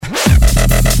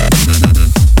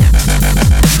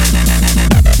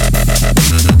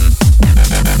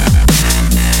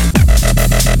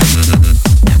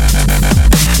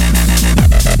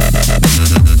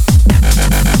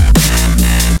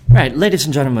ladies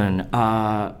and gentlemen,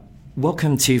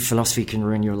 welcome to Philosophy Can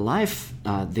Ruin Your Life.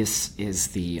 This is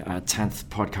the 10th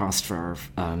podcast for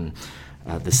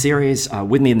the series.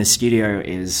 With me in the studio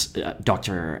is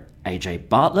Dr. AJ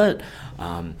Bartlett.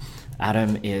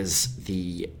 Adam is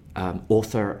the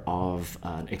author of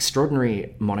an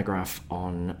extraordinary monograph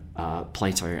on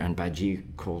Plato and Badiou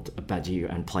called Badiou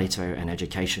and Plato and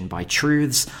Education by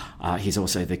Truths. He's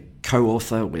also the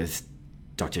co-author with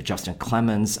Dr. Justin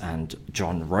Clemens and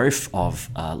John Rofe of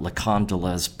Lacan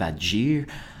Deleuze Badiou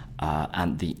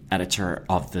and the editor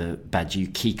of the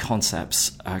Badiou Key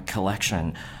Concepts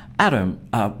collection. Adam,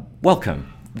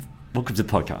 welcome. Welcome to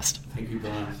the podcast. Thank you,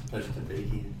 Brian. It's a pleasure to be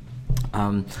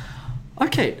here.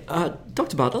 Okay,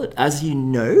 Dr. Bartlett, as you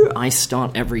know, I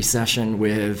start every session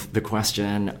with the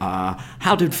question,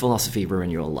 how did philosophy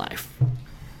ruin your life?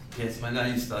 Yes, I know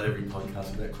you start every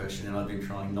podcast with that question, and I've been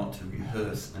trying not to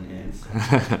rehearse an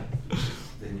answer.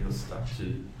 Then you're stuck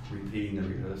to repeating the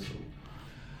rehearsal.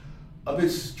 I've been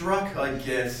struck, I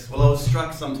guess. Well, I was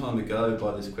struck some time ago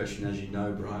by this question, as you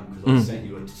know, Brian, because I sent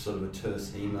you a sort of a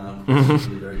terse email, the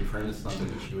very premise under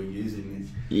which you were using this.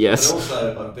 Yes. But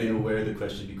also, I've been aware of the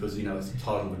question because, you know, it's the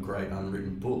title of a great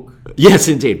unwritten book. Yes,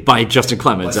 indeed, by Justin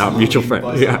Clemens, our mutual friend.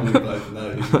 By someone we both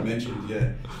know, who you mentioned,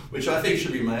 yeah. Which I think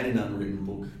should be made an unwritten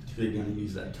book, if you're going to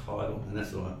use that title. And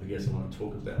that's what I guess I want to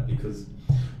talk about, because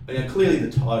clearly the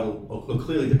title, or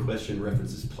clearly the question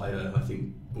references Plato, I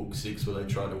think, Book 6, where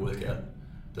they try to work out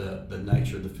the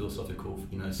nature of the philosophical,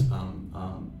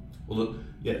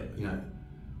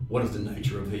 what is the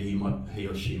nature of he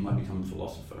or she might become a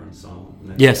philosopher and so on.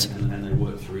 And they, yes. And they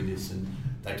work through this, and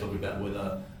they talk about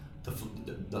whether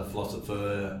the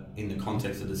philosopher, in the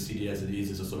context of the city as it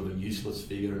is a sort of a useless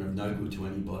figure and of no good to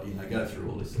anybody, and they go through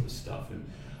all this sort of stuff. And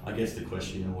I guess the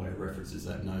question, in a way, references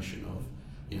that notion of,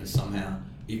 somehow,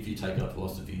 if you take up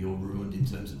philosophy, you're ruined in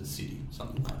terms of the city,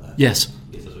 something like that. Yes.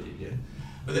 Yes, that's what you get.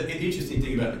 But the interesting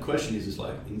thing about the question is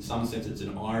like, in some sense, it's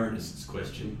an ironist's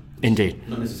question. Indeed.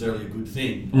 Not necessarily a good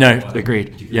thing. No,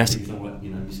 agreed. Yes.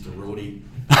 Mr. Rorty,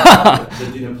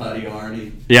 the dinner party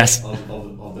irony. Yes.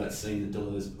 Of that scene that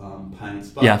Deleuze paints.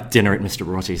 But dinner at Mr.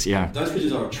 Rorty's. Yeah. Those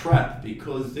questions are a trap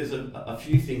because there's a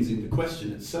few things in the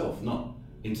question itself, not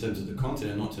in terms of the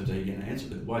content and not in terms of how you're going to answer,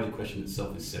 but the way the question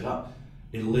itself is set up.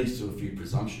 It leads to a few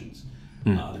presumptions.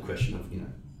 The question of,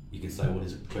 you can say what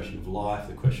is a question of life,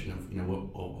 the question of,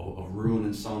 of ruin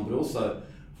and so on, but also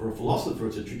for a philosopher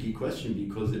it's a tricky question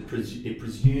because it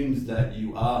presumes that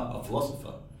you are a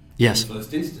philosopher. Yes. In the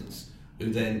first instance,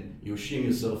 who then you assume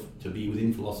yourself to be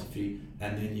within philosophy,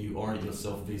 and then you orient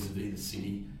yourself vis-a-vis the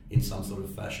city in some sort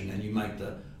of fashion, and you make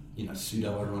the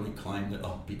pseudo-ironic claim that,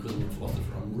 because I'm a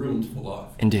philosopher, I'm ruined for life.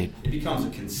 Indeed. It becomes a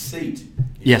conceit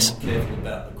if yes. you're not careful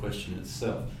about the question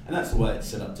itself. And that's the way it's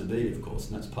set up to be, of course,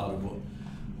 and that's part of what,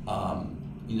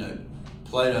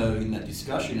 Plato in that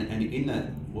discussion and in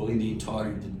the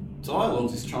entirety of the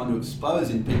dialogues is trying to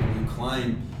expose in people who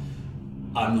claim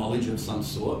a knowledge of some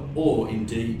sort, or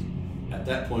indeed, at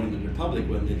that point in the Republic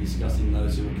when they're discussing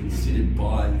those who are considered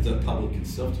by the public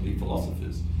itself to be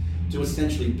philosophers, to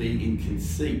essentially be in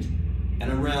conceit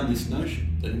and around this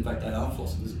notion that in fact they are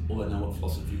philosophers or they know what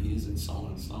philosophy is and so on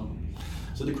and so on.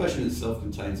 So the question itself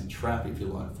contains a trap, if you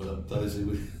like, for those who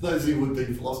would be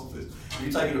philosophers.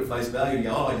 You take it at face value and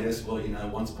go, yes, well,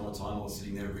 once upon a time I was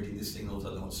sitting there reading this thing, all of a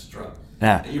sudden I was struck.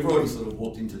 Yeah. And you've already sort of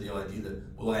walked into the idea that,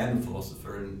 well, I am a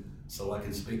philosopher and so I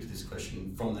can speak to this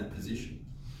question from that position.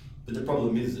 But the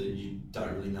problem is that you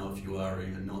don't really know if you are or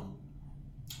even not,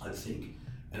 I think.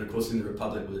 And of course in the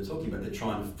Republic, what they're talking about, they're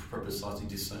trying to precisely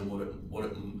discern what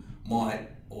it might,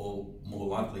 or more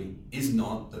likely is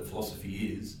not, that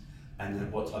philosophy is, and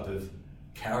then what type of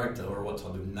character or what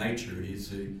type of nature it is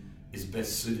who is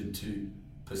best suited to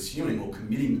pursuing or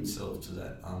committing themselves to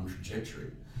that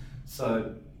trajectory.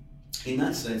 So in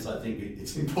that sense, I think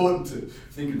it's important to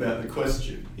think about the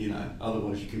question,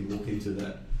 otherwise you can walk into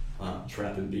that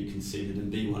trap and be conceited and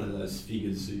be one of those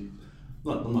figures who,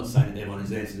 I'm not saying that everyone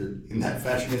has answered it in that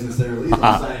fashion necessarily,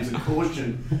 I'm saying it's a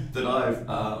caution that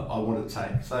I want to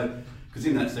take. So, because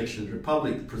in that section of the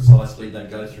Republic, precisely, they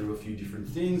go through a few different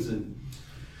things, and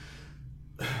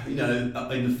in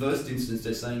the first instance,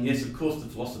 they're saying, yes, of course, the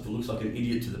philosopher looks like an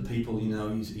idiot to the people.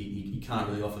 He can't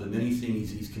really offer them anything.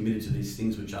 He's committed to these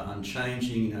things which are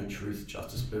unchanging. Truth,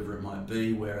 justice, whatever it might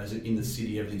be. Whereas in the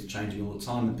city, everything's changing all the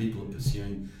time, and people are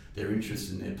pursuing their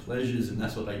interests and their pleasures, and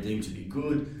that's what they deem to be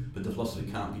good. But the philosopher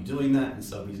can't be doing that, and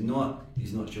so he's not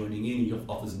joining in. He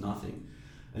offers nothing.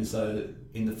 And so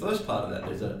in the first part of that,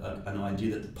 there's an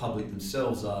idea that the public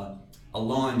themselves are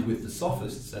aligned with the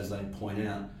sophists, as they point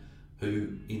out, who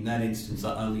in that instance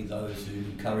are only those who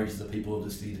encourage the people of the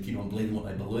city to keep on believing what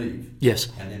they believe. Yes.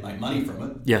 And then make money from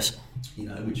it. Yes.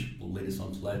 Which will lead us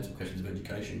on to later to questions of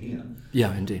education here.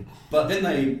 Yeah, indeed. But then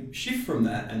they shift from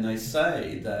that and they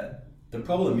say that the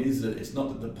problem is that it's not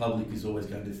that the public is always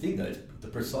going to think that.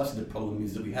 Precisely the problem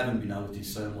is that we haven't been able to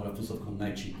discern what a philosophical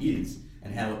nature is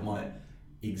and how it might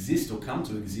exist or come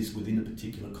to exist within a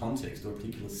particular context or a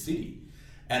particular city.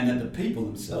 And that the people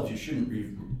themselves, you shouldn't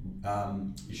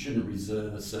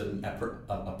reserve a certain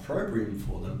opprobrium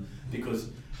for them, because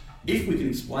if we can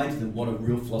explain to them what a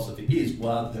real philosopher is,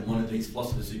 rather than one of these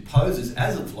philosophers who poses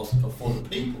as a philosopher for the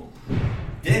people,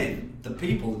 then the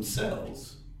people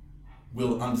themselves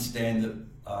will understand that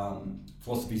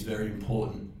philosophy is very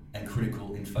important and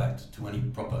critical, in fact, to any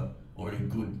proper or any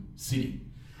good city.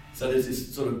 So there's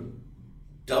this sort of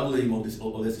doubling, or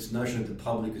there's this notion that the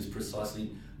public is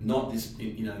precisely not this,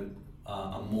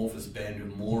 amorphous band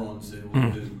of morons who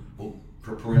will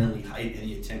perennially hate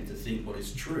any attempt to think what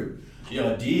is true. The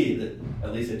idea that,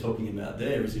 at least they're talking about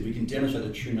there, is if we can demonstrate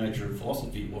the true nature of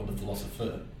philosophy or the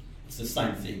philosopher, it's the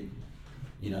same thing.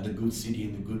 The good city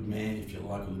and the good man, if you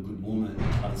like, or the good woman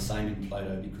are the same in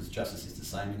Plato, because justice is the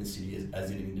same in a city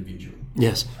as in an individual.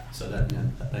 Yes. So that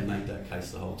they make that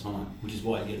case the whole time, which is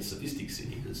why you get a sophistic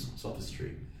city, because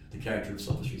sophistry, the character of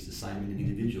sophistry is the same in an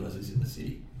individual as it is in the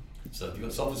city. So if you've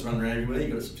got sophists running around everywhere,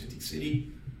 you've got a sophistic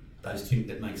city, those two,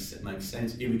 that makes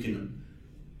sense. If we can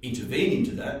intervene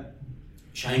into that,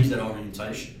 change that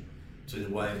orientation to the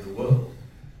way of the world,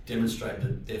 demonstrate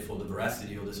that therefore the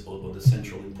veracity or the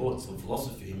central importance of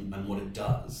philosophy and what it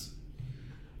does,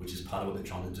 which is part of what they're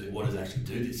trying to do, what does it actually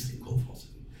do, this thing called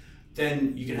philosophy,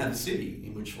 then you can have a city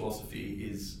in which philosophy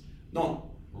is not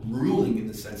ruling in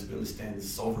the sense that we understand as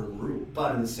sovereign rule,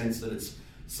 but in the sense that it's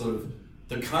sort of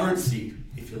the currency,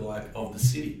 if you like, of the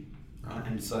city, right?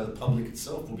 And so the public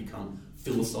itself will become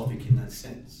philosophic in that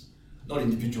sense. Not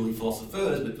individually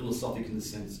philosophers, but philosophic in the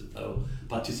sense that they'll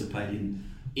participate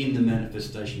in the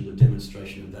manifestation, the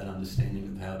demonstration of that understanding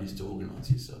of how it is to organise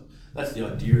yourself. That's the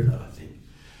idea of that, I think.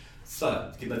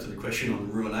 So, to get back to the question on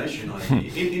ruination,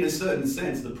 in a certain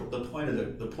sense, the point of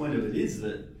it is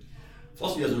that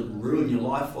philosophy doesn't ruin your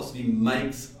life. Philosophy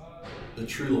makes the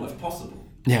true life possible.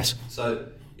 Yes. So,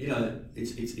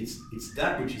 it's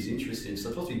that which is interesting.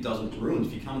 So philosophy doesn't ruin.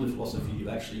 If you come to philosophy, you've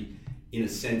actually, in a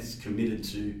sense, committed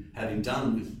to having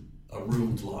done with a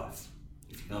ruined life.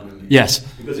 If you know what I mean. Yes.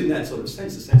 Because in that sort of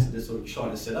sense, the sense that they're sort of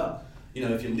trying to set up,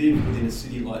 if you live within a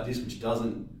city like this, which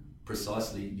doesn't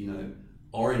precisely,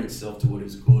 orient itself to what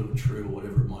is good or true or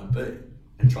whatever it might be,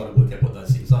 and try to work out what those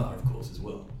things are, of course, as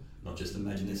well. Not just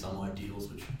imagine there's some ideals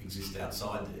which exist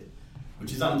outside there,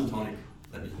 which is unplatonic.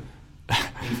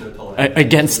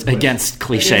 Against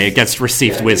cliche, against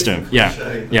received wisdom.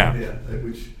 Cliche,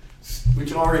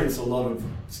 which orients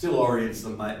still orients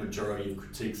the majority of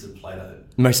critiques of Plato.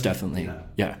 Most definitely,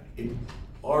 yeah. It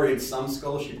orients some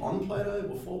scholarship on Plato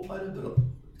or for Plato, but it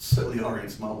certainly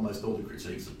orients almost all the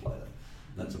critiques of Plato.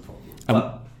 That's a problem.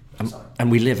 And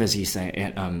we live, as you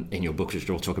say, in your book, which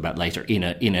we'll talk about later, in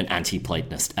an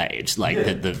anti-Platonist age,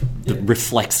 the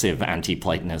reflexive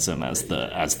anti-Platonism as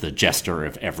the gesture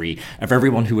of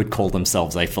everyone who would call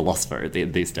themselves a philosopher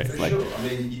these days. For sure. I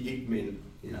mean, you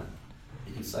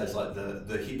can say it's like the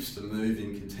hipster move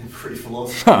in contemporary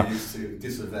philosophy is to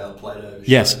disavow Plato to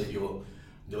show that you're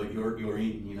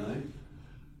in.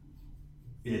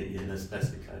 Yeah, that's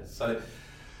the case. So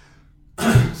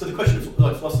the question of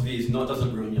philosophy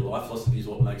doesn't ruin your life. Philosophy is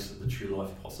what makes the true life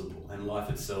possible, and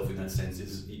life itself, in that sense,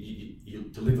 is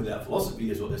to live without philosophy.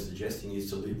 Is what they're suggesting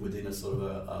is to live within a sort of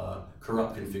a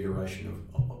corrupt configuration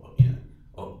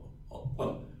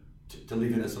to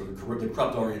live in a sort of the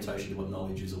corrupt orientation of what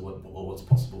knowledge is or what's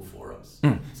possible for us.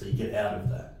 So you get out of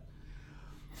that.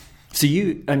 So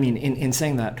in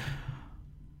saying that,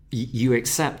 you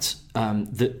accept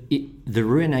the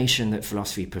ruination that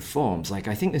philosophy performs. I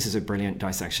think this is a brilliant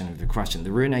dissection of the question.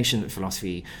 The ruination that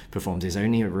philosophy performs is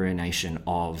only a ruination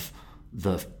of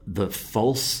the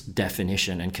false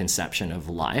definition and conception of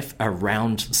life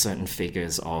around certain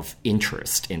figures of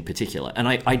interest in particular. And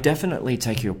I definitely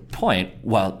take your point,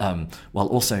 while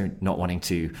also not wanting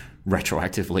to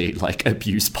retroactively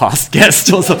abuse past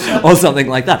guests or something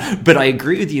like that. But I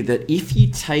agree with you that if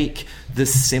you take the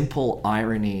simple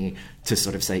irony to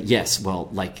sort of say, yes,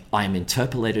 well, I'm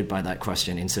interpolated by that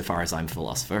question insofar as I'm a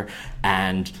philosopher,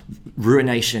 and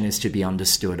ruination is to be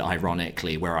understood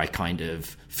ironically, where I kind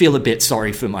of feel a bit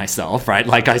sorry for myself, right?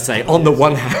 Like I say, on the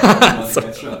one hand,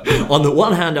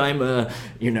 I'm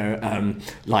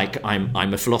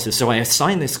I'm a philosopher, so I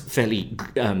assign this fairly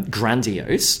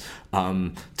grandiose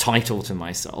title to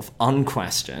myself,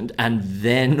 unquestioned, and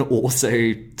then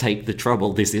also take the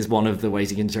trouble. This is one of the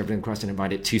ways you can interpret the question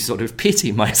about it, to sort of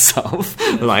pity myself,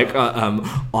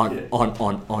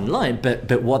 online.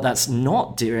 But what that's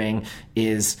not doing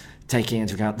is taking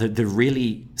into account the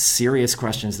really serious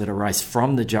questions that arise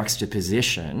from the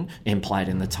juxtaposition implied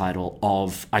in the title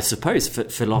of, I suppose,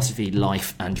 philosophy,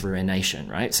 life, and ruination,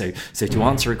 right? So to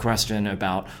answer a question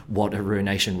about what a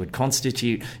ruination would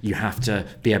constitute, you have to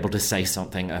be able to say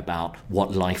something about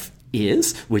what life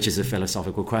is, which is a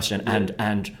philosophical question,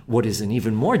 and what is an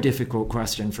even more difficult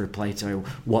question for Plato,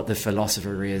 what the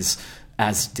philosopher is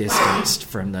as distanced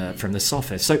from the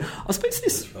sophist. So I suppose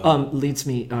this leads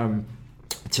me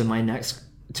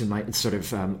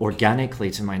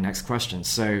organically to my next question.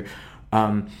 So,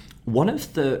 one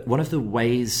of the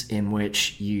ways in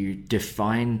which you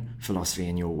define philosophy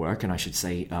in your work, and I should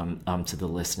say to the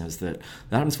listeners that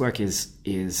Adam's work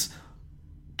is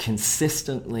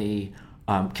consistently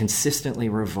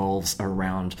revolves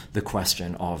around the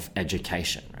question of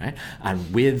education, right?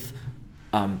 And with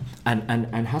and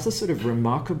has a sort of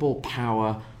remarkable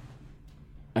power.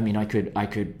 I mean, I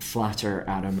could flatter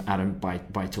Adam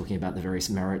by talking about the various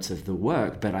merits of the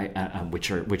work, but which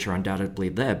are undoubtedly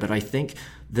there. But I think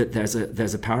that there's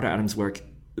a power to Adam's work,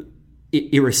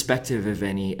 irrespective of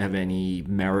any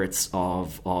merits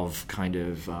of kind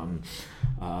of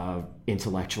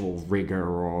intellectual rigor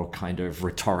or kind of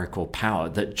rhetorical power,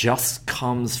 that just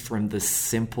comes from the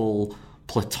simple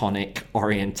Platonic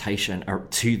orientation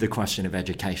to the question of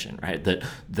education, right?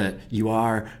 That you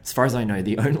are, as far as I know,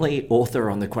 the only author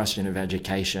on the question of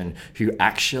education who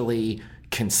actually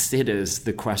considers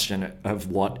the question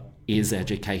of what is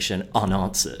education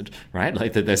unanswered, right?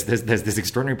 Like there's this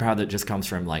extraordinary power that just comes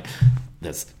from, like,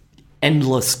 there's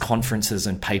endless conferences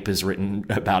and papers written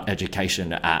about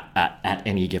education at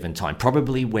any given time.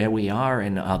 Probably where we are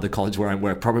in the college where I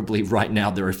work, probably right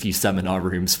now there are a few seminar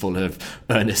rooms full of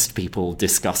earnest people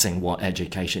discussing what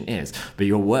education is. But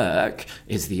your work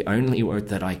is the only work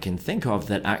that I can think of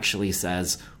that actually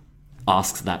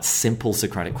asks that simple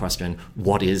Socratic question,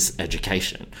 what is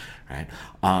education, right?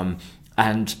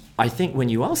 And I think when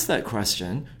you ask that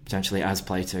question, potentially as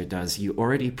Plato does, you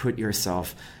already put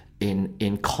yourself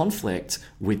in conflict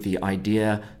with the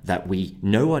idea that we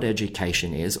know what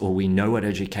education is, or we know what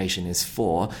education is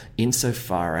for,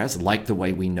 insofar as, like the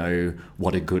way we know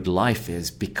what a good life is,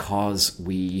 because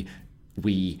we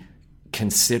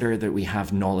consider that we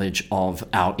have knowledge of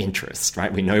our interest,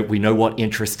 right? We know what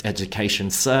interest education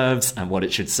serves and what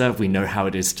it should serve. We know how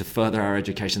it is to further our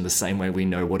education the same way we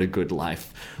know what a good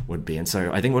life would be. And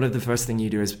so I think one of the first thing you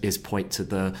do is point to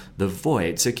the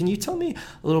void. So can you tell me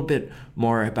a little bit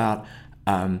more about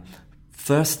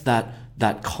first that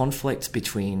conflict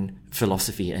between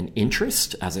philosophy and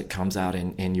interest as it comes out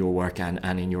in your work and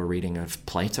in your reading of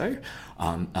Plato,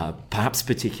 perhaps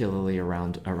particularly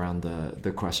around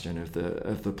the question of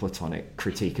the Platonic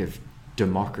critique of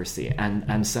democracy,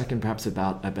 and second perhaps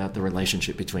about the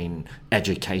relationship between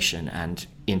education and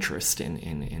interest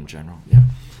in general. Yeah.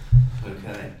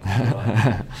 Okay.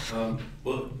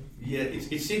 Well, yeah,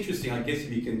 it's interesting. I guess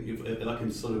if I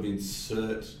can sort of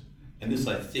insert. And this,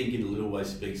 I think, in a little way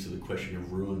speaks to the question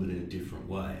of ruin, but in a different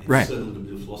way. It's right. Sort of a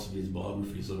bit of philosophy as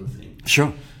biography sort of thing.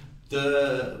 Sure.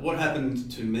 What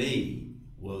happened to me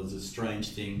was a strange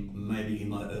thing, maybe in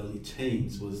my early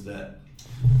teens, was that,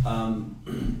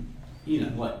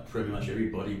 like pretty much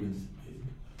everybody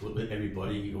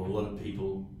or a lot of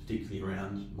people, particularly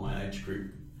around my age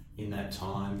group in that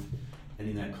time, and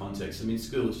in that context, I mean,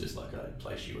 school was just like a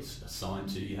place you were assigned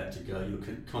to. You had to go. You were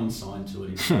consigned to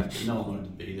it. In fact, and no one wanted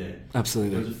to be there.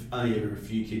 Absolutely. There was only ever a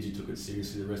few kids who took it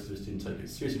seriously. The rest of us didn't take it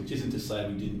seriously. Which isn't to say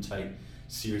we didn't take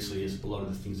seriously as a lot of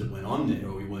the things that went on there,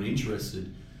 or we weren't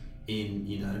interested in,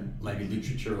 maybe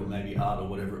literature or maybe art or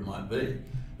whatever it might be.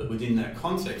 But within that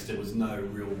context, there was no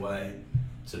real way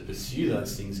to pursue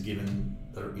those things, given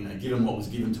what was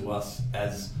given to us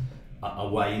as a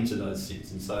way into those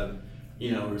things, and so.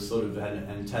 We sort of had an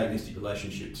antagonistic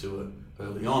relationship to it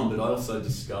early on, but I also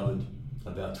discovered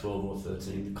about 12 or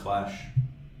 13 The Clash,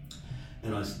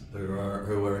 and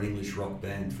who were an English rock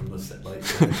band from the late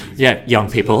 70s. Yeah, young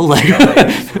people. For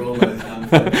all those young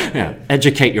folk. Yeah,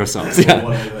 educate yourselves. Yeah.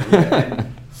 Whatever, yeah.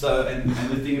 And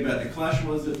the thing about The Clash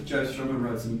was that Joe Strummer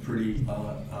wrote some pretty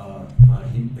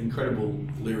incredible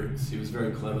lyrics. He was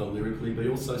very clever lyrically, but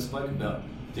he also spoke about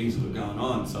things that were going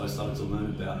on. So I started to learn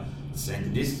about the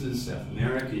Sandinistas, South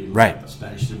America, right. The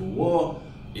Spanish Civil War,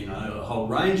 a whole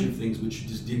range of things which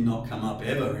just did not come up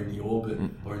ever in the orbit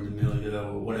or in the milieu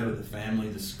or whatever, the family,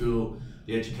 the school,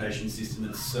 the education system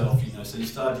itself. So you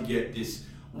started to get this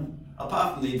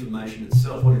apart from the information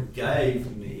itself, what it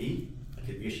gave me,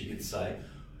 I guess you could say,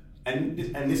 and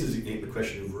this is the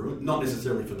question of ruin, not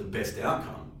necessarily for the best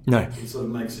outcome. No. It sort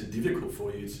of makes it difficult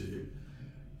for you to,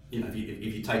 if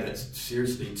you take that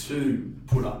seriously, to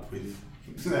put up with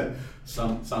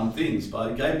some things.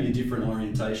 But it gave me a different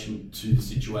orientation to the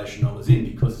situation I was in,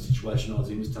 because the situation I was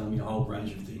in was telling me a whole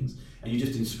range of things, and you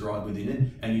just inscribe within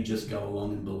it, and you just go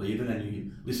along and believe it, and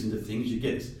you listen to things. You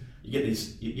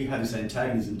have this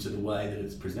antagonism to the way that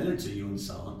it's presented to you, and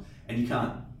so on, and you're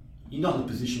not in a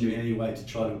position in any way to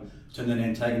try to turn that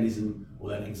antagonism or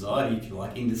that anxiety, if you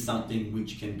like, into something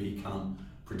which can become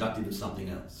productive of something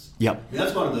else. Yep. And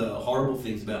that's one of the horrible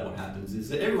things about what happens, is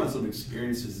that everyone sort of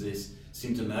experiences this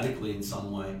symptomatically in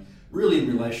some way, really in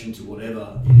relation to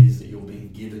whatever it is that you're being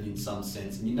given in some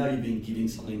sense. And you're being given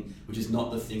something which is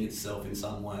not the thing itself in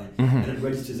some way. Mm-hmm. And it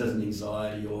registers as an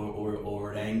anxiety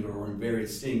or an anger or in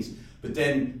various things. But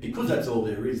then, because that's all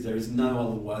there is no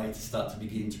other way to start to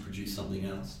begin to produce something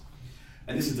else.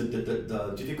 And this is the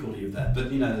difficulty of that.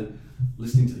 But,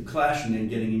 listening to The Clash and then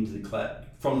getting into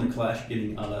from The Clash,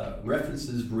 getting other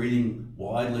references, reading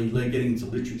widely, getting into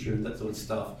literature and that sort of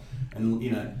stuff, and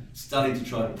starting to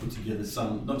try to put together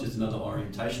not just another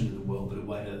orientation to the world, but a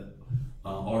way to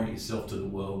orient yourself to the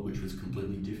world which was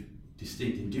completely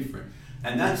distinct and different.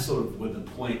 And that's sort of where the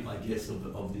point, I guess,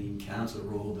 of the encounter,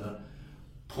 or the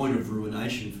point of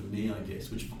ruination for me, I guess,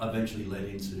 which eventually led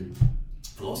into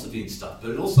philosophy and stuff.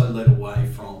 But it also led away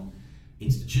from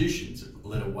institutions, it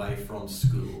led away from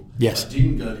school. Yes. I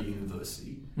didn't go to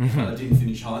university. Mm-hmm. I didn't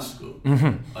finish high school.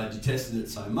 Mm-hmm. I detested it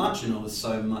so much, and I was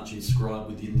so much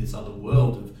inscribed within this other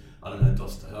world of,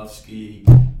 Dostoevsky,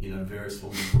 various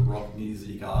forms of rock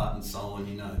music, art, and so on,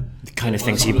 The kind of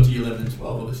things you... By the time I got to 11 and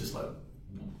 12, it was just like...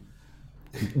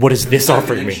 What is this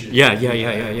offering me? Yeah.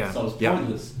 So it was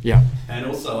pointless. Yeah. And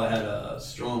also I had a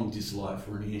strong dislike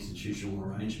for any institutional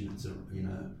arrangements,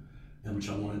 and which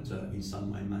I wanted to, in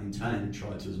some way, maintain and try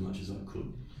to as much as I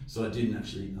could. So I didn't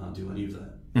actually do any of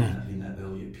that in that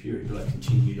earlier period, but I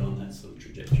continued on that sort of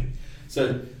trajectory.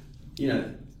 So, the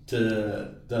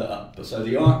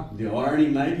irony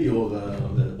maybe, or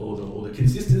the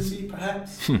consistency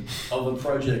perhaps of a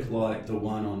project like the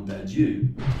one on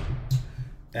Badiou,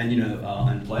 and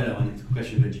and Plato, and the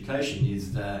question of education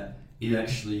is that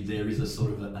there is a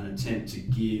sort of an attempt to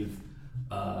give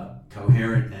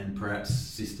coherent and perhaps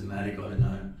systematic, or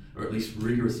at least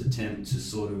rigorous attempt to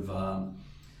sort of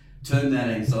turn that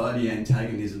anxiety,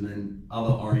 antagonism and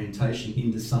other orientation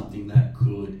into something that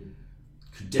could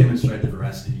demonstrate the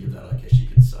veracity of that, I guess you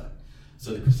could say.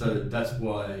 So that's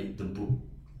why the book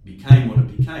became what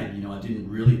it became. I don't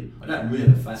really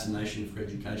have a fascination for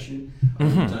education.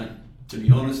 Mm-hmm. I don't, to be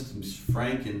honest, I'm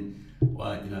frank, and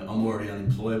I'm already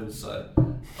unemployable, so I'm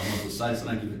not going to say this. I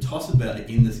don't give a toss about it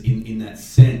in that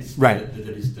sense. Right.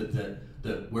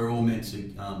 That we're all meant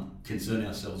to concern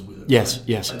ourselves with it. Yes. Right?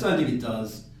 Yes. I don't think it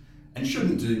does, and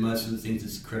shouldn't do most of the things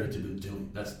it's credited with doing.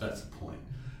 That's the point.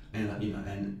 And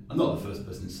and I'm not the first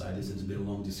person to say this. There's been a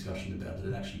long discussion about that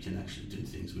it actually can do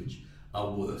things which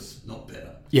are worse, not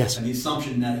better. Yes. And the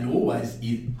assumption that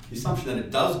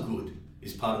it does good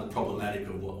is part of the problematic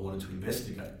of what I wanted to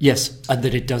investigate. Yes, and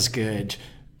that it does good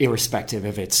irrespective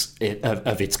of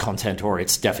its content or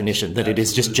its definition, that Absolutely. It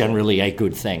is just generally a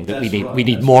good thing that we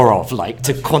need more of,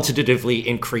 to quantitatively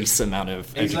increase the amount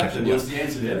of education. Exactly, well, it's the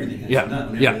answer to everything.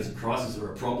 Whenever there's a crisis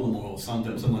or a problem, or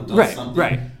someone does something.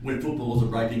 Right. When footballers are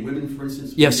raping women, for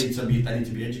instance, yes. they need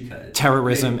to be educated.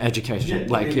 Terrorism, education.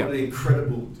 The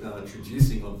incredible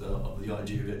introducing of the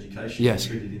idea of education, yes.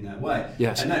 treated in that way.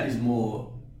 Yes. And that is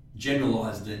more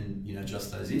generalised than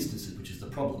just those instances, which is the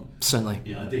problem. Certainly.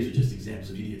 These are just examples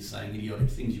of idiots saying idiotic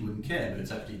things. You wouldn't care, but it's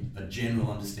actually a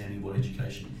general understanding of what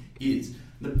education is.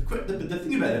 The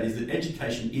thing about that is that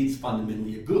education is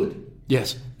fundamentally a good.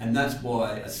 Yes. And that's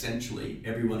why essentially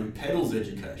everyone who peddles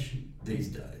education these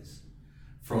days,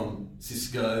 from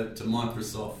Cisco to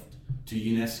Microsoft to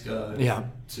UNESCO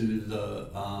to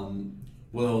the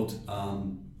World...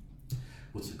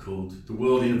 what's it called? The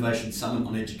World Innovation Summit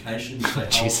on Education,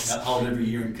 which they hold every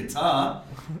year in Qatar,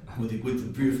 with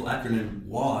the beautiful acronym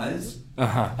WISE,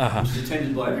 which is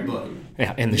attended by everybody.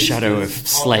 Yeah, in the shadow of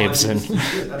slaves and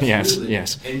yes.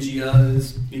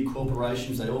 NGOs, big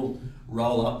corporations, they all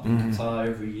roll up in Qatar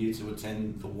every year to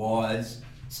attend the WISE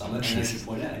Summit, and as you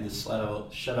point out, in the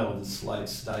shadow of the slave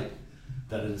state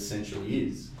that it essentially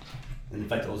is. And in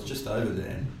fact, I was just over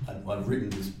there, and I've written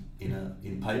this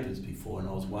in papers before, and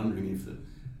I was wondering if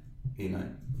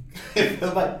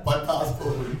my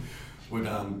passport would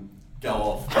go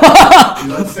off.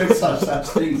 I said such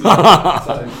things. So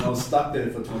I was stuck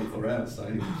there for 24 hours. So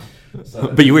anyway. So,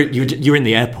 but you were in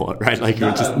the airport, right? Like you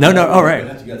were just no. All right. You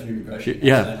have to go through immigration.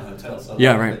 Yeah. Stay in a hotel. So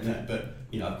Right. But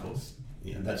of course,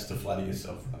 that's to flatter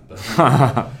yourself.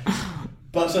 Right?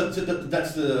 But so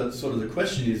that's the sort of the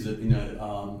question is that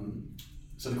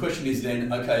so the question is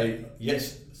then okay,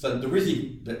 yes. So the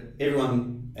reason that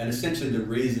everyone, and essentially the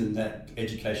reason that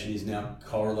education is now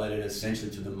correlated essentially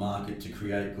to the market to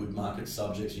create good market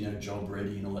subjects, job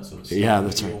ready and all that sort of stuff. Yeah,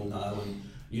 that's right. We all know, and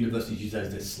universities use that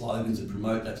as their slogans and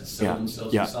promote that to sell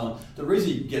themselves Yeah. and so on. The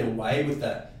reason you get away with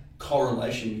that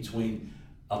correlation between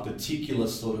a particular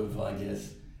sort of, I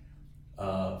guess,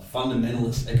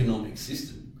 fundamentalist economic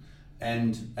system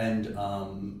and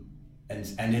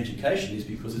education is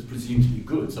because it's presumed to be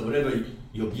good. So whatever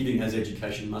you're giving as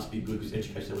education must be good because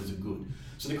education is good.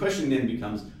 So the question then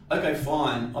becomes, okay,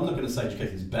 fine, I'm not going to say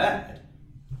education is bad.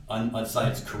 I'd say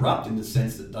it's corrupt in the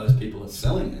sense that those people are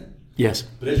selling it. Yes.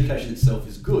 But education itself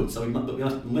is good. So we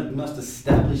must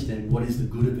establish then what is the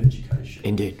good of education.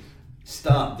 Indeed.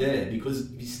 Start there,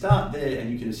 because if you start there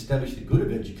and you can establish the good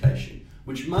of education,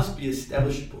 which must be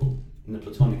establishable in the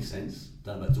Platonic sense,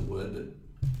 don't know if that's a word,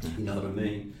 but you know what I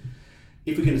mean.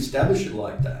 If we can establish it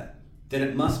like that, then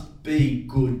it must be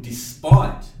good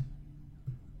despite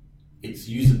its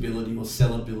usability or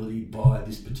sellability by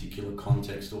this particular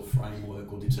context or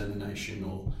framework or determination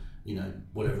or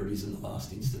whatever it is in the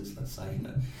last instance, let's say.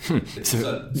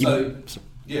 So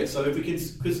if we can,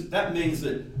 because that means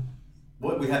that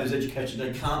what we have as education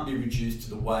today can't be reduced to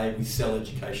the way we sell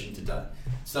education today.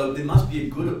 So there must be a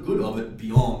good of it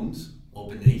beyond or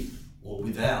beneath or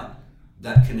without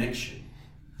that connection.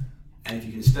 And if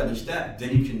you can establish that,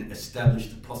 then you can establish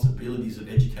the possibilities of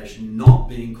education not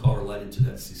being correlated to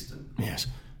that system. Yes.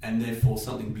 And therefore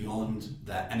something beyond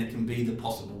that. And it can be the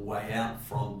possible way out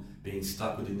from being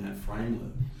stuck within that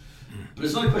framework. But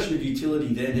it's not a question of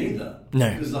utility then either. No.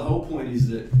 Because the whole point is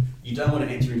that you don't want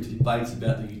to enter into debates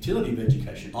about the utility of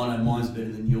education. I know mine's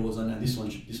better than yours. I know this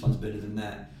one's better than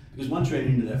that. Because once you enter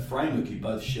into that framework, you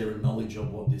both share a knowledge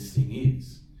of what this thing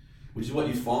is, which is what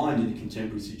you find in the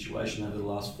contemporary situation over the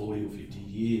last 40 or 50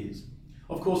 years.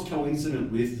 Of course,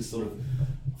 coincident with the sort of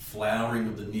flowering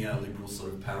of the neoliberal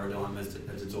sort of paradigm, as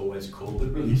it's always called,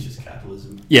 but really it's just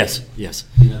capitalism. Yes. The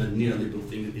neoliberal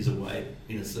thing is a way,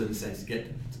 in a certain sense, to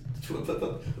get people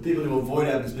to avoid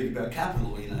having to speak about capital,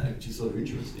 which is sort of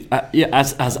interesting.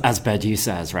 As Badiou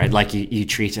says, right? Like you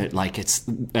treat it like it's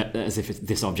as if it's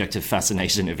this object of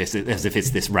fascination, as if it's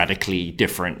this radically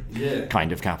different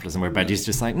kind of capitalism. Where Badiou's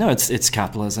just like, no, it's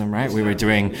capitalism, right? We're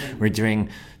doing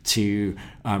to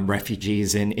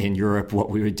refugees in Europe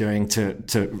what we were doing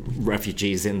to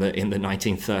refugees in the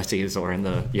 1930s or in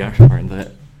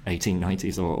the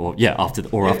 1890s or after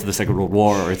the Second World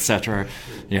War, or etc.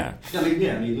 Yeah. I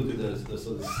mean, look at the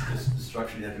sort of the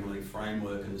structure of the economic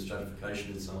framework and the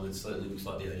stratification and so on. It certainly looks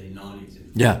like the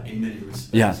 1890s in many respects.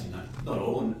 Yeah. Not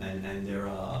all, and there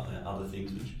are other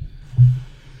things which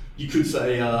you could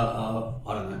say I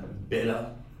don't know,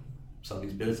 better.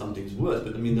 Something's better, something's worse.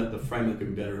 But I mean, the framework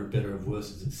of better or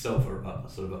worse is itself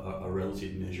a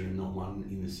relative measure and not one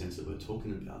in the sense that we're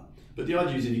talking about. But the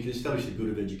idea is that you can establish the good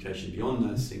of education beyond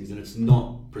those things, and it's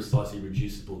not precisely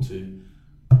reducible to,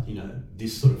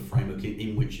 this sort of framework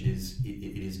in which it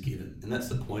is given, and that's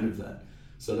the point of that.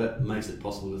 So that makes it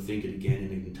possible to think it again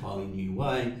in an entirely new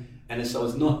way, and so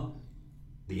it's not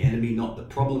the enemy, not the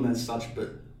problem as such,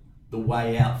 but the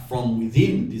way out from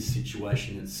within this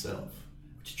situation itself,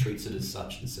 which treats it as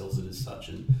such and sells it as such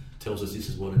and tells us this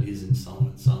is what it is, and so on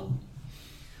and so on.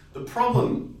 The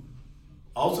problem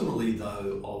ultimately,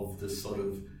 though, of the sort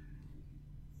of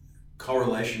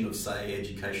correlation of, say,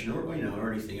 education or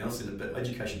anything else in it, but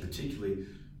education particularly,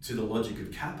 to the logic of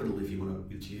capital, if you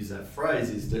want to use that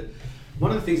phrase, is that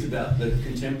one of the things about the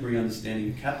contemporary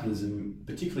understanding of capitalism,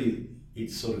 particularly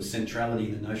its sort of centrality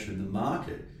in the notion of the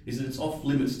market, is that it's off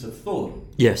limits to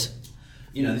thought. Yes.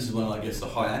 This is one of, I guess, the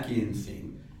Hayekian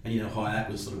thing. And,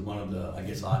 Hayek was sort of one of the, I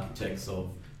guess, architects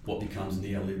of what becomes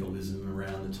neoliberalism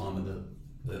around the time of the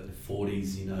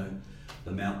 40s,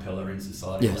 the Mount Pelerin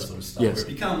Society, all that sort of stuff. Where it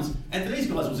becomes, and for these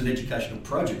guys, it was an educational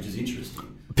project, which is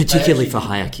interesting. Particularly for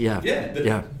Hayek,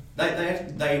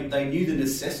 They knew the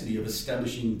necessity of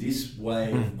establishing this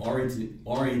way of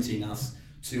orienting us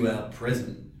to our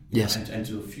present and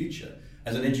to the future.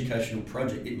 As an educational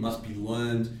project, it must be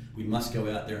learned. We must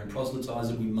go out there and proselytise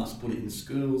it. We must put it in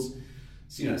schools.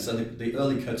 So, the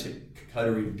early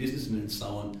coterie of businessmen and so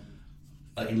on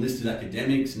enlisted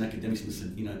academics, and academics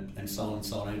enlisted, and so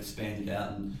on, and expanded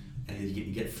out, and you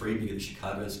get Friedman, you get the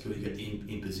Chicago School, you get the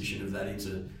imposition of that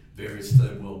into various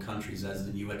third world countries as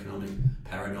the new economic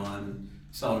paradigm, and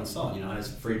so on and so on. As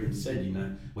Friedman said,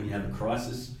 when you have a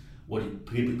crisis,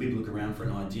 People look around for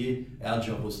an idea. Our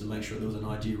job was to make sure there was an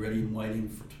idea ready and waiting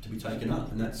to be taken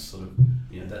up, and that's sort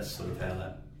of how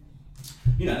that.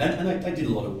 And they did a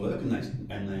lot of work, and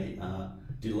they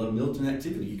did a lot of militant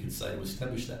activity, you could say, to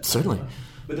establish that. Certainly.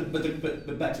 But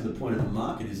back to the point of the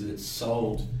market is that it's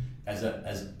sold as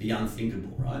the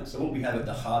unthinkable, right? So what we have at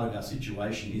the heart of our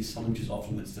situation is something which is off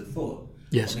limits to thought,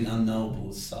 yes, something unknowable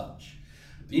as such.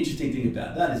 The interesting thing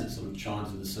about that is it sort of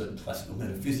chimes with a certain classical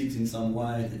metaphysics in some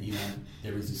way, that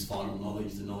there is this final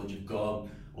knowledge, the knowledge of God,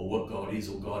 or what God is,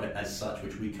 or God as such,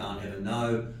 which we can't ever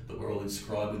know, but we're all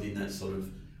inscribed within that sort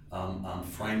of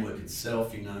framework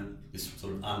itself. This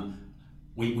sort of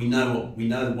we know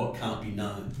what can't be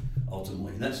known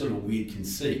ultimately, and that's sort of a weird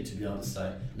conceit to be able to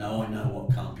say, no, I know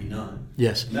what can't be known.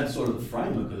 Yes, and that's sort of the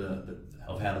framework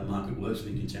of how the market works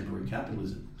within contemporary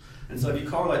capitalism. And so if you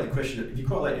correlate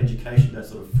education to that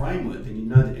sort of framework, then you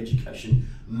know that education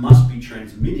must be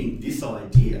transmitting this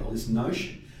idea, or this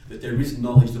notion, that there is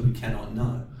knowledge that we cannot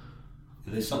know.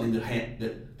 That there's something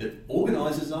that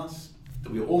organises us,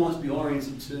 that we all must be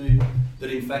oriented to, that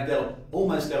in fact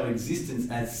almost our existence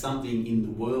as something in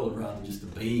the world, rather than just a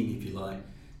being, if you like,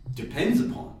 depends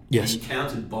upon, yes, being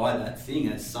counted by that thing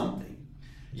as something,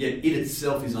 yet it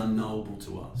itself is unknowable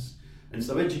to us. And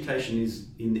so education is,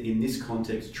 in this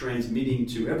context, transmitting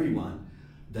to everyone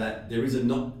that there is that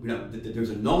there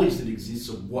is a knowledge that exists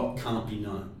of what can't be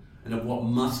known and of what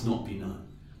must not be known.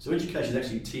 So education is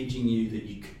actually teaching you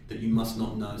that you must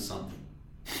not know something.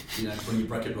 When you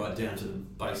break it right down to the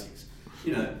basics.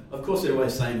 Of course they're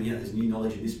always saying, there's new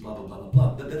knowledge in this, blah blah blah blah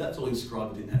blah. But that's all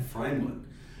inscribed within that framework.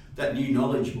 That new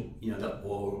knowledge,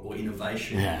 or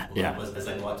innovation, as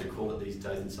they like to call it these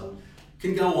days, and so on,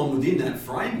 can go on within that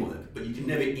framework, but you can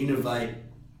never innovate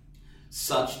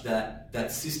such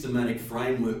that systematic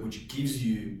framework which gives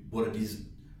you what it is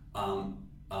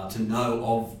to know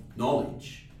of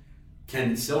knowledge can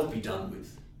itself be done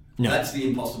with. No. That's the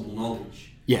impossible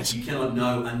knowledge. Yes. You cannot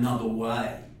know another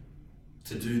way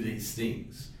to do these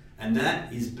things. And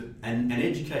that is, and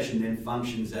education then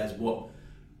functions as what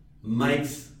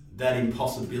makes that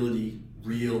impossibility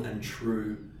real and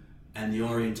true, and the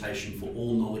orientation for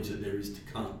all knowledge that there is to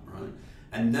come, right?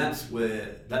 And that's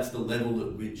the level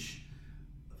at which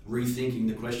rethinking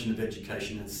the question of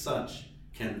education as such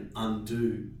can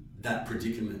undo that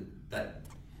predicament, that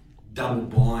double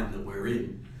bind that we're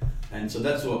in. And so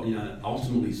that's what,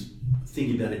 ultimately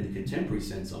thinking about it in the contemporary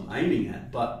sense I'm aiming at.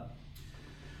 But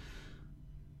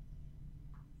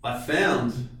I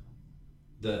found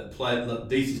that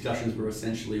these discussions were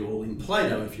essentially all in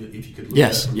Plato, if you could look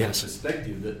at it from that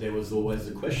perspective, that there was always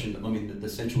the question, the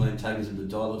central antagonism of the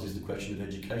dialogues is the question of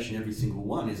education. Every single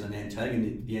one is an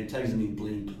antagonism. The antagonism is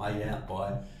being played out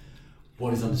by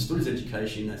what is understood as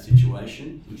education in that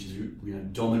situation, which is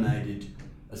dominated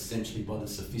essentially by the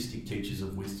sophistic teachers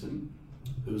of wisdom,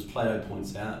 who, as Plato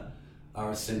points out,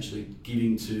 are essentially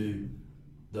giving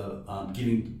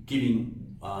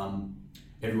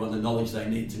everyone the knowledge they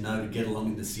need to know to get along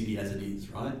in the city as it is,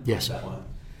 right? Yes. That way.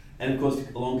 And of course,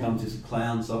 along comes this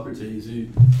clown Socrates, who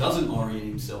doesn't orient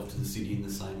himself to the city in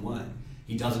the same way.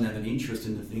 He doesn't have an interest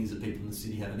in the things that people in the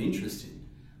city have an interest in.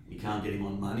 You can't get him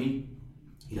on money.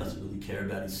 He doesn't really care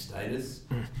about his status.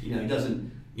 He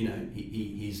doesn't.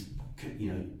 He's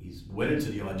wedded to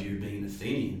the idea of being an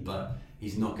Athenian, but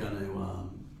he's not going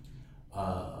to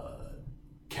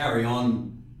carry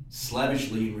on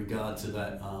slavishly in regard to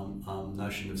that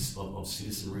notion of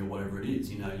citizenry or whatever it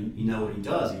is. You know what he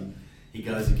does. He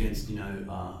goes against. He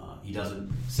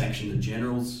doesn't sanction the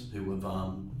generals who were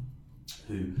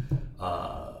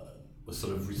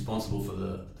sort of responsible for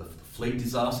the fleet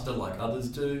disaster, like others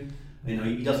do.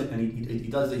 He does it, and he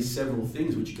does these several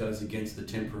things which goes against the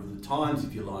temper of the times,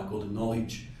 if you like, or the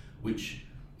knowledge which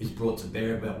is brought to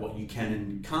bear about what you can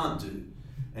and can't do.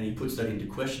 And he puts that into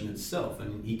question itself,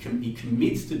 and he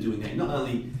commits to doing that. He not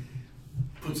only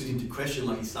puts it into question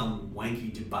like he's some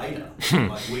wanky debater,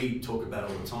 like we talk about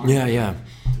all the time. Yeah.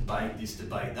 Debate this,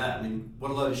 debate that. What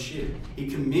a load of shit. He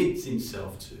commits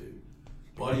himself to,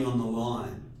 body on the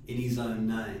line, in his own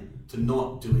name, to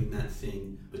not doing that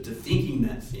thing, but to thinking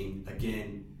that thing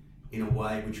again in a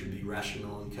way which would be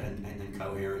rational and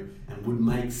coherent and would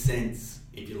make sense,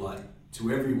 if you like,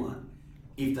 to everyone,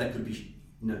 if that could be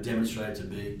demonstrated to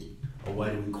be a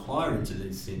way to inquire into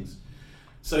these things.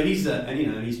 So he's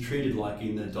treated like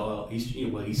in the dial.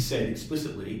 He's said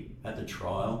explicitly at the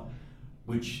trial,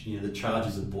 which the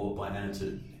charges are brought by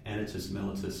Anytus,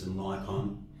 Meletus, and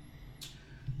Lycon,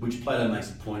 which Plato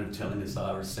makes a point of telling us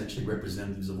are essentially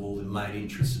representatives of all the main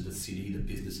interests of the city: the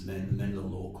businessmen, the men of the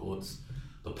law courts,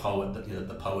 the poet,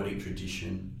 the poetic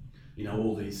tradition,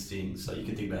 all these things. So you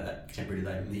can think about that contemporary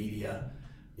day media,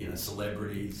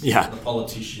 celebrities, Yeah. the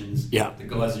politicians, Yeah. the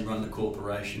guys who run the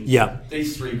corporations. Yeah.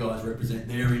 These three guys represent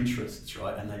their interests,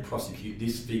 right? And they prosecute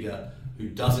this figure who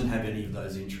doesn't have any of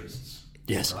those interests.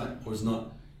 Yes. Right? Or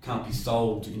can't be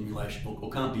sold in relation, or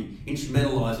can't be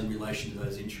instrumentalised in relation to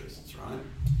those interests, right?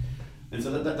 And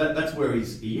so that's where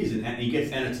he is, and he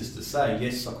gets Anytus to say,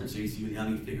 yes, Socrates, you're the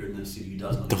only figure in the city who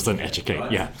doesn't educate,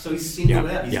 right? Yeah. So he's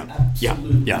singled out, he's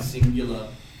absolutely Yeah. singular.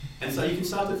 And so you can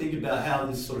start to think about how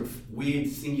this sort of weird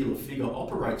singular figure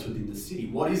operates within the city.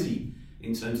 What is he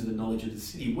in terms of the knowledge of the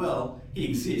city? Well, he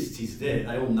exists, he's there,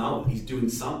 they all know it, he's doing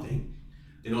something.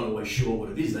 They're not always sure what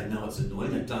it is, they know it's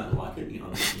annoying, they don't like it, he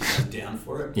goes down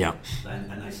for it. Yeah.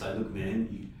 And they say, look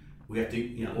man, we have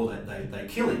to, or they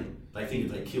kill him. They think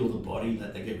if they kill the body,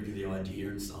 that they get rid of the idea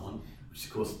and so on, which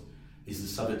of course is the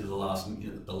subject of the last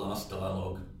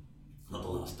dialogue, not the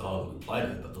last dialogue of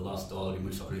Plato, but the last dialogue in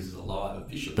which Socrates is alive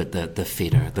officially. But the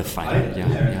fighter,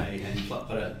 yeah. And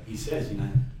Plato, he says,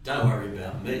 don't worry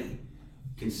about me.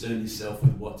 Concern yourself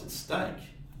with what's at stake.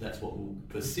 That's what will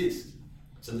persist.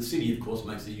 So the city, of course,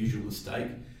 makes the usual mistake,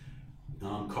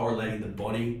 correlating the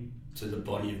body to the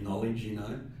body of knowledge,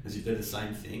 as if they're the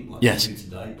same thing, like yes. we do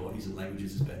today, bodies and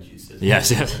languages, as Badiou says.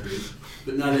 Yes.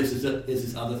 But no, there's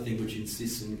this other thing which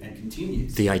insists and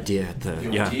continues. The idea,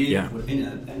 idea.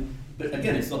 But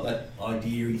again, it's not that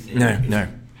idea-y thing. No.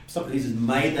 Socrates has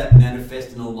made that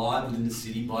manifest and alive within the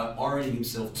city by orienting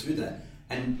himself to that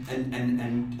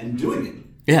and doing it.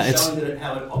 Yeah, showing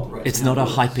how it operates. It's not a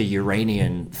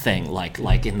hyper-Uranian thing like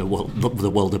in the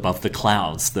world above the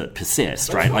clouds that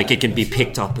persists, right? Like it can be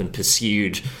picked up and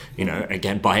pursued,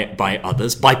 again by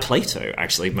others, by Plato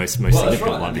actually, most significant,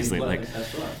 obviously.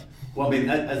 That's right. Well,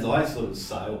 as I sort of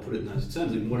say, or put it in those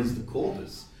terms, what is the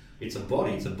corpus? It's a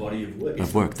body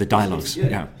of work. The dialogues.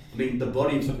 Yeah. The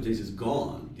body of Socrates is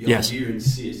gone. The idea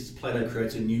insists. Plato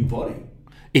creates a new body.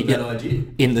 That idea.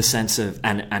 In the sense of,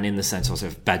 and in the sense also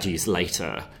of Badiou's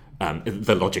later,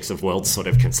 the logics of world sort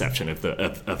of conception of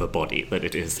a body, that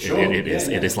it is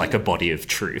it is like a body of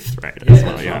truth, right? That's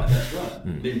right.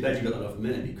 Then Badiou got that off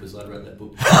me because I wrote that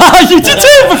book. You did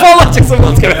too before logics of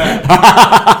world came out.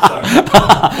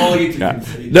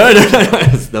 Sorry. No,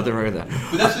 there's nothing wrong with that.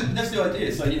 But that's the idea.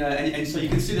 So and so you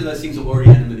consider those things are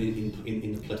already animate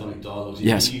in the Platonic dialogues.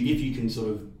 Yes. If you can sort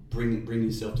of bring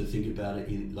yourself to think about it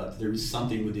there is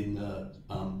something within the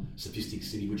sophistic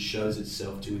city which shows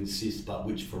itself to insist, but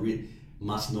which for it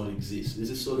must not exist. There's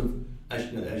this sort of,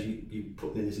 as you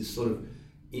put there, there's this sort of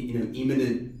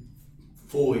imminent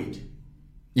void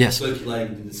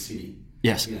circulating in the city.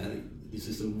 Yes. This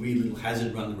is a weird little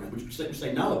hazard running around, which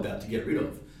they know about to get rid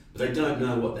of, but they don't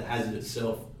know what the hazard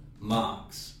itself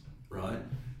marks. Right?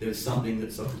 There's something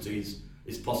that Socrates.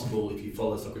 It's possible if you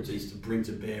follow Socrates to bring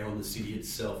to bear on the city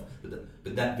itself,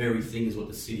 but that very thing is what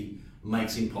the city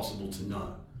makes impossible to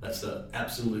know. That's the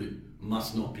absolute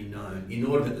must not be known in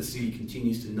order that the city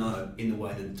continues to know in the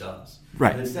way that it does.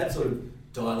 Right. And it's that sort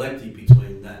of dialectic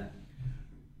between that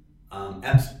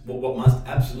what must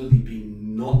absolutely be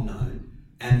not known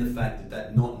and the fact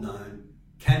that not known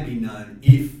can be known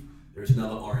if there is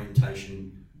another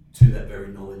orientation to that very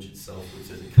knowledge itself, which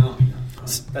says it can't be done.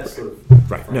 Right? That's sort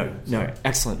of right. No,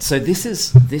 excellent. So this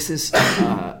is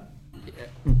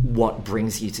what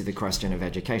brings you to the question of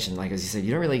education. Like as you said,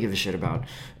 you don't really give a shit about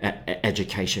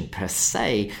education per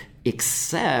se,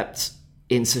 except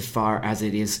insofar as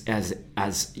it is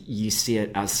as you see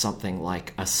it as something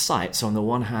like a site. So on the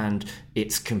one hand,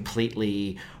 it's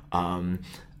completely not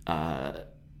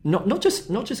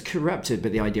just corrupted,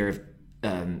 but the idea of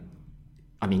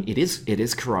it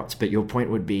is corrupt, but your point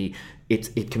would be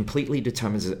it completely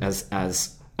determines it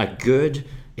as a good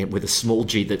with a small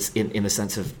g that's in the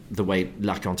sense of the way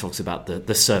Lacan talks about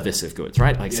the service of goods,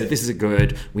 right? So this is a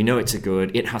good, we know it's a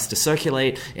good, it has to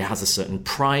circulate, it has a certain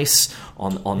price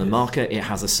on the market, it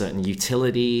has a certain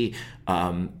utility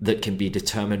that can be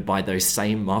determined by those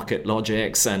same market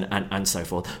logics and so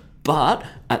forth. But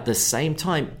at the same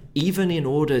time, even in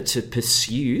order to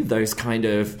pursue those kind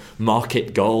of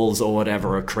market goals or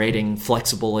whatever, or creating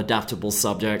flexible, adaptable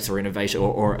subjects or innovation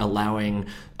or allowing,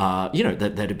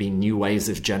 that there to be new ways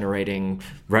of generating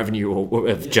revenue or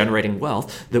of generating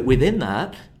wealth, that within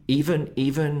that,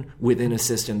 even within a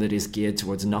system that is geared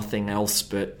towards nothing else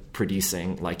but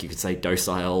producing, like you could say,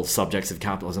 docile subjects of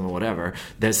capitalism or whatever,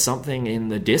 there's something in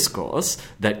the discourse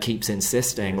that keeps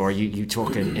insisting, or you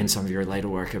talk in some of your later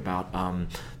work about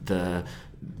the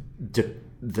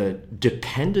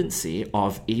dependency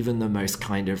of even the most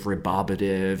kind of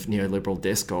rebarbative neoliberal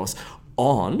discourse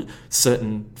on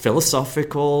certain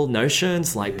philosophical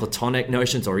notions like Platonic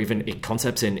notions, or even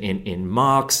concepts in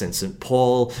Marx and St.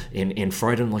 Paul, in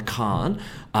Freud and Lacan,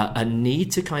 a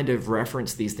need to kind of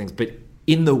reference these things, but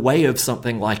in the way of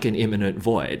something like an immanent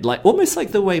void, like almost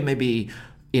like the way maybe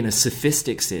in a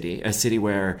sophistic city, a city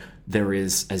where there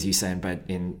is, as you say,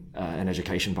 in an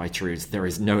education by truths, there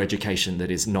is no education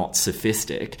that is not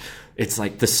sophistic. It's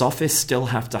like the sophists still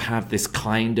have to have this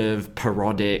kind of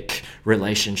parodic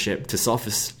relationship to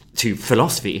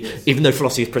philosophy, yes, even though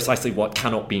philosophy is precisely what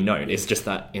cannot be known. It's just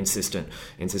that insistent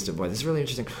void. This is really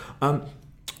interesting.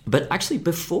 But actually,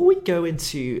 before we go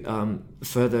into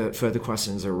further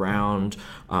questions around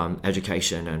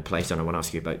education and Plato, and I want to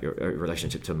ask you about your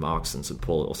relationship to Marx and St.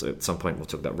 Paul. Also, at some point, we'll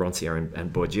talk about Rancière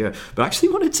and Bourdieu. But I actually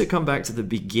wanted to come back to the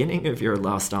beginning of your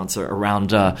last answer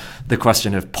around the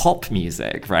question of pop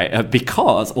music, right?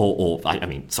 Because,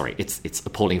 it's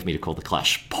appalling for me to call the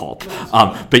Clash pop.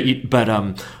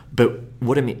 But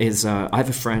what I mean is, I have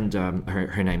a friend.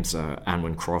 Her name's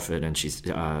Anwen Crawford, and she's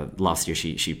last year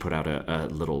she put out a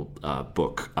little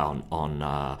book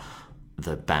on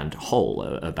the band Hole,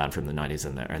 a band from the 90s,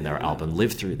 and their album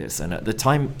Live Through This. And at the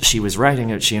time she was writing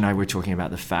it, she and I were talking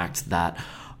about the fact that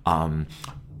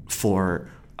for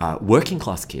working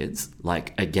class kids,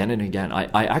 like again and again,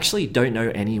 I actually don't know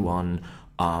anyone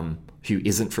who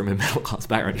isn't from a middle class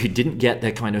background, who didn't get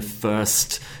their kind of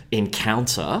first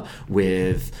encounter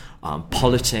with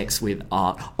politics, with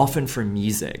art, often from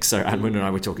music. So Anwen and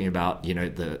I were talking about,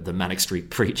 the Manic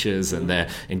Street Preachers and their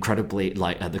incredibly,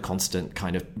 the constant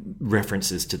kind of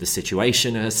references to the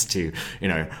Situationists, to,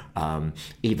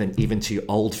 even to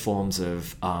old forms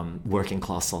of working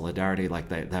class solidarity. Like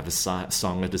they have a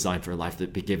song, A Design for a Life,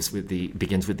 that begins with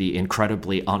the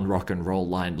incredibly un-rock and roll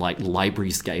line, like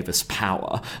libraries gave us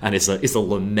power, and it's a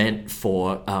lament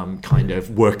for kind of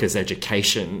workers'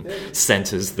 education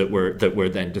centers that were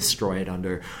then destroyed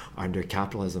under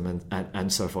capitalism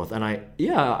and so forth. And I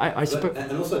suppose,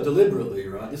 and also deliberately,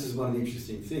 right? This is one of the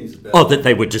interesting things about that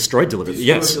they were destroyed deliberately.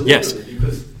 Yes.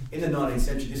 Because in the 19th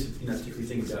century, this is particularly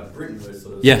things about Britain, where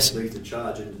sort of leads the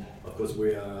charge, and of course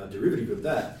we are a derivative of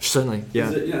that. Certainly, yeah.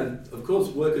 That, of course,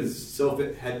 workers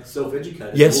had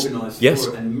self-educated, yes, organised yes,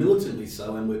 for it, and militantly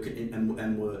so, and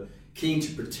were keen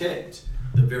to protect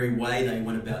the very way they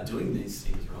went about doing these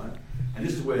things, right? And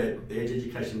this is where the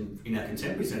education in our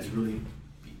contemporary sense really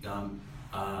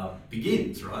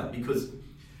begins, right? Because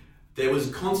there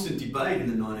was constant debate in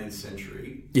the 19th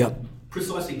century,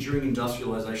 precisely during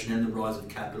industrialisation and the rise of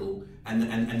capital and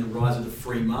the rise of the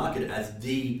free market as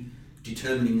the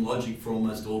determining logic for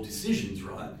almost all decisions,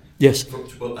 right? Yes.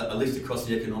 At least across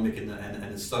the economic and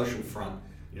the social front,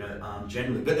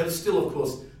 generally. But there was still, of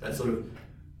course, that sort of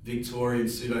Victorian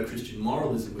pseudo-Christian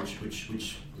moralism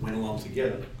which went along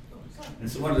together. And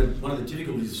so one of the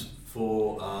difficulties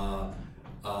for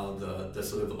the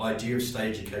sort of idea of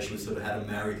state education was sort of how to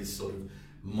marry this sort of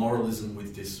moralism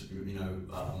with this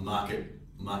market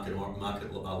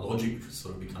logic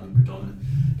sort of becoming predominant.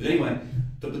 But anyway,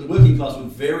 the working class were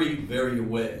very, very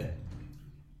aware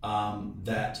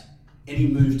that any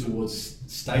move towards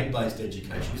state-based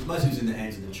education, because most of it's in the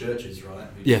hands of the churches, right?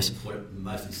 Yes.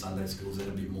 Mostly Sunday schools and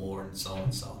a bit more, and so on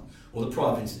and so on. Or the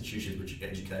private institutions which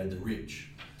educated the rich.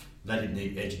 They didn't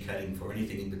need educating for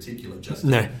anything in particular.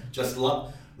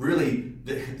 Really,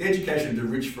 the education of the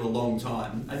rich for a long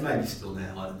time, and maybe still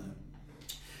now, I don't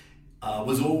know,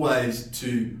 was always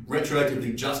to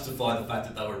retroactively justify the fact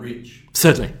that they were rich.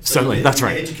 Certainly, that's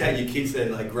right. Educate your kids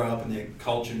that they grow up in their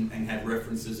culture and have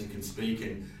references and can speak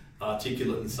and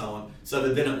articulate and so on, so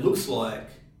that then it looks like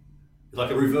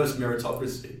a reverse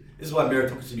meritocracy. This is why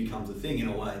meritocracy becomes a thing in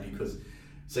a way, because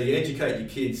so you educate your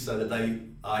kids so that they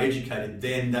are educated,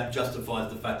 then that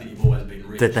justifies the fact that you've always been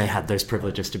rich. That they had those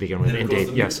privileges to begin with, indeed,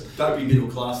 yes. Don't be middle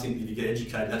class thinking if you get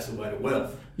educated, that's the way to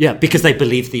wealth. Yeah, because they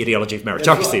believe the ideology of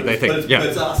meritocracy. Right. But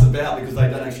it's asked about because they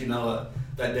don't actually know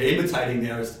that they're imitating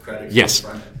the aristocratic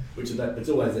framework, which is it's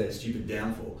always their stupid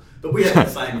downfall. But we have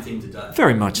the same thing today.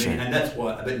 Very much so. And that's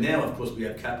why, but now, of course, we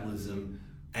have capitalism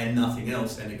and nothing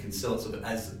else, and it can sell it sort of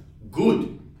as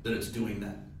good that it's doing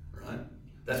that, right?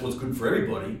 That's what's good for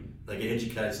everybody. They get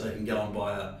educated so they can go and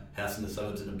buy a house in the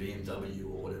suburbs and a BMW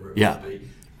or whatever it might be.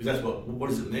 Because that's what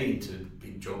does it mean to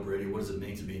be job ready? What does it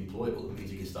mean to be employable? It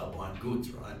means you can start buying goods,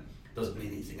 right? It doesn't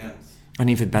mean anything else. And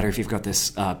even better if you've got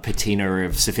this patina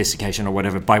of sophistication or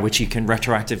whatever by which you can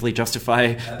retroactively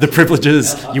justify the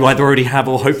privileges you either already have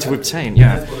or hope to obtain.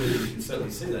 Yeah, that's what it is. You can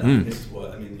certainly see that. This is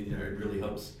what it really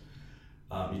helps.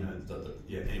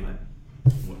 Anyway,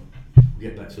 we'll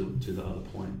get back to the other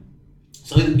point.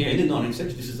 So in the 19th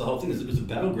century, this is the whole thing. It was a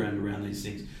battleground around these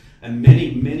things. And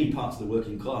many parts of the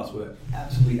working class were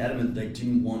absolutely adamant they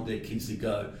didn't want their kids to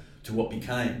go to what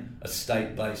became a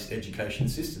state-based education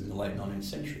system in the late 19th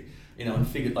century. You know, and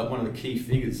figured, like one of the key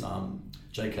figures,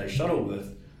 J.K.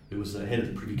 Shuttleworth, who was the head of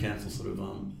the Privy Council,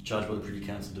 charged by the Privy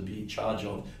Council to be in charge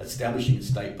of establishing a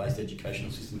state-based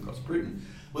educational system across Britain,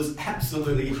 was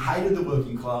absolutely hated the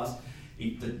working class.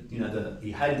 He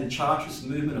hated the Chartist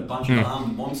movement, a bunch of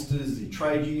armed monsters. The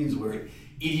trade unions were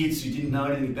idiots who didn't know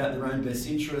anything about their own best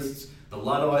interests. The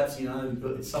Luddites,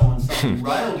 so on,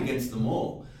 railed against them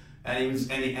all. And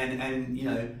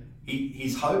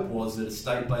his hope was that a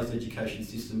state-based education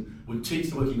system would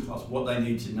teach the working class what they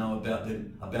need to know about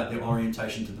their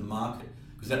orientation to the market,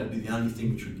 because that would be the only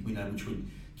thing which would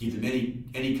give them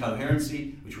any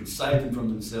coherency, which would save them from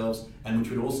themselves, and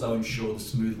which would also ensure the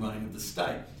smooth running of the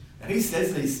state. And he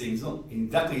says these things not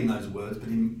exactly in those words, but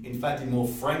in fact in more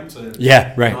frank terms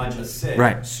than I just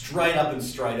said, straight up and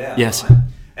straight out. Yes. Right?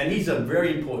 And he's a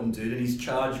very important dude, and he's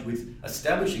charged with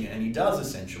establishing it, and he does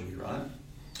essentially, right?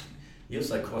 He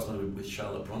also corresponded with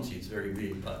Charlotte Bronte. It's very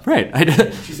weird, but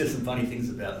she said some funny things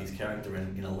about his character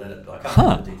in a letter. But I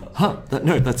can't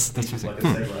remember the details. That's like a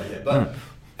segue, yeah. But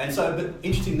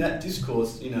interesting, that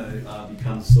discourse,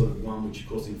 becomes sort of one which, of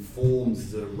course,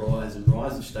 informs the rise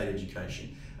of state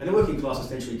education. And the working class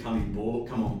essentially come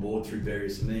on board through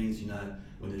various means.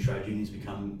 When the trade unions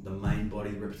become the main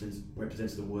body that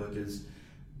represents the workers,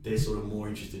 they're sort of more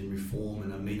interested in reform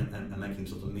and making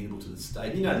themselves amenable to the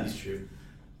state. You know the history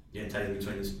of taking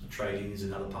between the trade unions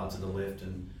and other parts of the left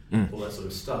and all that sort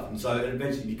of stuff. And so it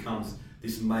eventually becomes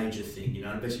this major thing, it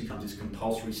eventually becomes this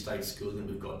compulsory state schooling that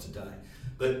we've got today.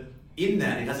 But in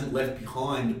that, it hasn't left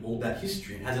behind all that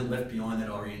history, it hasn't left behind that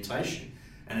orientation.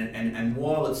 And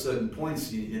while at certain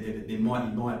points there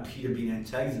might appear to be an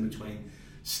antagonism between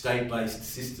state-based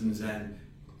systems and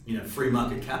free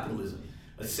market capitalism,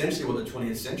 essentially what the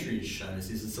 20th century has shown us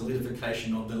is the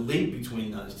solidification of the link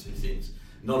between those two things.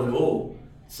 Not at all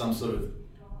some sort of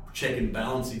check and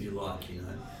balance, if you like.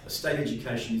 A state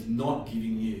education is not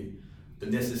giving you the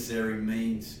necessary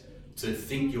means to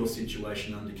think your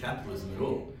situation under capitalism at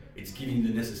all. It's giving you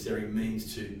the necessary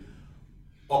means to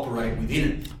operate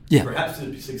within it. Yeah. Perhaps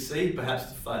to succeed, perhaps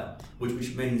to fail,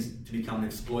 which means to become an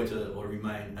exploiter or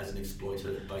remain as an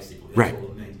exploiter, basically. That's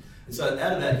all it means. And so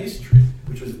out of that history,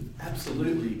 which was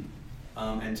absolutely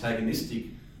antagonistic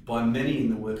by many in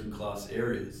the working class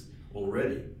areas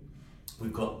already,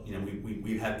 we've got,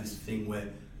 we have this thing where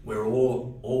we're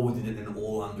all within it and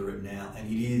all under it now, and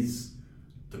it is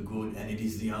the good, and it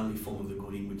is the only form of the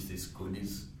good in which this good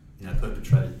is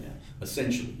perpetrated now,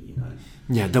 essentially.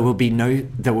 Yeah, there will be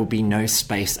no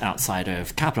space outside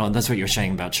of capital, and that's what you're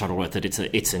saying about Shuttleworth, that it's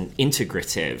an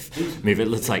integrative move.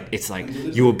 It's like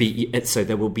you will be. So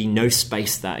there will be no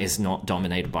space that is not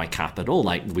dominated by capital.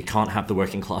 Like, we can't have the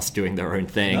working class doing their own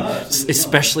thing,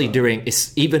 especially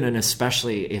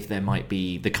if there might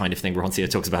be the kind of thing Rancière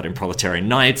talks about in Proletarian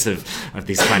Nights of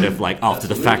these kind of like after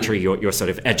the factory, you're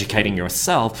sort of educating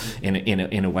yourself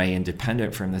in a way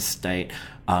independent from the state.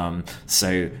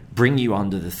 So bring you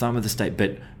under the thumb of the state,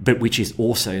 but which is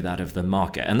also that of the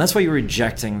market, and that's why you're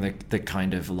rejecting the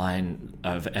kind of line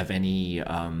of any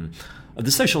of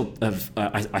the social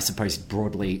I suppose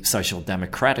broadly social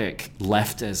democratic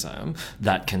leftism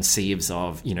that conceives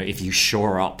of if you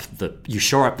shore up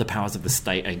the powers of the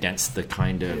state against the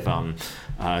kind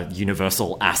of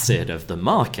universal acid of the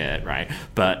market, right?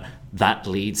 But that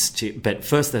leads to. But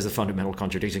first, there's a fundamental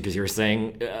contradiction, because you're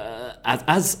saying,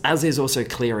 as is also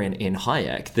clear in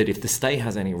Hayek, that if the state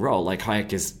has any role, like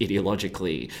Hayek is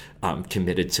ideologically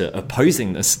committed to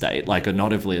opposing the state, like a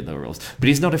not of liberals, but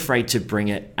he's not afraid to bring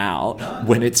it out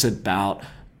when it's about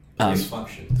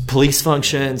police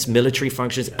functions, military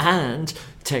functions, and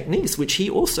techniques, which he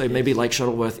also, maybe like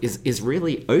Shuttleworth, is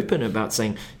really open about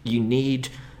saying you need,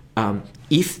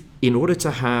 in order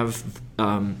to have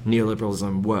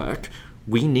neoliberalism work,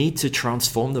 we need to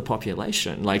transform the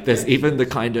population. Like, there's even the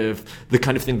kind of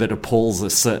thing that appalls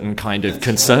a certain kind of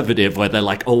conservative, where they're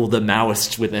like, oh, the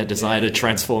Maoists with their desire to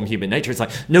transform human nature. It's like,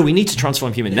 no, we need to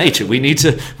transform human nature. We need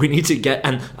to get,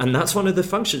 and that's one of the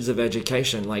functions of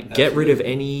education. Like, get rid of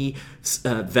any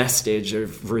vestige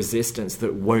of resistance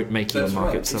that won't make you a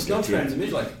market subject. It's not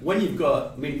transmitted. Like, when you've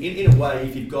got, in a way,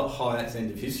 if you've got Hayek's end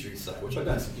of history, say, which I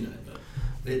don't,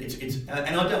 it's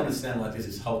and I don't understand like there's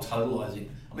this whole totalising.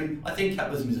 I think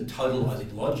capitalism is a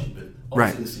totalising logic, but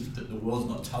obviously the world's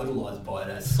not totalised by it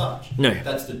as such. No.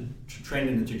 That's the trend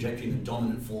and the trajectory and the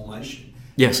dominant formation.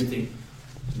 Yes. Everything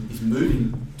is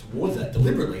moving towards that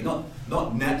deliberately, not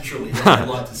naturally, like they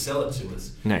like to sell it to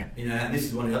us. No. And this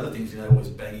is one of the other things, always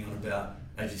banging on about,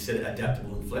 as you said,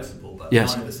 adaptable and flexible, but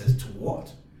yes. none of us as to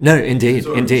what. No, indeed,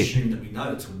 sort of indeed. assume that we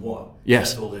know to what.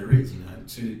 Yes. That's all there is,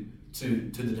 to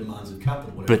the demands of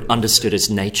capital. But understood as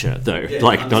nature, though. Yeah,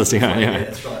 like, understood, yeah.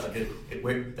 that's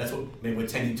right. That's what we're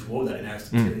tending toward that in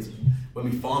Aristotelianism. When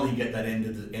we finally get that end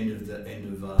of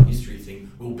history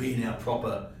thing, we'll be in our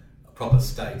proper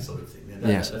state, sort of thing.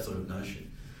 That sort of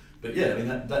notion. But yeah, I mean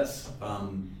that's.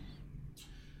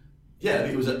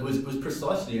 It was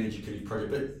precisely an educative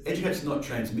project. But education is not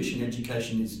transmission.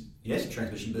 Education is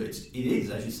transmission, but it is,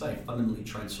 as you say, fundamentally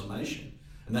transformation,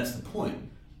 and that's the point.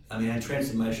 I mean, and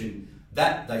transformation.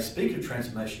 That they speak of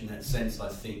transformation in that sense, I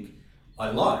think I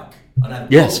like. I don't have a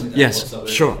problem with that whatsoever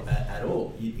sure. at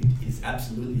all. It is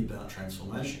absolutely about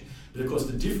transformation. But of course,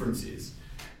 the difference is,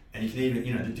 and you can even,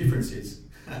 the difference is,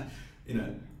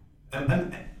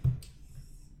 and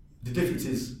the difference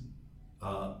is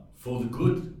for the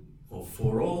good, or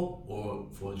for all, or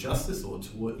for justice, or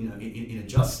toward, in a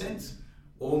just sense,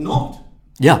 or not.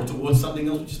 Yeah. Or towards something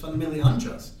else which is fundamentally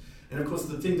unjust. And of course,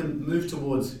 the thing to move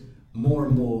towards more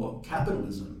and more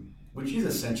capitalism, which is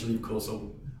essentially, of course,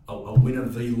 a winner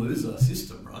v loser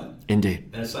system, right? Indeed.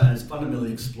 And it's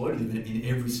fundamentally exploitative in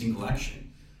every single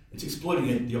action. It's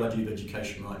exploiting the idea of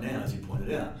education right now, as you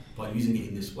pointed out, by using it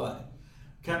in this way.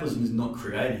 Capitalism is not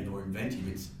creative or inventive,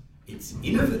 it's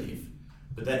innovative,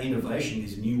 but that innovation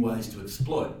is new ways to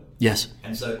exploit. Yes.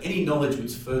 And so any knowledge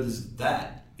which furthers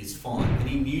that is fine.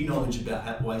 Any new knowledge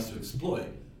about ways to exploit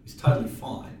is totally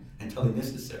fine and totally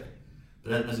necessary.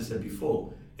 But as I said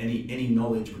before, any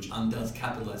knowledge which undoes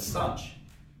capital as such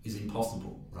is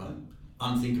impossible, right?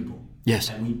 Unthinkable.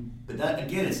 Yes. But that,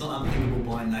 again, it's not unthinkable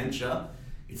by nature.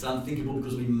 It's unthinkable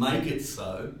because we make it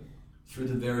so through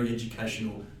the very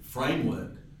educational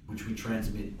framework which we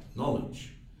transmit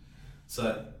knowledge.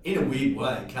 So, in a weird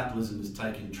way, capitalism has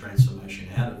taken transformation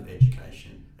out of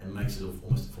education and makes it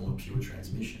almost a form of pure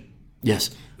transmission.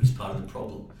 Yes. Which is part of the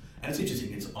problem. And it's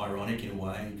interesting, it's ironic in a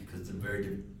way, because the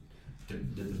very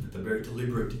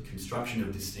deliberate construction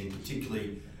of this thing,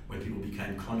 particularly when people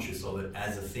became conscious of it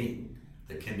as a thing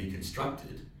that can be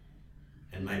constructed,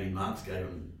 and maybe Marx gave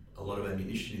them a lot of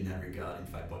ammunition in that regard, in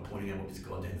fact, by pointing out what this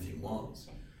goddamn thing was.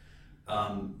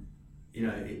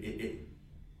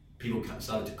 People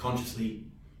started to consciously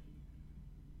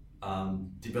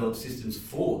develop systems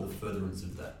for the furtherance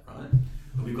of that, right?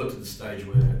 But we've got to the stage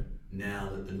where now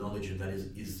that the knowledge of that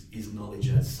is knowledge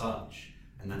as such,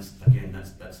 and that's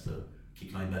the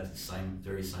keep going back to the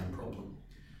very same problem.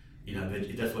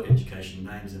 That's what education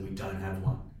names, and we don't have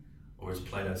one. Or as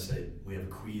Plato said, we have a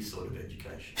queer sort of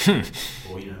education.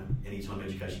 Or anytime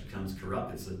education becomes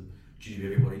corrupt, it's a duty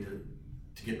of everybody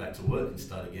to get back to work and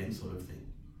start again, sort of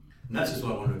thing. And that's just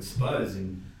what I want to expose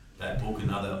in that book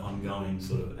and other ongoing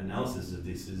sort of analysis of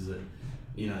this, is that,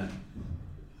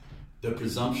 the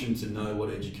presumption to know what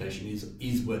education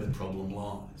is where the problem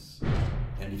lies.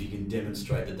 And if you can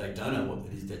demonstrate that they don't know what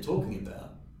it is they're talking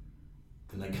about,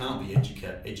 then they can't be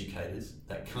educators.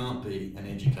 That can't be an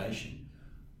education.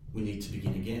 We need to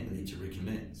begin again. We need to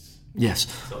recommence. Yes.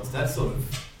 So it's that sort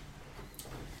of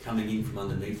coming in from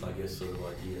underneath, I guess, sort of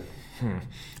idea.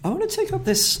 I want to take up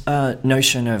this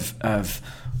notion of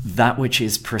that which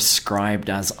is prescribed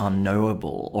as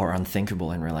unknowable or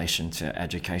unthinkable in relation to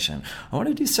education. I want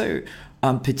to do so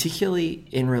particularly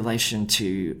in relation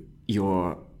to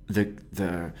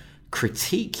the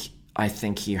critique I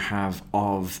think you have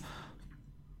of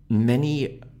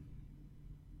many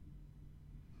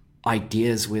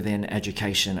ideas within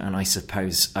education, and I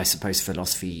suppose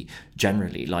philosophy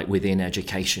generally, like within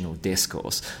educational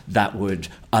discourse, that would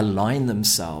align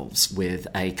themselves with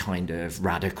a kind of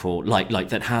radical, like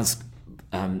that has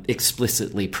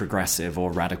explicitly progressive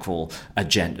or radical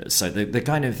agendas. So the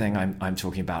kind of thing I'm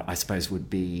talking about, I suppose, would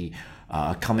be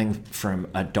coming from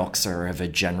a doxa of a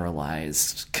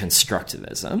generalized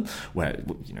constructivism, where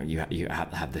you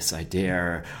have this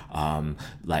idea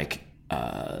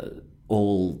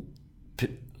all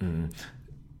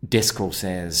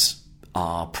discourses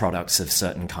are products of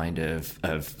certain kind of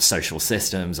social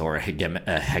systems or a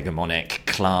hegemonic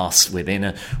class within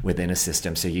a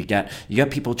system. So you get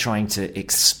people trying to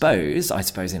expose, I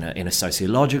suppose, in a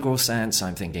sociological sense.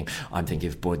 I'm thinking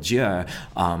of Bourdieu,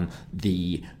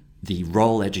 the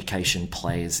role education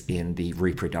plays in the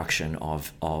reproduction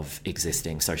of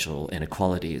existing social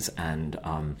inequalities and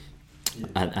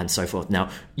and so forth. Now,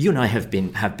 you and I have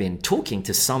been talking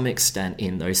to some extent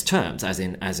in those terms, as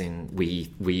in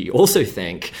we also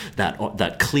think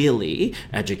that clearly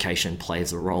education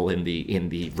plays a role in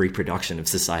the reproduction of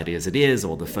society as it is,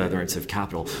 or the furtherance of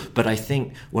capital. But I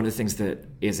think one of the things that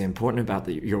is important about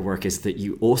your work is that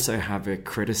you also have a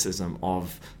criticism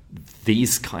of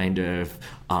these kind of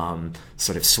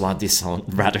sort of soi-disant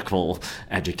radical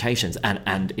educations,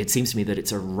 and it seems to me that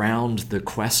it's around the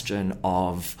question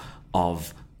of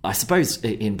I suppose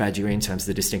in Badiouian terms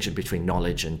the distinction between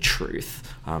knowledge and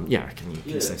truth. Can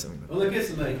you say something about that? Well, I guess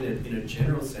in a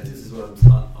general sense, this is what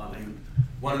I mean.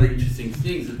 One of the interesting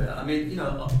things about,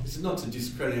 it's not to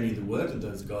discredit any of the work that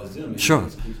those guys do. Sure.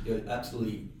 It's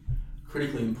absolutely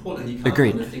critically important, and you can't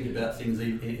Agreed. kind of think about things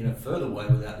in a further way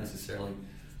without necessarily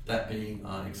that being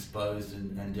exposed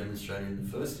and demonstrated in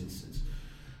the first instance.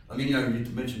 You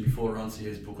mentioned before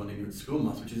Ranciere's book on Ignorant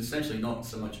Schoolmaster, which is essentially not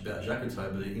so much about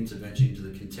Jacotot, but an intervention into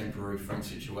the contemporary French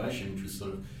situation, which was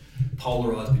sort of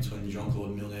polarised between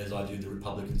Jean-Claude Milner's idea of the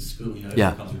Republican school.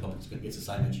 Everyone comes to Republican school gets the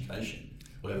same education,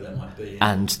 whatever that might be.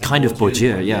 And kind of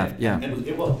Bourdieu,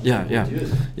 It was.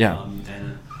 Bourdieu.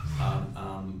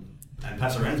 And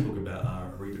Passeran's book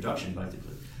about reproduction,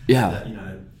 basically. Yeah.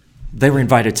 They were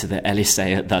invited to the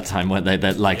Élysée at that time, weren't they?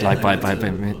 By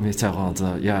Mitterrand. Mitterrand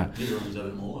was over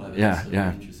them all.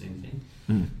 Yeah. Interesting thing.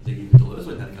 I think even Deleuze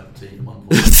went and had a cup of tea at one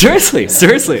point.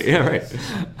 Seriously, yeah, right.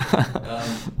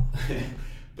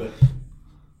 But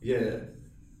yeah,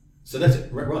 so that's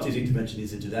it. Ranciere's intervention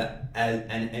is into that,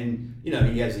 and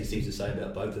he has these things to say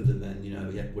about both of them. And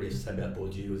what he has to say about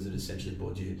Bourdieu is that essentially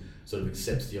Bourdieu sort of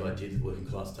accepts the idea that working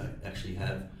class don't actually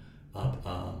have,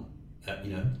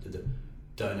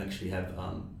 don't actually have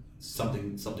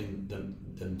something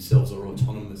themselves or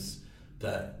autonomous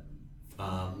that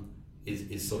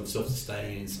is sort of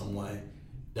self-sustaining in some way.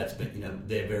 That's been,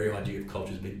 their very idea of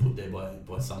culture has been put there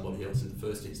by somebody else in the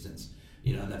first instance,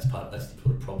 and that's the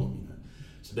sort of problem,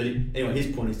 So, but anyway,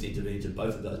 his point is to intervene into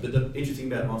both of those. But the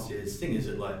interesting about Ranciere's thing is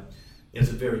that, it's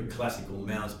a very classical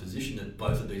Maoist position that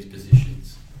both of these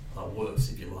positions works,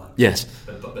 if you like. Yes.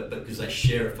 But because they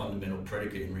share a fundamental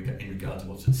predicate in regard to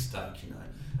what's at stake,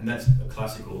 and that's a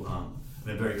classical,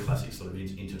 a very classic sort of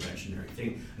interventionary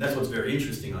thing. And that's what's very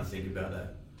interesting, I think, about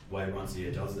that way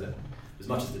Ranciere does that. As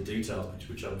much as the details,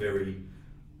 which are very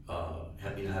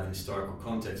have historical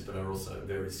context, but are also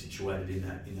very situated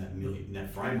in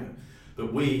that framework.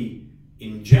 But we,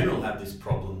 in general, have this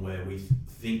problem where we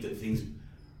think that things,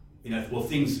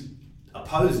 things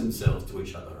oppose themselves to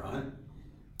each other, right?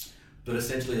 But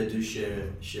essentially, they do share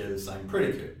the same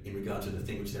predicate in regard to the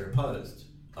thing which they're opposed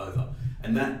over,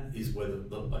 and that is where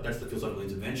that's the philosophical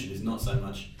intervention, is not so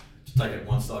much to take out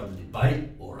one side of the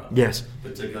debate or yes,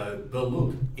 but to go, well,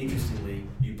 look, interestingly,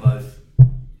 you both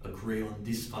agree on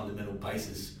this fundamental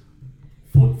basis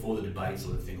for the debate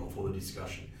sort of thing, or for the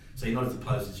discussion. So you're not as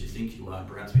opposed as you think you are.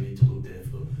 Perhaps we need to look there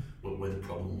for where the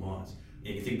problem lies.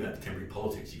 You think about contemporary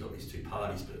politics, you've got these two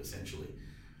parties, but essentially,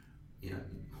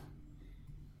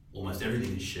 almost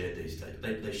everything is shared these days.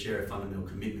 They share a fundamental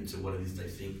commitment to what it is they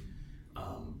think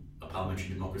a parliamentary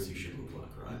democracy should look like,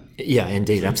 right? Yeah,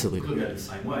 indeed, so absolutely. Could go the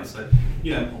same way. So,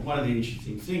 one of the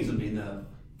interesting things,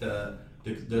 the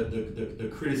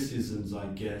criticisms, I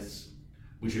guess,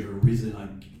 which have arisen,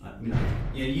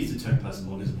 use the term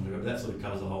postmodernism or whatever, that sort of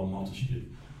covers a whole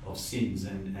multitude of sins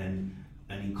and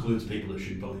includes people that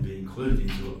should probably be included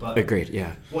into it. But agreed,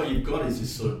 yeah. What you've got is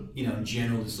this sort of, in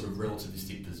general, this sort of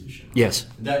relativistic position. Right? Yes.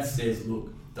 That says,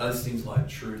 look, those things like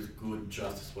truth, good,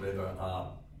 justice, whatever,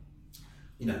 are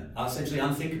essentially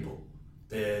unthinkable.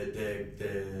 They're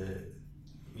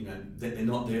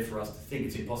not there for us to think.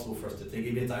 It's impossible for us to think.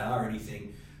 Even if they are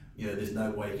anything, there's no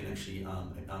way you can actually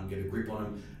get a grip on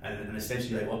them. And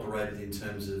essentially, they've operated in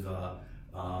terms of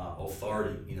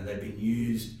authority. They've been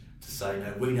used to say,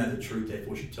 no, we know the truth,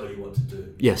 therefore we should tell you what to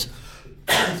do. Yes.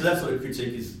 So that sort of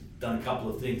critique has done a couple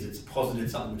of things. It's posited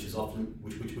something which is often,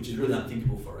 which is really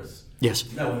unthinkable for us. Yes.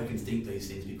 No one can think these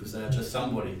things because they are just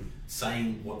somebody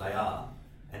saying what they are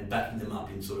and backing them up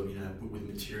in sort of, with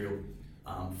material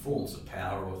forms of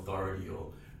power or authority or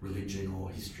religion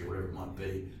or history or whatever it might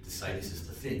be to say this is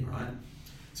the thing, right?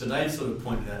 So they sort of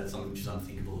pointed out as something which is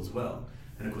unthinkable as well.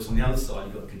 And of course, on the other side,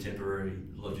 you've got contemporary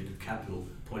logic of capital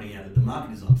pointing out that the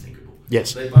market is unthinkable. Yes.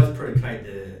 So they both predicate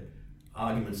their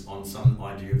arguments on some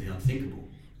idea of the unthinkable.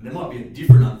 And there might be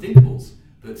different unthinkables,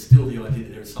 but still the idea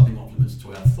that there is something off limits to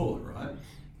our thought, right?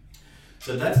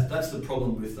 So that's the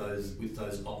problem with those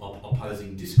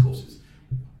opposing discourses.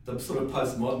 The sort of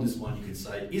postmodernist one, you could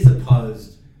say, is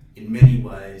opposed in many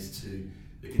ways to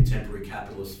the contemporary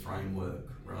capitalist framework,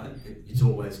 right? It's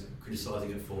always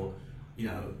criticising it for,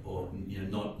 or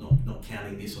not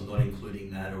counting this or not including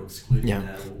that or excluding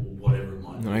that or whatever it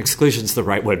might be. No, exclusion's the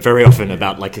right word. Very often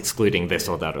about like excluding this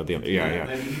or that or the other. Yeah.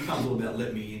 Maybe it becomes all about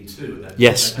let me in too.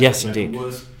 Yes, indeed. The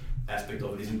worst aspect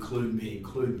of it is include me.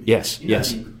 Yes.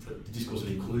 The discourse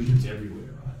of inclusion is everywhere,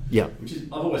 right? Yeah. Which is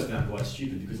I've always found quite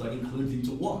stupid because like include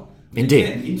into what? Indeed.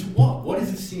 Again, into what? What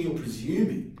is this thing you're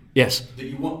presuming? Yes. That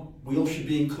you want we all should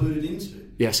be included into?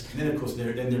 Yes. And then of course there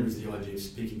is the idea of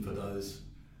speaking for those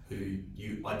who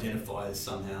you identify as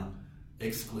somehow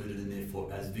excluded and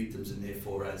therefore as victims and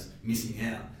therefore as missing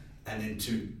out, and then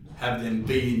to have them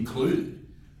be included.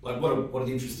 Like what an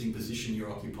interesting position you're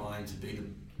occupying to be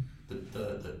the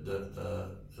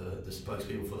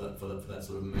spokespeople for that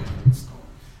sort of movement and so on,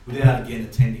 without again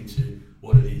attending to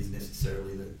what it is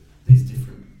necessarily that these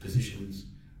different positions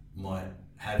might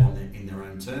have in their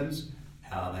own terms,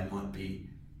 how they might be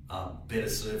better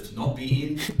served to not be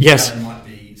in. Yes. How there might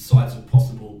be sites of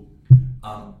possible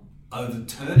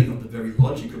overturning of the very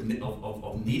logic of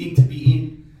needing to be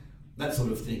in, that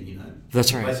sort of thing,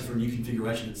 That's right. Basically for a new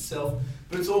configuration itself.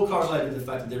 But it's all correlated with the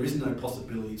fact that there is no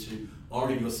possibility to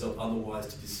orient yourself otherwise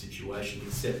to this situation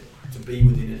except to be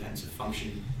within it and to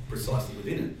function precisely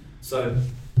within it. So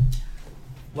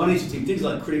one interesting thing is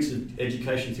like critics of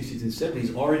education in the 60s and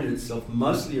 70s oriented itself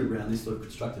mostly around this sort of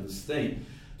constructivist theme,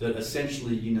 that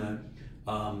essentially, you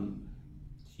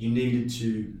needed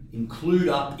to include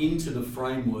up into the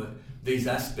framework these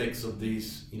aspects of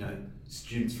these,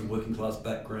 students from working class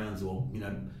backgrounds or,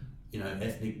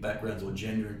 ethnic backgrounds or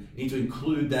gender. You need to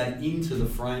include that into the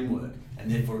framework and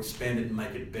therefore expand it and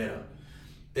make it better.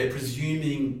 They're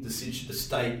presuming the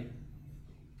state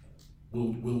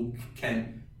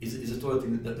is a sort of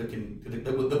thing that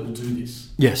will do this.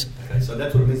 Yes. Okay, so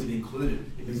that's what it means to be included.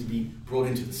 It means to be brought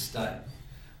into the state.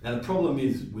 Now the problem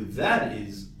is with that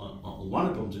is, one of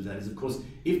the problems with that is, of course,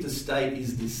 if the state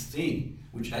is this thing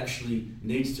which actually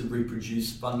needs to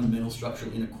reproduce fundamental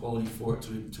structural inequality for it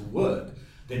to work,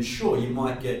 then sure, you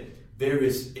might get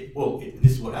various,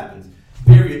 this is what happens.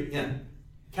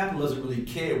 Capital doesn't really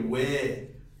care where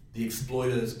the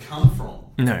exploiters come from.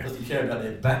 No. Doesn't care about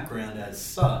their background as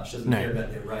such, doesn't care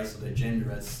about their race or their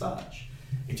gender as such.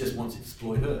 It just wants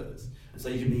exploiters. And so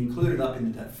you can be included up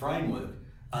into that framework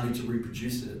only to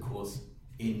reproduce it, of course,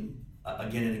 in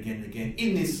again and again and again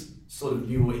in this sort of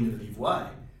new or innovative way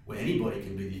where anybody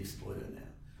can be the exploiter now.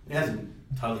 It hasn't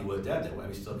totally worked out that way.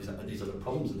 We still have these other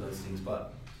problems with those things,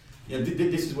 but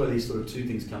this is where these sort of two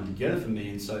things come together for me.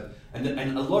 And so, and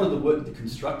a lot of the work that the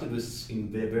constructivists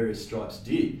in their various stripes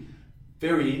did,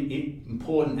 very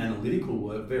important analytical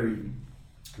work, very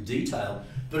detailed,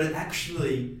 but it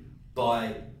actually,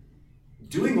 by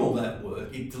doing all that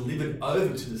work, it delivered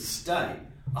over to the state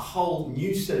a whole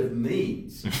new set of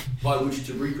means by which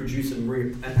to reproduce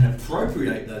and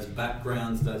appropriate those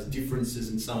backgrounds, those differences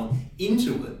and so on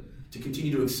into it, to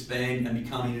continue to expand and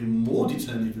become even more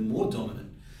determined, even more dominant.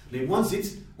 I mean, once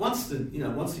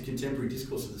the contemporary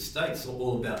discourse of the state's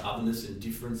all about otherness and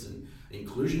difference and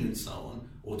inclusion and so on,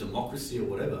 or democracy or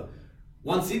whatever,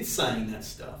 once it's saying that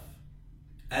stuff,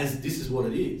 as this is what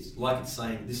it is, like it's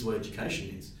saying this is what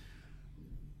education is,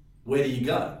 where do you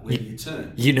go? Where do you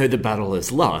turn? The battle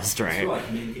is lost, right? That's right.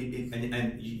 I mean,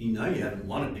 and you haven't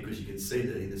won it because you can see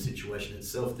that in the situation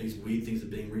itself, these weird things are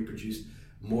being reproduced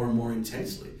more and more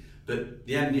intensely. But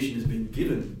the ammunition has been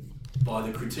given by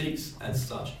the critiques as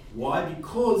such. Why?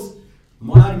 Because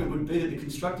my argument would be that the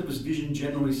constructivist vision,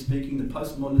 generally speaking, the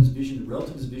postmodernist vision, the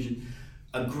relativist vision,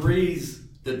 agrees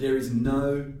that there is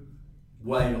no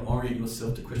way to orient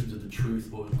yourself to questions of the truth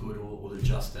or the good or the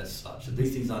just as such. That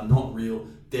these things are not real,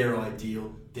 they're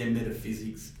ideal, they're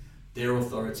metaphysics, they're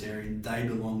authoritarian, they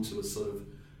belong to a sort of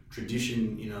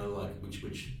tradition,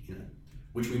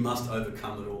 which we must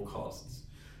overcome at all costs.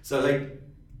 So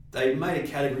they made a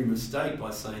category mistake by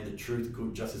saying that truth,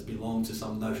 good, justice belong to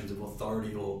some notions of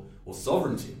authority or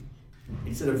sovereignty,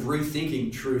 instead of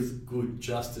rethinking truth, good,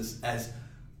 justice as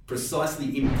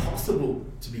precisely impossible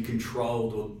to be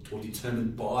controlled or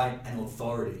determined by an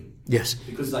authority. Yes.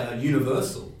 Because they are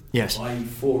universal, yes, i.e.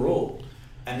 for all.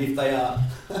 And if they are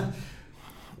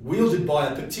wielded by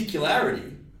a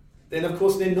particularity, then of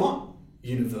course they're not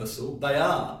universal. They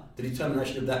are the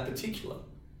determination of that particular,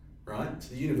 right?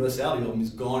 So the universality of them is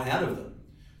gone out of them.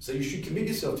 So you should commit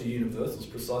yourself to universals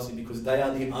precisely because they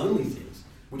are the only things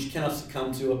which cannot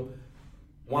succumb to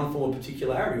one form of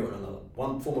particularity or another,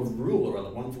 one form of rule or other,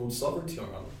 one form of sovereignty or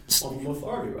another, one form of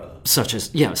authority or other. Such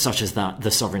as that,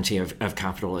 the sovereignty of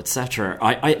capital, etc.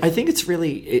 I think it's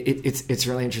really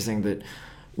interesting that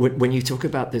when you talk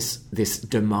about this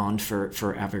demand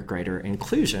for ever greater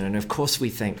inclusion, and of course we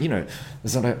think,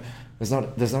 there's not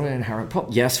an inherent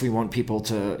problem. Yes, we want people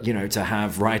to, to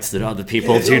have rights that other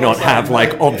people do not have,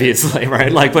 obviously,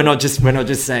 right? Like we're not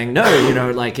just saying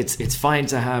no, like it's fine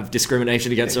to have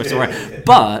discrimination against us, right?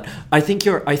 But I think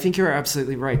you're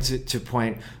absolutely right to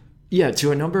point. Yeah,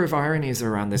 to a number of ironies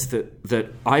around this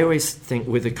that I always think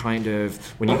with a kind of,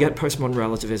 when you get postmodern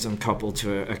relativism coupled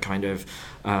to a kind of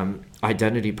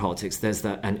identity politics, there's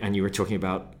that, and you were talking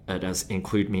about it as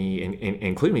include me,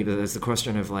 but there's the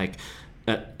question of like,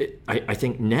 I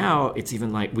think now it's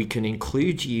even like we can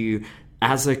include you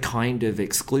as a kind of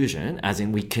exclusion, as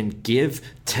in we can give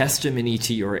testimony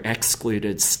to your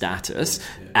excluded status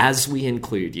as we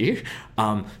include you,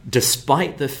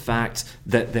 despite the fact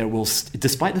that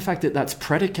that's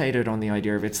predicated on the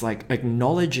idea of it's like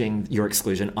acknowledging your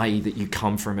exclusion, i.e. that you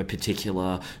come from a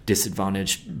particular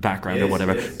disadvantaged background or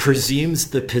whatever, presumes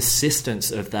the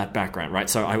persistence of that background, right?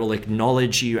 So I will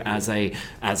acknowledge you as a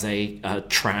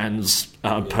trans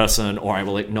person, or I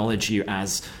will acknowledge you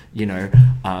as a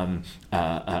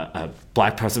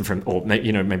black person from, or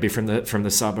maybe from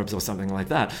the suburbs or something like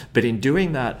that. But in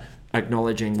doing that,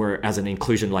 acknowledging where as an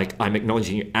inclusion, like I'm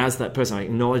acknowledging you as that person, I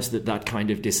acknowledge that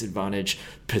kind of disadvantage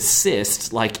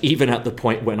persists, like even at the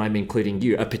point when I'm including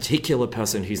you, a particular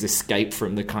person who's escaped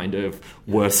from the kind of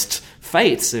worst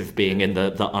fates of being in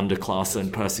the underclass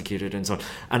and persecuted and so on.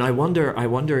 And I wonder,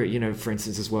 for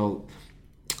instance, as well,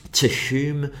 to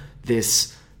whom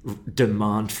this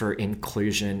demand for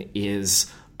inclusion is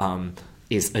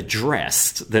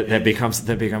addressed, that there becomes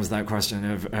that question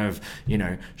of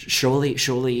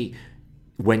surely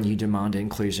when you demand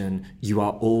inclusion, you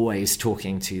are always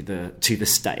talking to the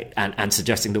state and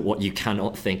suggesting that what you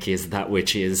cannot think is that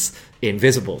which is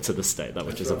invisible to the state, that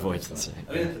which is avoided to the state.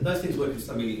 I mean, those things work in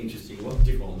some really interesting, not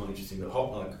interesting, but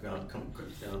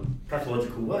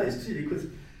practicological ways, because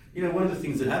one of the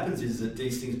things that happens is that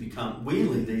these things become,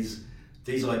 weirdly, these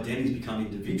identities become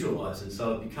individualized, and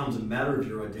so it becomes a matter of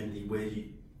your identity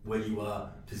where you are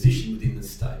positioned within the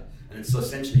state, and it's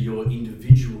essentially your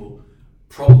individual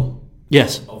problem.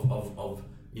 Yes. Of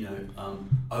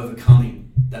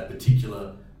overcoming that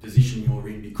particular position you're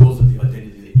in because of the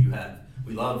identity that you have.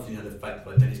 We love the fact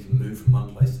that identities can move from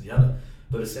one place to the other,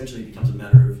 but essentially it becomes a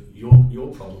matter of your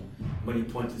problem. When you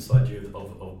point to this idea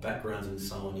of backgrounds and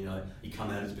so on, you come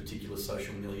out as a particular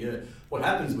social milieu. What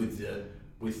happens with the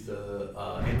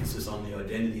emphasis on the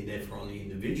identity and therefore on the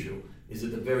individual is that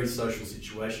the very social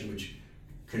situation which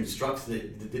constructs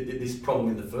this problem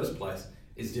in the first place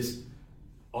is just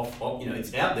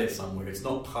it's out there somewhere. It's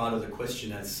not part of the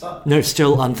question as such. No,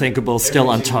 still unthinkable,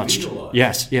 still untouched.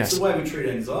 Yes. It's the way we treat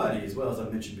anxiety as well, as I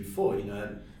mentioned before.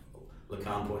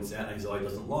 Lacan points out anxiety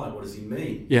doesn't lie. What does he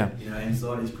mean? Yeah.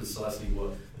 Anxiety is precisely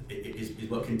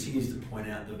what continues to point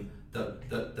out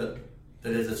that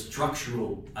there's a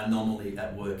structural anomaly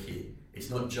at work here. It's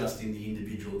not just in the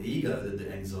individual ego that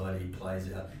the anxiety plays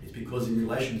out. It's because in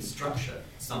relation to structure,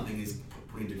 something is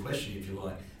put into question, if you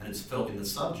like, and it's felt in the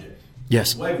subject.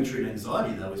 Yes. The way we treat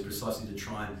anxiety, though, is precisely to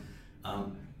try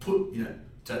and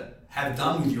to have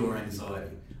done with your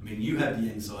anxiety. I mean, you have the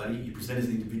anxiety, you present as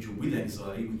an individual with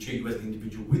anxiety, we treat you as an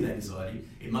individual with anxiety,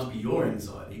 it must be your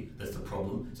anxiety that's the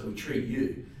problem, so we treat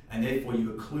you. And therefore you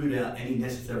occlude out any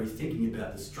necessary thinking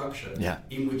about the structure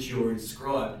in which you're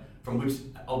inscribed,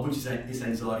 of which this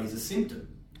anxiety is a symptom.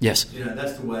 Yes.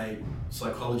 That's the way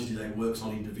psychology today works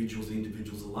on individuals and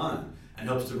individuals alone, and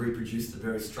helps to reproduce the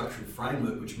very structured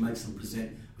framework which makes them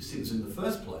present with symptoms in the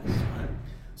first place. Right?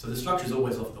 So the structure is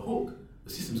always off the hook.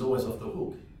 The system's always off the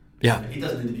hook. Yeah. He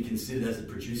doesn't need to be considered as a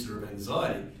producer of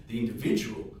anxiety. The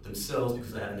individual themselves,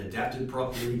 because they haven't adapted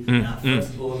properly, aren't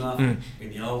flexible enough, in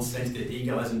the old sense their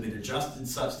ego hasn't been adjusted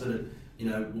such that it,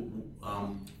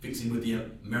 fits in with the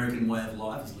American way of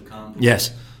life, as Lacan put.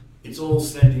 Yes. It's all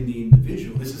sending the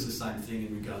individual. This is the same thing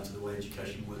in regard to the way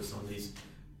education works on these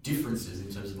differences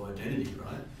in terms of identity,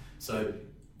 right? So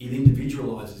it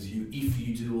individualises you. If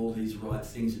you do all these right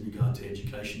things in regard to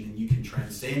education, then you can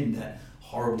transcend that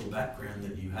horrible background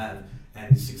that you have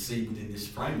and succeed within this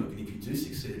framework. And if you do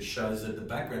succeed, it shows that the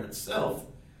background itself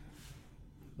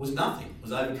was nothing,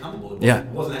 was overcomable. It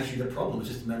wasn't actually the problem. It's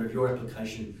just a matter of your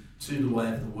application to the way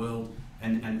of the world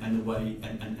and the way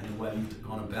you've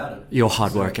gone about it. Your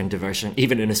hard work and devotion,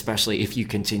 even and especially if you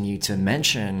continue to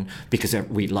mention, because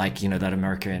we like, that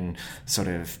American sort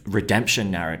of redemption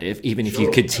narrative, even if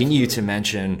you continue to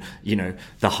mention,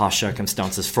 the harsh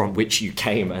circumstances from which you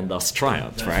came and thus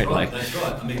triumphed, right? That's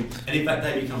right. I mean, and in fact,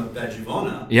 they become a badge of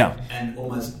honour and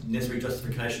almost necessary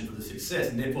justification for the success,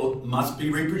 and therefore must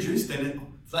be reproduced and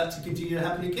for that to continue to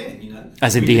happen again,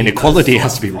 As in the inequality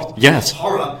has to be... Yes.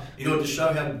 Horror in order to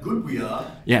show how good we are.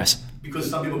 Yes. Because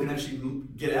some people can actually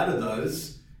get out of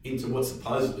those into what's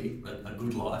supposedly a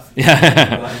good life,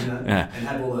 Yeah. right, Yeah. and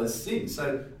have all those things.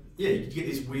 So yeah, you get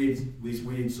these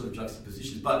weird sort of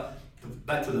juxtapositions. But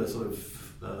back to the sort of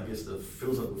I guess the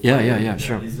philosophical. Yeah.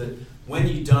 Sure. Is that when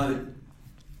you can't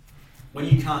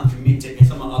commit to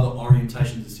some other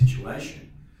orientation of the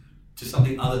situation, to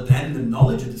something other than the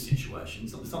knowledge of the situation,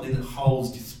 something that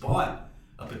holds despite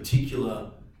a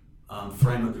particular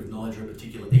framework of knowledge, or a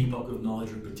particular epoch of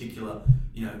knowledge, or a particular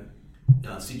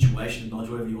situation of knowledge,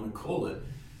 whatever you want to call it,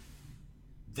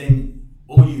 then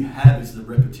all you have is the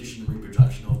repetition and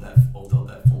reproduction of that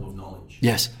form of knowledge.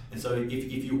 Yes. And so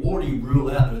if you already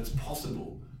rule out that it's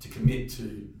possible to commit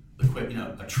to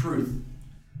a truth,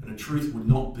 and a truth would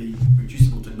not be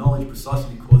reducible to knowledge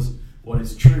precisely because what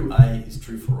is true, A, is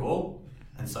true for all,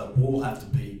 and so all have to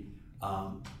be,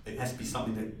 it has to be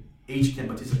something that each can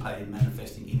participate in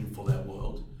manifesting in and for that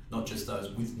world, not just those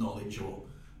with knowledge or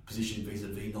positioned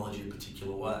vis-a-vis knowledge in a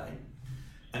particular way.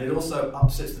 And it also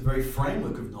upsets the very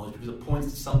framework of knowledge because it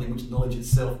points to something which knowledge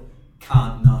itself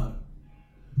can't know.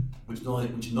 Which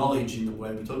knowledge in the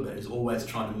way we talk about is always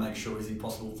trying to make sure is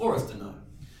impossible for us to know.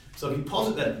 So if you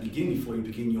posit that at the beginning before you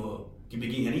begin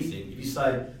anything, if you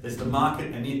say there's the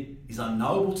market and it is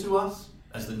unknowable to us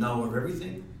as the knower of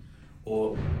everything,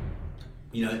 or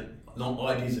not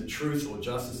ideas of truth or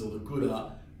justice or the good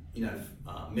are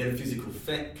metaphysical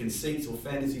conceits or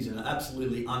fantasies and are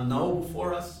absolutely unknowable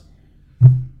for us,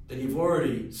 then you've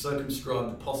already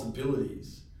circumscribed the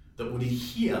possibilities that would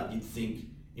adhere, you'd think,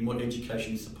 in what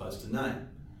education is supposed to name.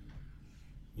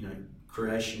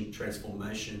 Creation,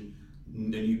 transformation,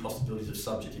 the new possibilities of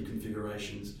subjective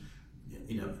configurations,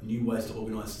 new ways to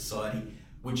organise society,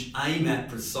 which aim at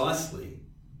precisely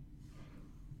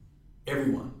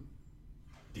everyone.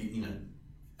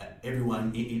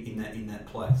 Everyone in that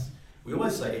place. We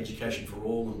always say education for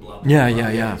all and blah blah.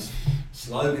 Yeah.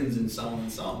 Slogans and so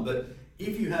on. But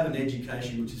if you have an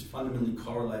education which is fundamentally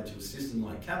correlated to a system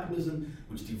like capitalism,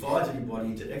 which divides everybody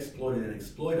into exploited and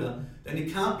exploiter, then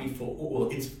it can't be for all.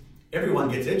 It's everyone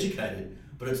gets educated,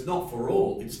 but it's not for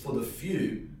all. It's for the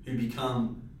few who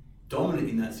become dominant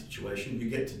in that situation, who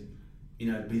get to,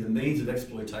 be the means of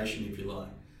exploitation, if you like.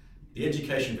 The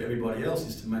education for everybody else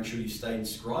is to make sure you stay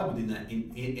inscribed within that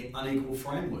unequal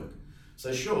framework.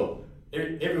 So sure,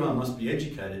 everyone must be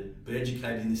educated, but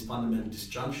educated in this fundamental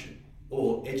disjunction.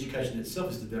 Or education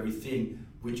itself is the very thing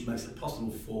which makes it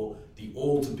possible for the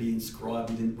all to be inscribed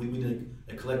within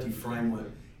a collective framework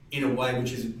in a way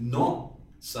which is not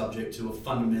subject to a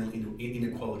fundamental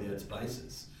inequality at its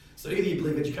basis. So either you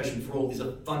believe education for all is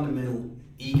a fundamental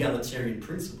egalitarian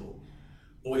principle,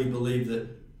 or you believe that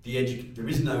there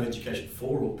is no education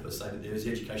for all per se, but there is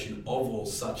education of all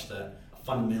such that a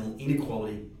fundamental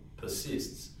inequality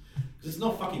persists. Because it's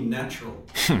not fucking natural.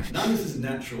 None of this is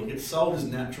natural. It gets sold as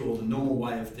natural, the normal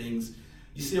way of things.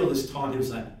 You see all this time people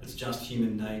say, it's just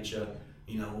human nature,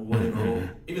 or whatever. Or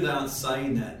even they aren't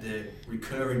saying that, they're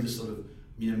recurring to sort of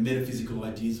metaphysical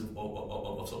ideas of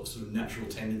sort of natural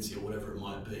tendency or whatever it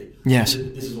might be. Yes.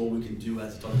 This is all we can do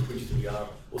as the type of creatures that we are,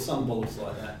 or some bollocks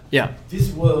like that. Yeah.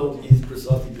 This world is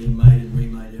precisely being made and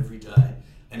remade every day,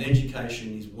 and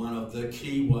education is one of the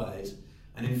key ways.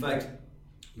 And in fact,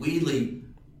 weirdly,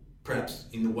 perhaps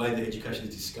in the way that education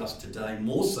is discussed today,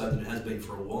 more so than it has been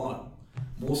for a while,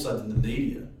 more so than the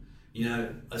media.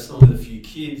 As someone with a few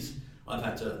kids, I've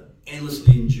had to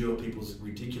endlessly endure people's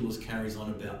ridiculous carries on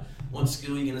about what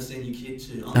school are you going to send your kid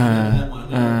to? That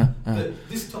one. But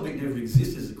this topic never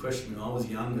existed as a question when I was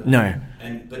younger. No.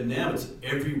 But now it's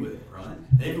everywhere, right?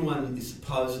 Everyone is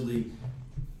supposedly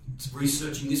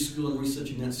researching this school and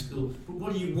researching that school. But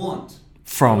what do you want?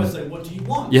 I always say, what do you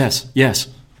want? Yes.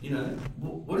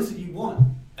 What is it you want?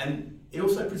 And it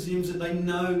also presumes that they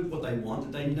know what they want,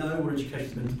 that they know what education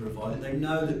is meant to provide, that they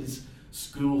know that this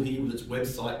school here with its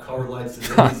website correlates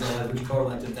to their desires, which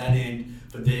correlate to that end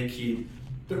for their kid.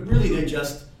 But really they're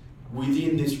just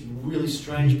within this really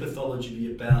strange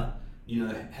pathology about,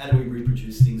 how do we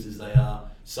reproduce things as they are,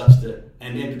 such that,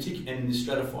 and in this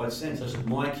stratified sense, such that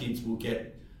my kids will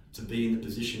get to be in the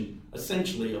position,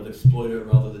 essentially, of exploiter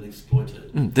rather than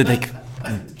exploited. That's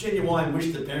the genuine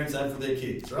wish that parents have for their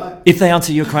kids, right? If they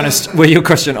answer your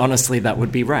question honestly, that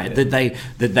would be right. Yeah.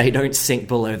 That they don't sink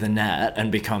below the net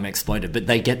and become exploited, but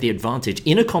they get the advantage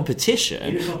in a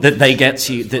competition that they get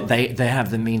to, that they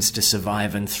have the means to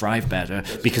survive and thrive better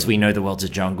because we know the world's a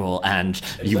jungle and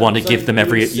you want to give them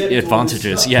every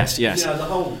advantages. Yes. The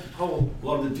whole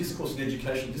lot of the discourse in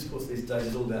educational discourse these days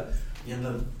is all about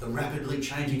the rapidly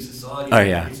changing society. Oh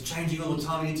yeah, it's changing all the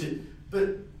time.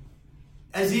 But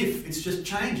as if it's just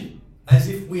changing, as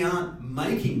if we aren't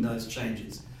making those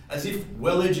changes, as if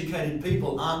well-educated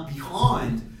people aren't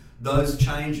behind those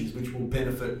changes which will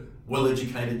benefit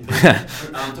well-educated people.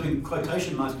 I'm doing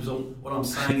quotation marks because what I'm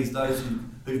saying is those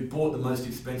who've bought the most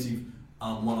expensive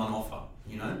one on offer,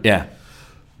 you know? Yeah.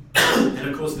 And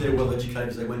of course they're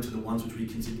well-educated. They went to the ones which we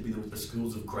consider to be the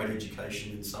schools of great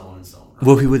education and so on and so on. Right?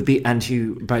 Well, who would be, and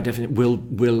who by definition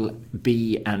will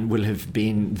be and will have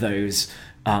been those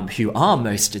who are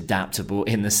most adaptable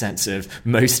in the sense of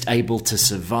most able to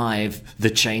survive the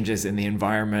changes in the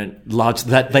environment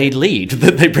that they lead,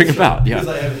 that they bring about. Yeah.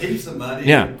 Because they have heaps of money,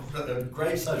 yeah. a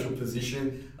great social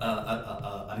position,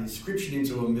 an inscription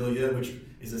into a milieu which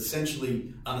is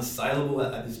essentially unassailable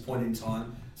at this point in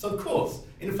time. So of course,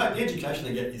 in fact, the education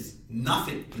they get is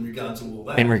nothing in regard to all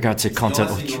that. In regard to content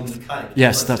the icing on the cake.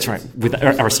 Yes, that's right. With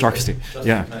aristocracy.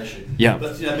 Yeah. But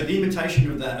but the imitation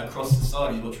of that across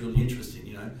society is what's really interesting.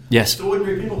 You know. Yes. So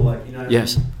ordinary people like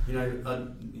Yes.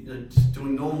 Just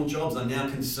doing normal jobs are now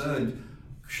concerned.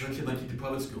 Should I keep my kid to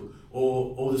private school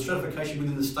or the stratification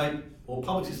within the state or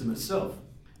public system itself?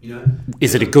 You know.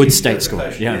 Is it a good state school?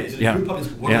 Yeah. Is it a good public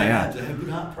school? What do they have? Do they have a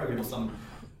good art program or something?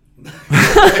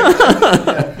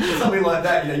 Something like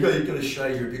that, you've got to show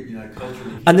you're a bit,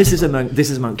 culturally. And this is among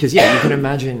because you can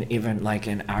imagine even like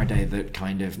in our day that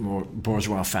kind of more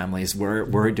bourgeois families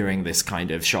were doing this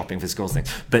kind of shopping for schools thing,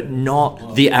 but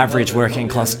not the average working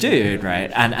class dude,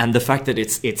 right? And the fact that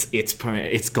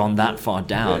it's gone that far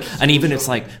down, and even it's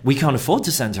like we can't afford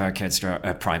to send our kids to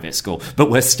a private school, but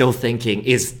we're still thinking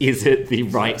is it the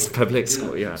right public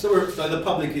school? Yeah. So the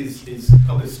public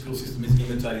school system is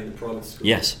imitating the private school.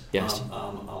 Yes.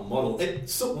 Model.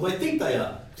 They think they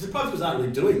are, because the private schools aren't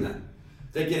really doing that.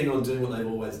 They're getting on doing what they've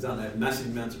always done. They have massive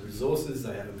amounts of resources.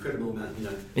 They have incredible amount,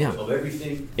 of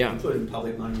everything, including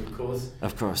public money, of course.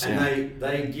 Of course, and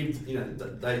they give,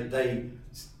 they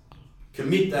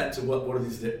commit that to what it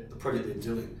is the project they're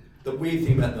doing. The weird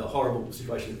thing about the horrible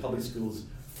situation in public schools,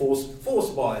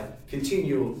 forced by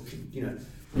continual,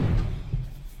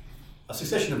 a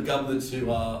succession of governments who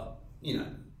are,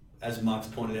 as Marx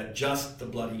pointed out, just the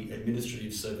bloody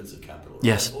administrative servants of capital. Right?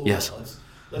 Yes, yes.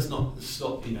 Let's not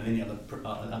stop, any other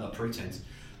pretense.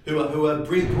 Who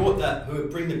bring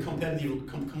the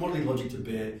commodity logic to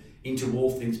bear into all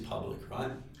things public,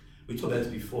 right? We talked about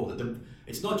this before. That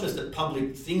it's not just that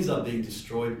public things are being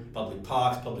destroyed, public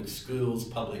parks, public schools,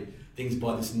 public things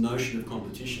by this notion of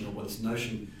competition or this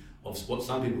notion of what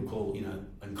some people call,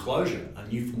 enclosure, a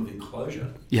new form of enclosure.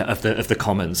 Yeah, of the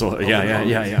commons, or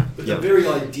But the very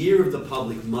idea of the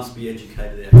public must be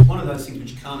educated out. It's one of those things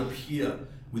which can't appear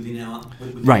within our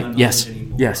knowledge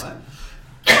anymore. Yes. Right?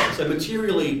 So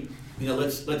materially,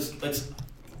 let's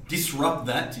disrupt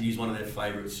that, to use one of their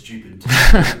favourite stupid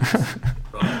terms.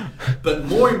 Right? But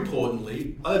more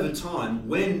importantly, over time,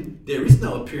 when there is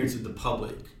no appearance of the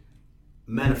public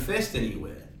manifest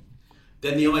anywhere,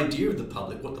 then the idea of the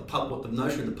public, what the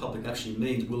notion of the public actually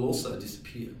means, will also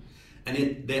disappear.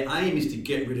 And their aim is to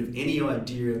get rid of any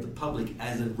idea of the public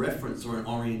as a reference or an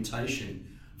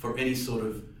orientation for any sort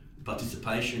of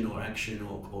participation or action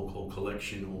or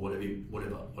collection or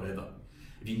whatever.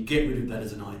 If you can get rid of that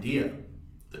as an idea,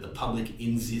 that the public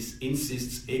exists,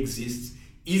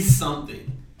 is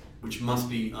something which must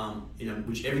be,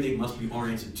 which everything must be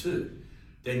oriented to,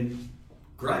 then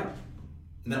great.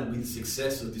 And that will be the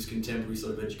success of this contemporary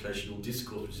sort of educational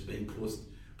discourse which is being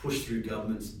pushed through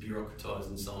governments, bureaucratised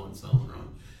and so on, right?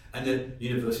 And that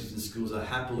universities and schools are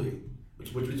happily,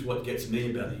 which is what gets me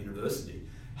about the university,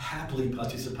 happily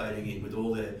participating in with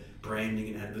all their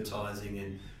branding and advertising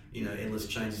and endless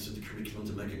changes to the curriculum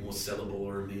to make it more sellable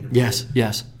or amenable. Yes.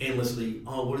 Endlessly,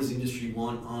 what does industry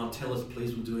want? Tell us,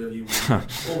 please, we'll do whatever you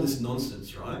want. All this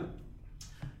nonsense, right?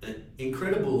 An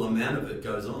incredible amount of it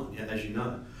goes on, as you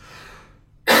know.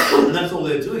 And that's all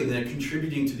they're doing. They're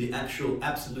contributing to the actual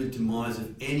absolute demise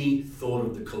of any thought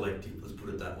of the collective, let's put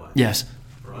it that way. Yes.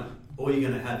 Right? All you're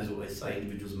going to have is what they say,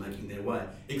 individuals making their way.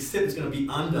 Except it's going to be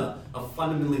under a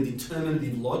fundamentally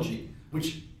determinative logic,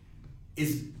 which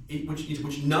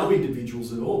no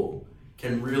individuals at all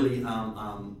can really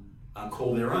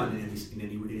call their own in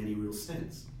any real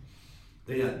sense.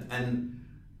 And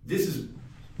this is,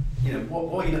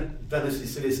 what you don't necessarily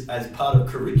see this as part of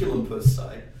curriculum per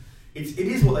se. It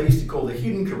is what they used to call the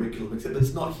hidden curriculum, except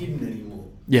it's not hidden anymore.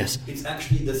 Yes. It's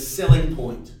actually the selling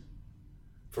point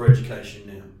for education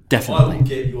now. Definitely. I will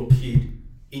get your kid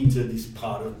into this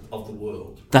part of the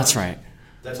world. That's right.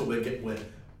 That's what we're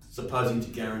supposing to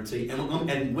guarantee. And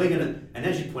we're going to, and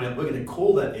as you point out, we're going to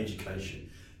call that education.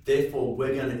 Therefore,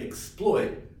 we're going to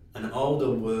exploit an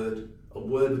older word, a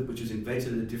word which was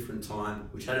invented at a different time,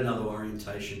 which had another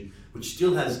orientation, which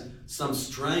still has some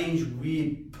strange,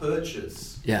 weird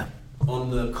purchase on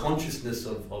the consciousness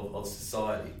of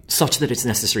society. Such that it's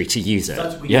necessary to use it.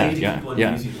 Such we need to keep on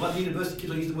using it. Like the university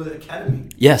kids, I use the word academy.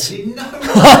 Yes. In no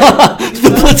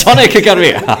The Platonic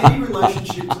Academy. any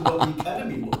relationship to what the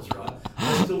academy was, right?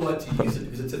 I still like to use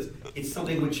it because it's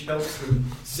something which helps them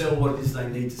sell what it is they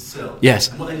need to sell. Yes.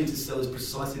 And what they need to sell is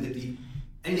precisely that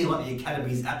anything like the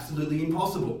academy is absolutely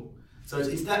impossible. So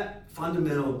it's that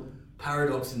fundamental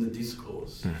paradox in the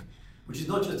discourse, which is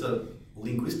not just a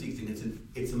linguistic thing,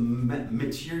 it's a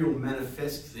material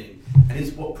manifest thing, and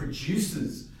it's what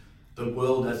produces the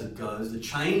world as it goes. The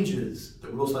changes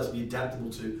that we're all supposed to be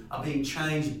adaptable to are being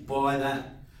changed by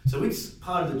that. So it's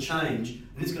part of the change,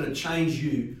 and it's going to change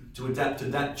you to adapt to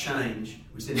that change,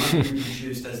 which then must be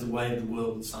reproduced as the way of the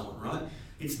world and so on, right?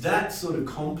 It's that sort of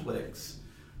complex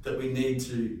that we need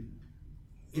to,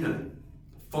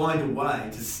 find a way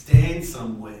to stand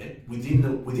somewhere within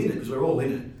it, because we're all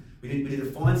in it. We need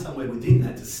to find somewhere within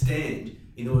that to stand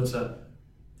in order to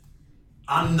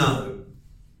unknow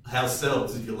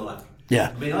ourselves, if you like.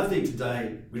 Yeah. I mean, I think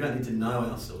today we don't need to know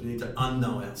ourselves. We need to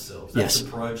unknow ourselves. That's the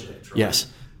project, right? Yes.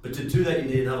 But to do that, you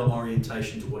need another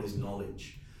orientation to what is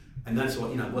knowledge. And that's what,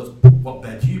 what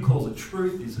Badiou calls a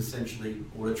truth is essentially,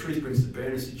 or a truth brings to bear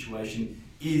in a situation,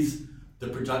 is the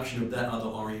production of that other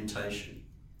orientation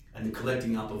and the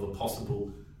collecting up of a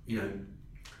possible,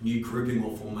 new grouping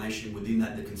or formation within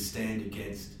that can stand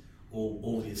against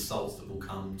all the assaults that will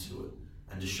come to it,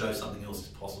 and to show something else is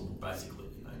possible, basically,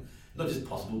 not just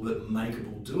possible, but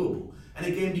makeable, doable. And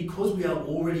again, because we are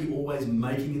already always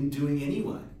making and doing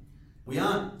anyway, we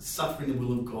aren't suffering the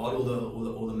will of God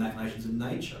or the machinations of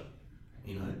nature,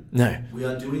 No. We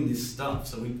are doing this stuff,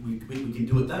 so we can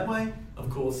do it that way. Of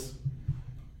course,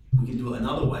 we can do it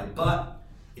another way, but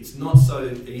it's not so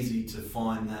easy to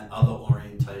find that other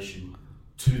orientation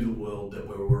to the world that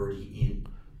we're already in.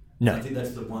 No. I think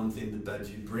that's the one thing that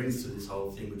Badiou brings to this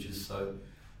whole thing, which is so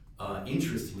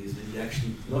interesting, is that he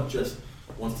actually not just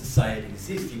wants to say it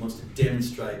exists, he wants to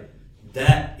demonstrate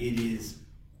that it is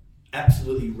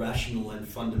absolutely rational and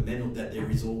fundamental, that there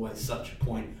is always such a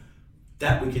point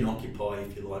that we can occupy,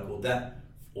 if you like,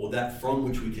 or that from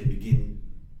which we can begin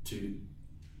to,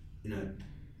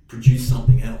 produce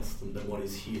something else than what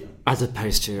is here, as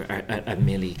opposed to a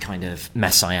merely kind of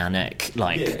messianic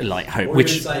like hope, or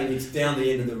which even saying it's down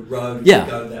the end of the road, Yeah.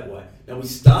 we go that way. Now we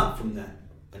start from that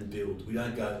and build. We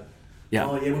don't go, Yeah.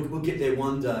 we'll get there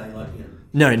one day,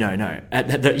 No.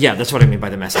 That's what I mean by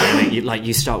the messianic.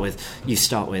 You start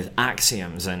with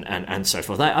axioms and so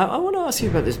forth. I want to ask you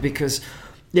about this because,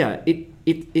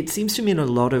 it seems to me in a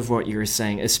lot of what you're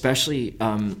saying, especially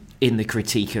in the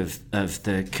critique of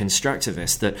the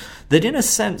constructivist, that in a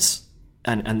sense,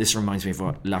 and this reminds me of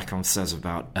what Lacan says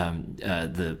about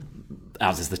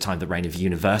ours is the time, the reign of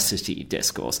university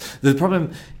discourse. The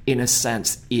problem, in a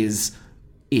sense, is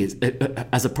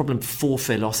as a problem for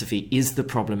philosophy, is the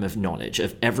problem of knowledge,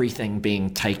 of everything being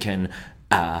taken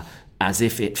as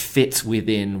if it fits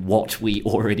within what we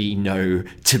already know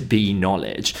to be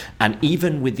knowledge. And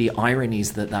even with the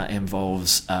ironies that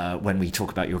involves when we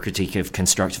talk about your critique of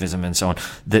constructivism and so on,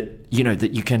 that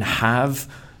you can have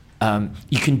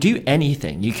you can do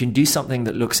anything. You can do something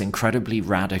that looks incredibly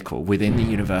radical within the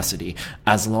university,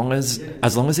 as long as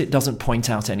it doesn't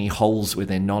point out any holes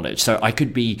within knowledge. So I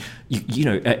could be,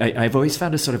 I've always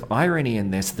found a sort of irony in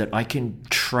this, that I can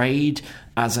trade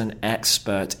as an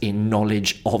expert in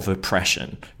knowledge of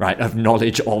oppression, right? Of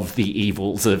knowledge of the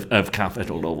evils of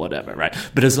capital or whatever, right?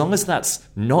 But as long as that's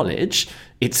knowledge,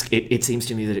 it seems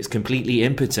to me that it's completely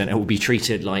impotent. It will be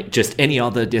treated like just any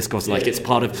other discourse, like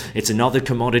it's another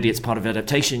commodity, it's part of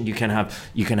adaptation. You can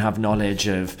have knowledge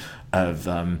of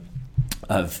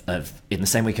in the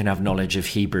same way you can have knowledge of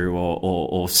Hebrew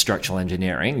or structural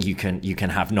engineering, you can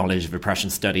have knowledge of oppression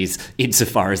studies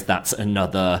insofar as that's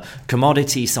another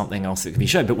commodity, something else that can be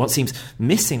shown. But what seems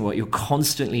missing, what you're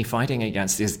constantly fighting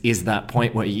against, is that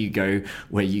point where you go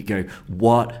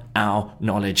what our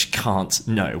knowledge can't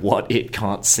know, what it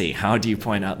can't see. How do you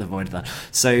point out the void of that?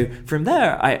 So from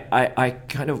there, I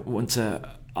kind of want to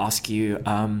ask you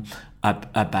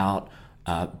about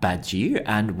Badiou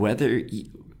and whether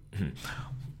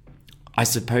I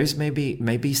suppose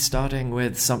maybe starting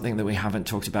with something that we haven't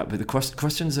talked about, with the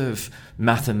questions of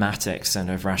mathematics and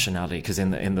of rationality, because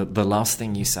in the last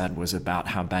thing you said was about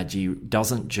how Badiou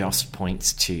doesn't just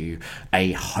point to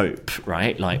a hope,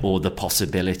 right? Or the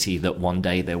possibility that one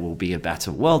day there will be a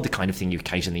better world, the kind of thing you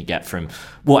occasionally get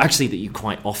that you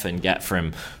quite often get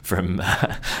from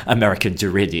American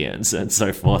Derridians and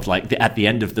so forth. At the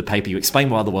end of the paper, you explain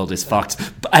why the world is fucked,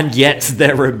 and yet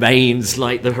there remains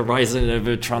the horizon of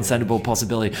a transcendable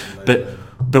possibility. But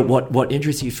But what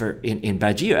interests you in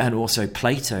Badiou and also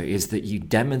Plato is that you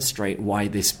demonstrate why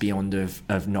this beyond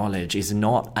of knowledge is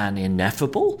not an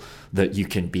ineffable that you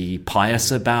can be pious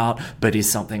about, but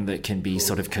is something that can be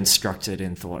sort of constructed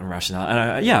in thought and rationale.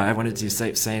 And I wanted to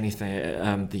say anything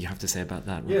that you have to say about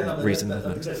that. Yeah, reason. I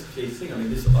think that's the key thing. I mean,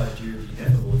 this idea of the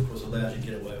ineffable, of course, allows you to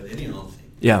get away with any old thing.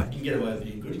 Yeah. You can get away with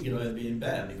being good, you can get away with being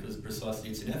bad, because precisely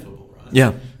it's ineffable, right?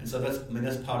 Yeah. And so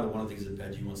that's part of one of the things that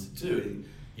Badiou wants to do,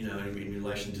 in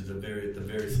relation to the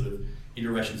various sort of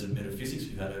iterations of metaphysics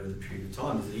we've had over the period of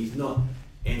time, is that he's not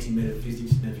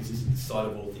anti-metaphysics. Metaphysics is the side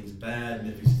of all things bad.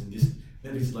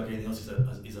 Metaphysics, like anything else,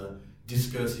 is a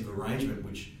discursive arrangement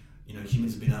which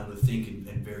humans have been able to think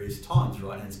at various times,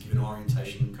 right? And it's given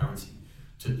orientation and currency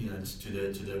to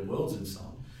their worlds and so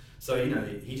on. So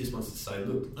he just wants to say,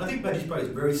 look, I think Badiou's approach is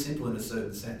very simple in a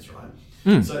certain sense,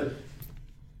 right? So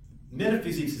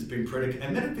metaphysics has been predicated,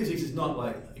 and metaphysics is not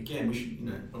like, again, we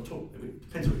should, I'll talk, it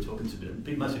depends who we're talking to,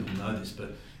 but most people know this,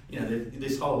 but,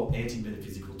 this whole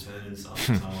anti-metaphysical turn and so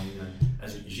on,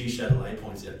 as G. Chatelet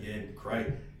points out, yeah, great,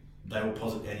 they will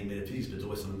posit anti-metaphysics, but it's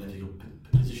always from a metaphysical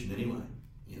position anyway,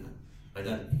 They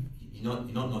don't, you're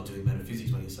not doing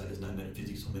metaphysics when you say there's no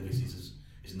metaphysics, or metaphysics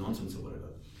is nonsense or whatever.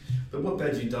 But what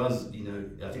Badiou does,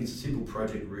 I think it's a simple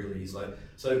project really, is like,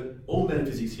 so all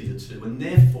metaphysics hitherto, and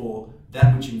therefore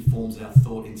that which informs our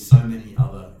thought in so many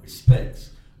other respects,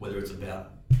 whether it's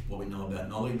about what we know about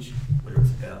knowledge, whether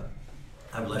it's about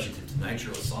our relationship to nature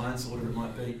or science or whatever it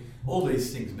might be, all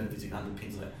these things metaphysics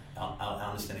underpins our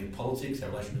understanding of politics, our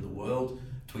relation to the world,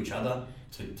 to each other,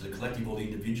 to the collective or the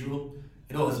individual.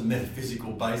 It all has a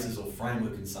metaphysical basis or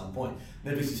framework at some point.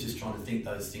 Metaphysics is just trying to think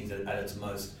those things at its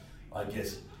most, I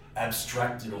guess,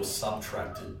 abstracted or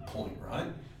subtracted point, right?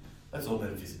 That's all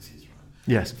metaphysics is, right?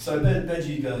 Yes. So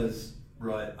Badiou goes,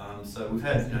 right, so we've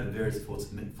had various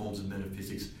forms of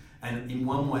metaphysics, and in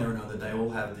one way or another they all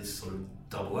have this sort of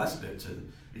double aspect to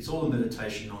them. It's all a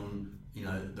meditation on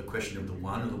the question of the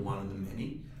one, or the one and the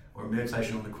many, or a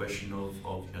meditation on the question of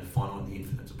finite and the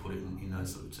infinite, to put it in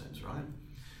those sort of terms, right?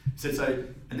 So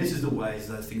and this is the ways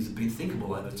those things have been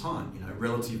thinkable over time,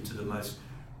 relative to the most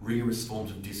rigorous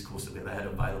forms of discourse that they had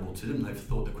available to them. They've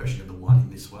thought the question of the one in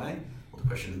this way, or the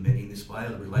question of the many in this way, or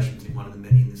the relation between one and the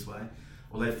many in this way,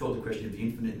 or they've thought the question of the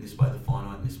infinite in this way, the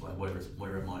finite in this way,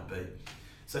 whatever it might be.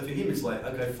 So for him it's like,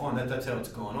 okay, fine, that's how it's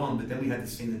gone on, but then we had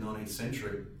this thing in the 19th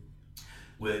century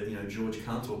where George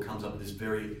Cantor comes up with this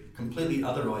very completely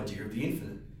other idea of the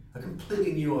infinite, a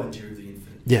completely new idea of the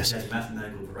infinite. Yes. It has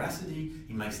mathematical veracity,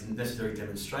 he makes the necessary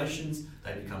demonstrations,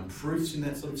 they become proofs in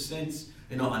that sort of sense.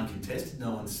 They're not uncontested,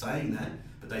 no one's saying that,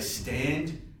 but they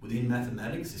stand within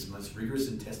mathematics, this most rigorous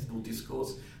and testable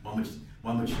discourse, one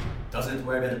which doesn't have to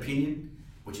worry about opinion,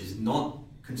 which is not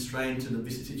constrained to the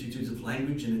vicissitudes of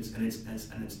language and its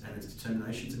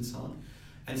determinations and so on.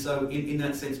 And so in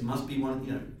that sense must be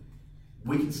one,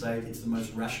 we can say it's the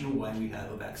most rational way we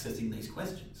have of accessing these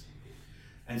questions.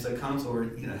 And so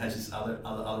Cantor, has this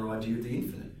other idea of the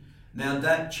infinite. Now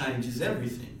that changes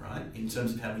everything, right? In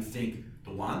terms of how we think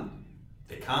the one.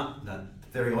 The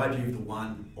very idea of the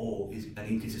one or is an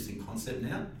inconsistent concept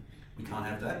now. We can't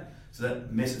have that. So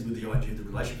that messes with the idea of the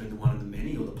relation between the one and the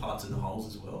many, or the parts and the wholes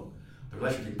as well. The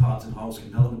relation between parts and wholes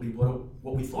can no longer be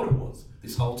what we thought it was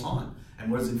this whole time,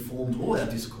 and what has informed all our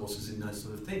discourses in those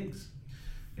sort of things.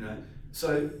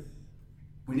 So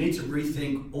we need to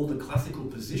rethink all the classical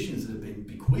positions that have been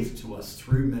bequeathed to us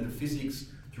through metaphysics,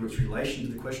 through its relation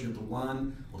to the question of the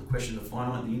one, or the question of the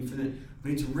finite and the infinite.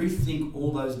 We need to rethink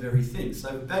all those very things.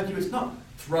 So Badiou is not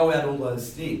throw out all those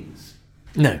things.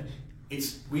 No.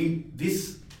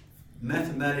 This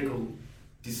mathematical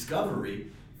discovery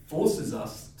forces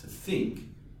us to think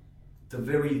the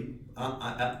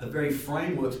very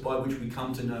frameworks by which we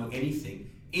come to know anything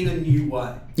in a new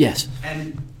way. Yes.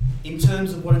 And in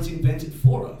terms of what it's invented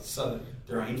for us. So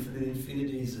there are infinite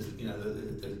infinities,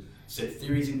 the set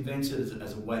theories invented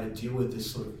as a way to deal with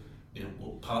this sort of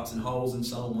parts and wholes and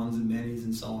so on, ones and manys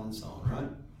and so on, right?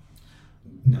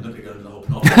 I'm not going to go into the whole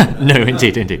panoply. No,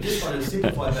 indeed. Just trying to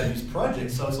simplify Badiou's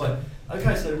project. So it's like,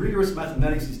 okay, so rigorous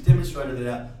mathematics has demonstrated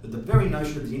that the very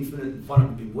notion of the infinite and finite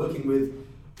we've been working with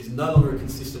is no longer a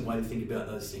consistent way to think about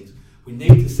those things. We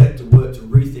need to set to work to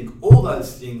rethink all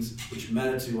those things which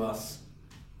matter to us,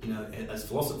 as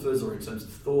philosophers or in terms of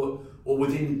thought, or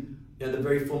within the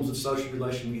very forms of social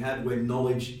relation we have where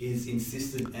knowledge is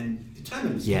insistent and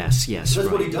determined. Yes, so that's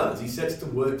right. What he does. He sets to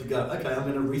work to go, okay,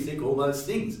 I'm going to rethink all those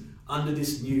things under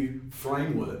this new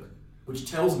framework, which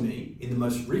tells me, in the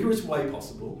most rigorous way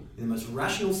possible, in the most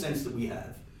rational sense that we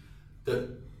have, that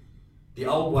the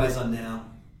old ways are now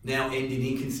end in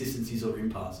inconsistencies or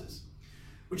impasses.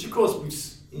 Which, of course,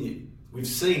 we've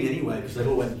seen anyway, because they've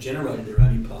always generated their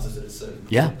own impulses at a certain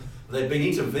point. Yeah. They've been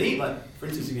intervening, like, for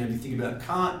instance, if you think about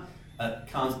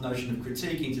Kant's notion of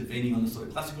critique, intervening on the sort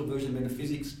of classical version of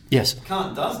metaphysics. Yes.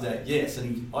 Kant does that, yes,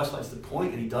 and he isolates the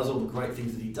point, and he does all the great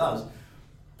things that he does,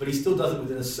 but he still does it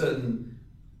within a certain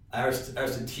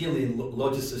Aristotelian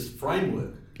logicist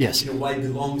framework. Yes. In a way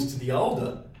belongs to the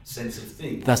older sense of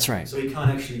things. That's right. So he can't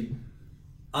actually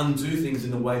undo things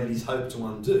in the way that he's hoped to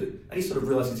undo. And he sort of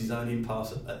realises his own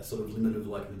impasse at that sort of limit of,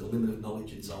 like, the limit of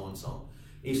knowledge and so on and so on.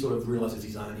 He sort of realises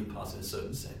his own impasse in a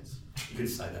certain sense. You could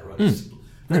say that, right?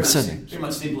 Very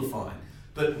much simplifying.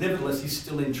 But nevertheless, he's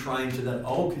still entrained to that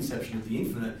old conception of the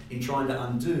infinite in trying to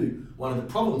undo one of the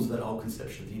problems of that old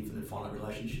conception of the infinite finite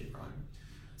relationship, right?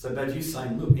 So Badiou's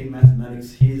saying, look, in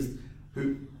mathematics, here's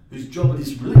whose job it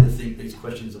is really to think these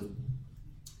questions of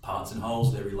parts and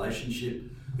wholes, their relationship,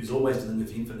 who's always dealing with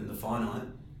the infinite and the finite,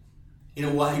 in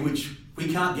a way which we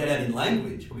can't get at in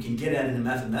language, but we can get at in a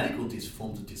mathematical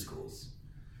forms of discourse.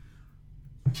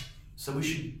 So we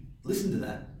should listen to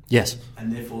that. Yes.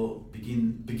 And therefore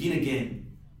begin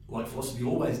again, like philosophy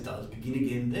always does, begin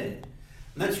again there.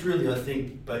 And that's really, I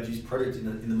think, Badiou's project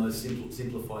in the most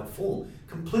simplified form,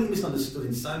 completely misunderstood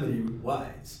in so many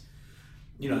ways.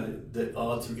 You know, that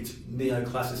it's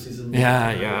neoclassicism.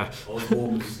 Yeah.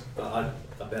 Osborne's about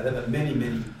that, but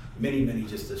many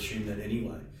just assume that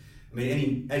anyway. I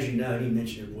mean, as you know, any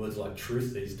mention of words like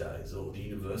truth these days or the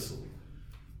universal,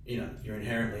 you know, you're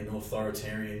inherently an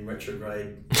authoritarian,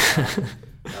 retrograde,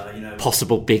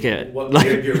 possible bigot.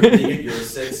 You're a bigot, you're a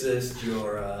sexist,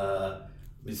 you're a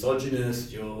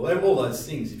misogynist, you're all those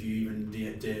things. If you even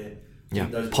dare.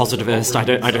 Yeah, positivist. I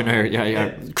don't know.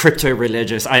 Yeah. Crypto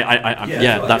religious.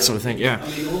 That sort of thing. Yeah.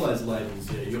 I mean, all those labels.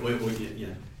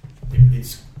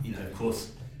 It's of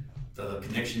course, the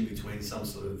connection between some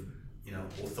sort of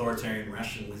authoritarian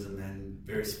rationalism and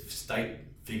various state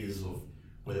figures of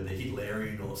whether they're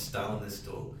Hitlerian or Stalinist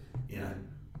or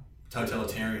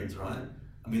totalitarians, right?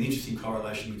 I mean, interesting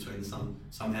correlation between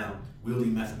somehow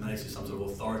wielding mathematics as some sort of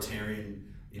authoritarian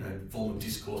form of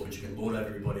discourse which you can lord over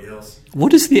everybody else.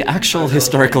 What is the actual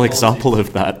historical example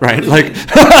of that, right?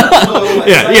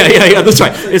 Yeah, that's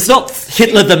right. It's not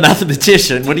Hitler the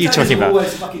mathematician. What are you talking about?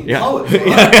 Always fucking poets,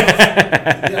 right?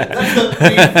 That's the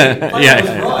thing.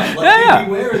 Right.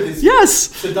 Beware of this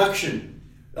seduction.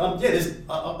 As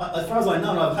far as I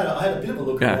know, and I had a bit of a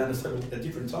look around at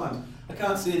different times. I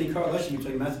can't see any correlation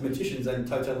between mathematicians and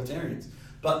totalitarians.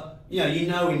 But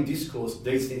in discourse,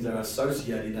 these things are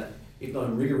associated if not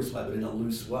in a rigorous way, but in a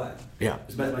loose way. Yeah.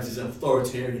 Because mathematics is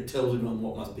authoritarian, it tells everyone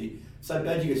what must be. So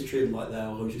Badiou gets treated like that,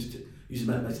 or just uses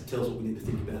mathematics that tells what we need to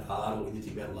think about art, or what we need to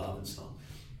think about love, and so on.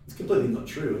 It's completely not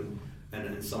true,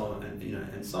 and so on,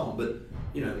 and so on. But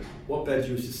what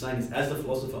Badiou is just saying is, as a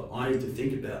philosopher, I need to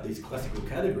think about these classical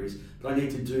categories, but I need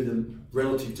to do them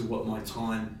relative to what my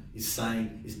time is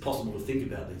saying is possible to think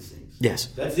about these things. Yes.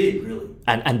 That's it, really.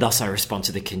 And thus I respond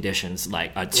to the conditions,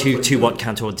 like to what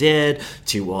Cantor did,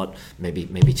 to what maybe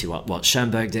to what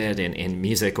Schoenberg did in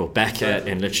music, or Beckett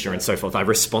in literature, and so forth. I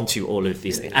respond to all of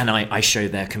these things, and I show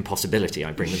their compossibility.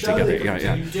 I bring them together.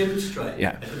 You demonstrate.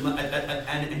 Yeah.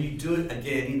 And you do it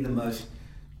again in the most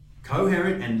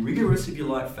coherent and rigorous, if you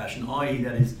like, fashion. I.e.,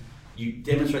 that is, you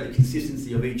demonstrate the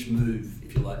consistency of each move,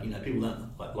 if you like. People don't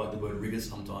like the word rigor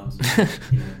sometimes,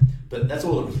 but that's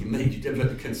all it really means. You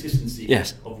demonstrate the consistency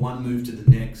of one move to the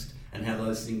next, and how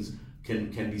those things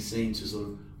can be seen to sort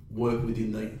of work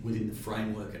within the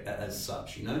framework as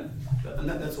such, and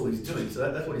that's all he's doing.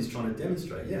 So that's what he's trying to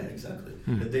demonstrate. Yeah, exactly.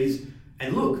 That these,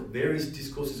 and look, various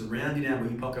discourses around in our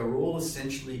epoch are all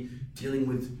essentially dealing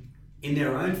with, in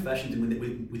their own fashions and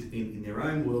in their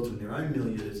own worlds, in their own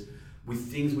milieus,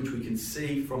 with things which we can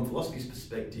see from philosophy's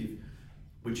perspective,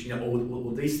 which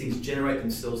or these things generate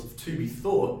themselves to be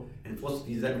thought, and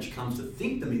philosophy is that which comes to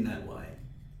think them in that way.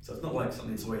 So it's not like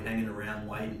something that's always hanging around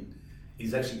waiting.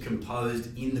 It's actually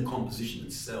composed in the composition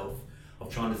itself of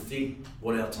trying to think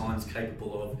what our time's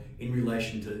capable of in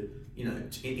relation to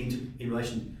in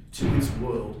relation to its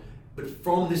world, but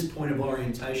from this point of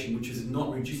orientation, which is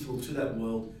not reducible to that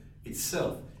world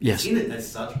itself. Yes. It's in it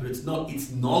as such, but it's not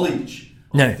its knowledge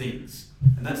of things,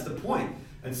 and that's the point.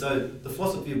 And so the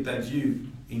philosophy of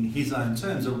Badiou, in his own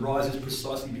terms, arises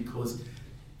precisely because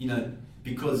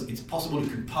it's possible to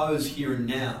compose here and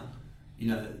now,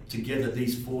 together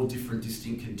these four different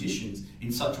distinct conditions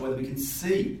in such a way that we can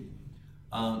see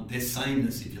their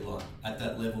sameness, if you like, at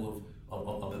that level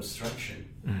of abstraction.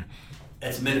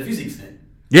 That's metaphysics then.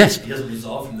 Yes. He doesn't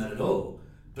resile from that at all.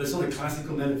 But it's not a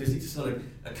classical metaphysics, it's not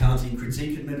a Kantian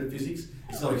critique of metaphysics,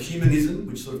 it's not a humanism,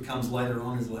 which sort of comes later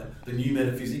on as like the new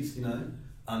metaphysics,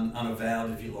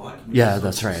 unavowed, if you like. Yeah,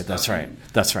 that's right. That's right.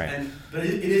 That's right. But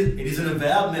it is an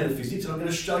avowed metaphysics, and I'm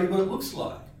going to show you what it looks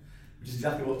like. Which is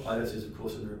exactly what Plato says, of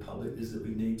course, in the Republic, is that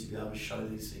we need to be able to show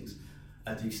these things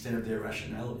at the extent of their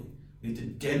rationality. We need to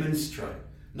demonstrate,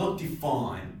 not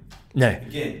define. No.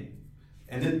 Again,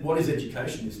 and then what is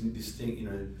education? This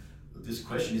thing, this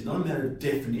question is not a matter of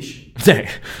definition. No.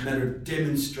 It's a matter of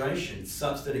demonstration,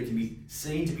 such that it can be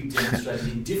seen to be demonstrated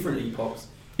in different epochs,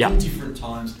 in different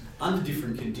times, under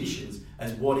different conditions,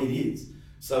 as what it is.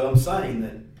 So I'm saying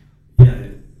that,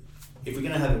 if we're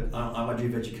going to have an idea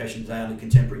of education today under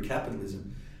contemporary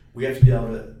capitalism, we have to be able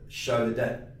to show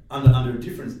that under a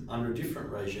different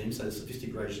regime, so the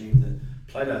sophistic regime that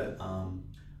Plato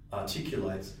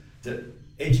articulates, that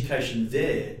education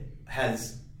there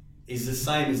is the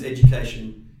same as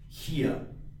education here.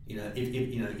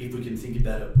 If we can think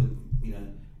about it,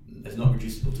 as not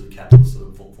reducible to the capitalist sort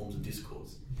of forms of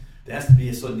discourse, there has to be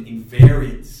a sort of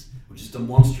invariance which is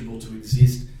demonstrable to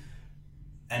exist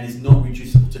and is not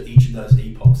reducible to each of those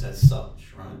epochs as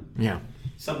such, right? Yeah.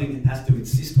 Something that has to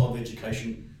insist of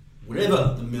education,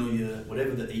 whatever the milieu,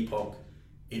 whatever the epoch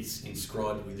it's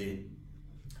inscribed within.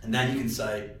 And then you can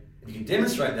say, if you can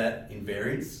demonstrate that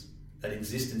invariance, that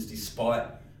existence despite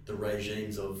the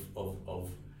regimes of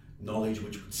knowledge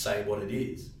which would say what it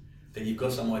is, then you've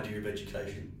got some idea of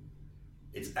education.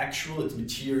 It's actual, it's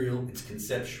material, it's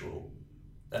conceptual.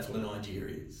 That's what an idea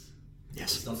is.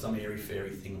 Yes. It's not some airy-fairy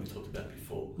thing we talked about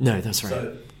before. No, that's right.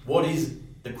 So what is,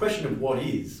 the question of what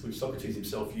is, which Socrates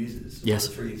himself uses, yes.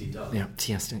 the three things he does,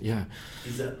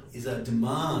 is a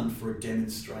demand for a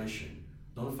demonstration,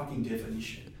 not a fucking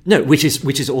definition. No, which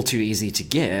is all too easy to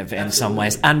give in some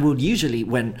ways, and will usually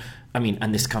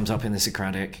and this comes up in the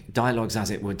Socratic dialogues as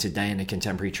it would today in a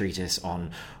contemporary treatise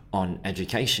on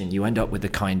education, you end up with the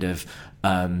kind of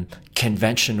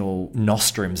conventional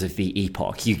nostrums of the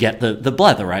epoch. You get the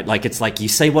blether, right? Like it's like you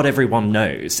say what everyone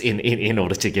knows in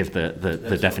order to give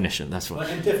the definition. Right. That's what.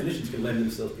 And definitions can lend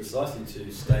themselves precisely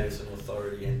to status and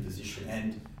authority and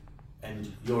position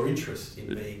and your interest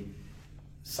in being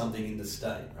something in the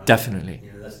state. Right? Definitely.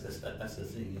 That's the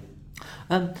thing.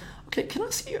 Yeah. Okay, can I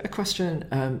ask you a question?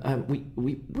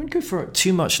 We won't go for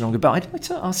too much longer, but I'd like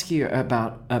to ask you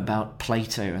about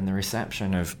Plato and the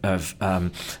reception of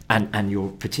and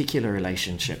your particular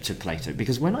relationship to Plato.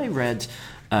 Because when I read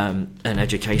An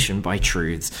Education by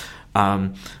Truths,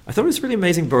 I thought it was a really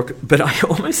amazing book, but I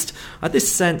almost had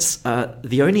this sense.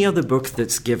 The only other book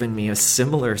that's given me a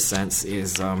similar sense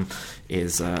is John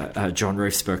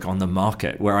Roef's book On the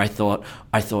Market, where I thought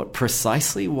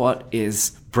precisely what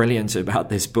is brilliant about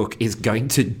this book is going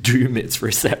to doom its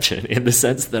reception, in the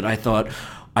sense that I thought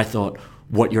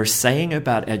what you're saying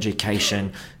about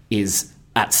education is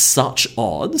at such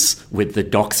odds with the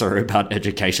doxa about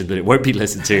education that it won't be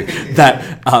listened to.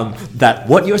 that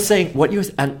what you're saying,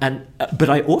 but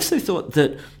I also thought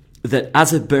that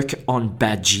as a book on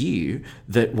Badiou,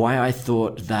 that why I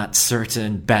thought that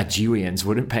certain Badiouians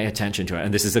wouldn't pay attention to it,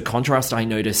 and this is a contrast I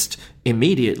noticed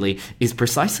immediately, is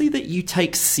precisely that you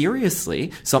take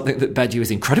seriously something that Badiou is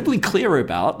incredibly clear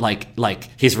about,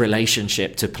 like his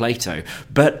relationship to Plato,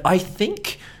 but I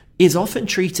think is often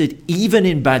treated, even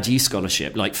in Badiou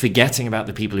scholarship, like forgetting about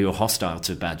the people who are hostile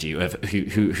to Badiou,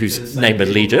 whose name would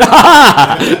lead it.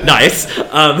 Nice.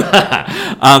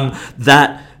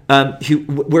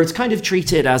 Where it's kind of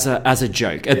treated as a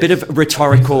joke, a bit of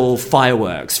rhetorical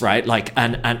fireworks, right? Like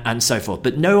and so forth.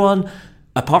 But no one,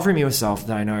 apart from yourself,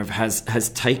 that I know of, has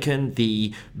taken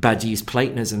the Badiou's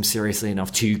Platonism seriously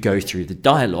enough to go through the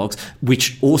dialogues,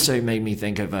 which also made me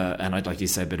think of and I'd like you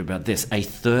to say a bit about this, a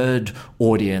third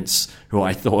audience who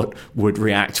I thought would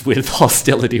react with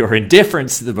hostility or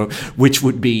indifference to the book, which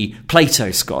would be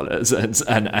Plato scholars and so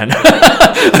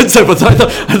forth. So I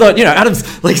thought,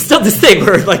 Adam's like done this thing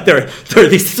where like there are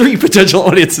these three potential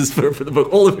audiences for the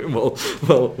book, all of whom will.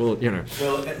 Well, yeah,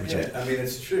 I mean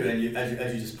it's true, and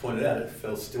as you just pointed out, it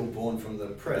fell stillborn from the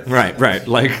press. Right,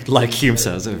 like Hume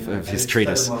says of his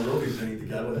treatise.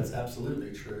 That's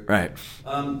absolutely true. Right.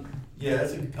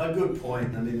 That's a good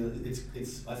point. I mean,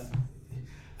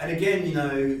 and again,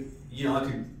 I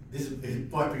could. This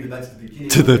might bring it back to the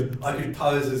beginning. I could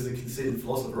pose as the conceited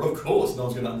philosopher. Of course, no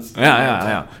one's going to understand.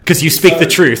 Yeah. Because you speak the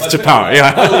truth to power.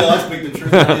 Yeah. I speak the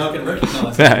truth. I can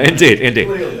recognise. Yeah, indeed.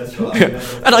 Clearly, that's right.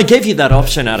 And I gave you that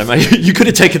option, Adam. You could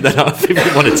have taken that off if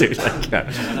you wanted to.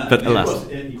 But alas,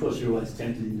 of course, you're always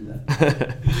tempted into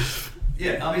that.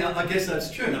 Yeah, I mean, I guess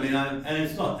that's true. I mean, and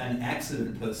it's not an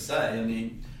accident per se. I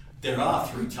mean, there are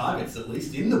three targets, at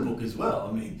least in the book as well.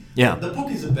 I mean, the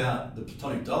book is about the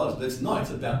Platonic dialogues, but it's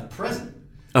about the present.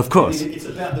 Of course. It's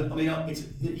about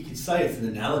you could say it's an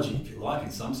analogy, if you like,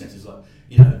 in some sense. It's like,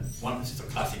 it's just a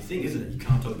classic thing, isn't it? You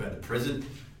can't talk about the present,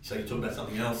 so you talk about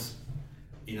something else,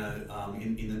 in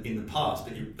the past,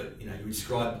 but you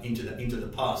ascribe into the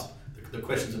past the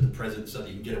questions of the present so that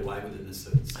you can get away with it in a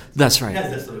certain sense. That's right. It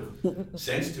has that sort of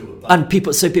sense to it. But And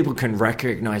people can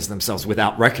recognize themselves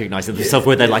without recognizing themselves,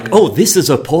 where they're like, oh, this is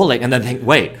appalling, and then think,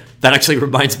 wait, that actually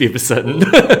reminds me of a certain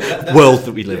world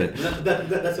that we live in.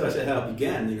 That's what I said, how it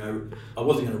began. I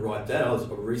wasn't going to write that. I was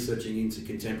researching into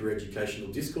contemporary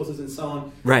educational discourses and so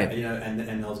on. Right.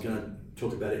 And I was going to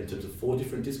talk about it in terms of 4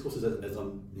 different discourses, as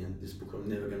I'm, this book I'm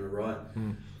never going to write,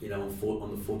 on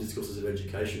the 4 discourses of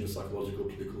education: the psychological,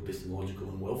 political, epistemological,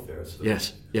 and welfare.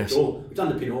 Yes. Which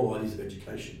underpin all ideas of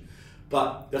education.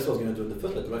 But that's what I was going to do in the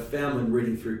first place. But I found when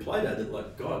reading through Plato that,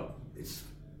 like, God, it's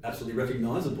absolutely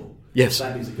recognisable. Yes.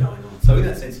 Same things are going on. So in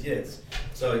that sense, yes.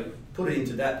 So put it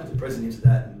into that, put the present into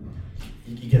that, and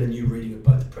you get a new reading of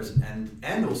both the present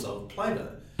and also of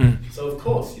Plato. So of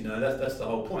course, that's the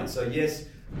whole point. So yes,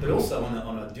 but also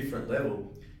on a different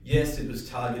level, yes, it was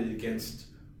targeted against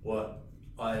what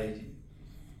Badiou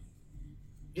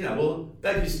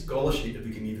scholarship, if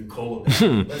we can even call it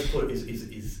that, let's put it,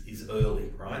 is early,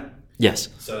 right? Yes.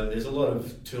 So there's a lot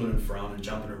of to and fro and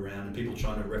jumping around and people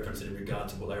trying to reference it in regard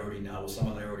to what they already know or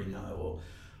someone they already know,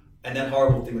 and that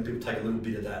horrible thing when people take a little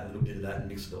bit of that and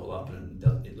mix it all up, and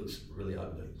it looks really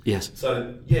ugly. Yes.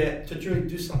 So yeah, to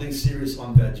do something serious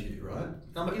on Badiou, right?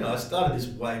 I started this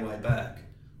way back.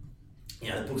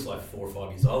 The book's like 4 or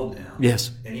 5 years old now.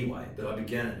 Yes. Anyway, but I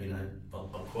began it,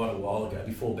 quite a while ago,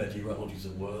 before Badiou wrote Logics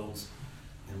of Worlds,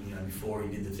 and before he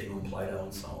did the thing on Plato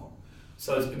and so on.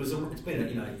 So it's been it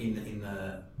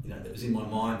was in my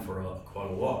mind for quite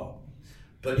a while.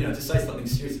 But to say something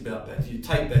serious about Badiou,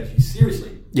 take Badiou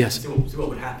seriously. Yes. See what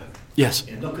would happen. Yes.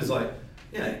 Not because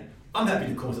I'm happy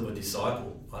to call myself a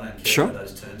disciple. I don't care about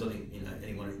those terms. I think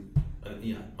anyone who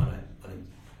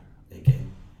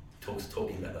again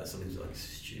talking about those something's like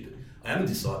stupid. I am a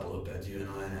disciple of Badiou,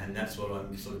 and that's what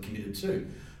I'm sort of committed to.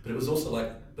 But it was also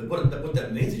but what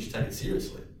that means is you take it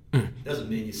seriously. It doesn't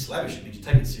mean you're slavish. It means you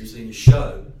take it seriously and you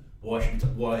show why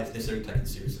it's necessary to take it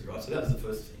seriously, right? So that was the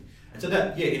first thing. And so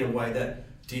that, in a way, that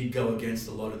did go against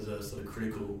a lot of the sort of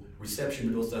critical reception,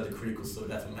 but also the critical sort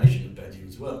of affirmation of Badiou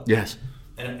as well. Yes.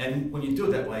 And when you do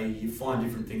it that way, you find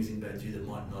different things in Badiou that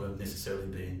might not have necessarily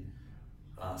been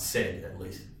said, at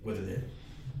least, whether they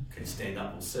can stand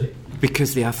up, we'll see.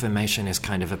 Because the affirmation is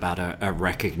kind of about a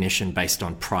recognition based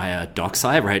on prior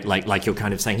doxai, right? Like you're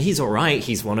kind of saying, he's all right,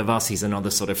 he's one of us, he's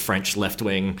another sort of French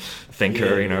left-wing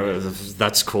thinker,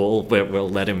 that's cool, we'll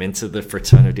let him into the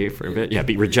fraternity for a bit. Yeah,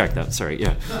 but reject that, sorry,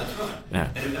 yeah. No, that's right.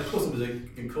 Yeah. And of course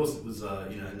it was not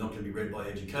going to be read by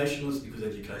educationalists, because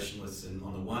educationalists, and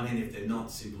on the one hand, if they're not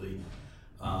simply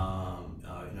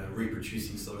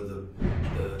reproducing sort of the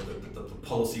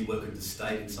policy work of the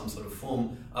state in some sort of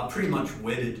form, are pretty much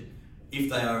wedded, if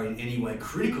they are in any way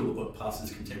critical of what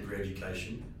passes contemporary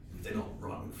education, if they're not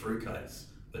writing fruitcakes,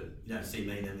 but you don't see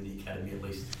me them in the academy, at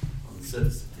least on the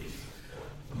surface of things.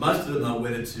 Most of them are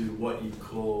wedded to what you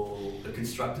call the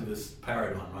constructivist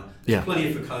paradigm, right? There's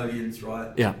plenty of Foucauldians,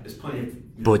 right? Yeah. There's plenty of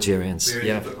Bourdieuians,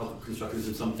 of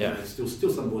constructivism,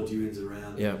 still some Bourdieuians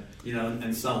around,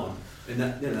 and so on. And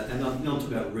I'm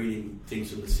talking about reading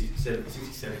things from the 60s,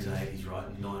 70s, and 80s, right,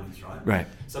 and 90s, right? Right.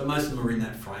 So most of them are in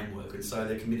that framework, and so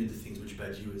they're committed to things which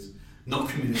Badiou is not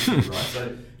committed to, right?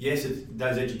 So yes,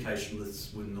 those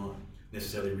educationalists would not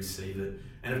necessarily receive it,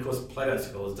 and of course Plato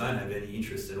scholars don't have any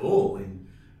interest at all in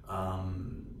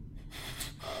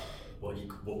what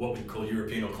we call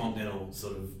European or continental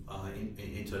sort of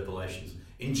interpolations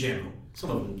in general. Some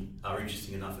of them are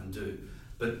interesting enough and do,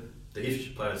 but the issue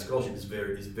of Plato's scholarship is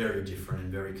very different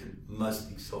and very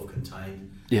mostly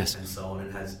self-contained, yes, and so on,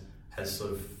 and has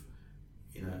sort of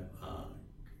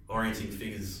orienting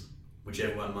figures which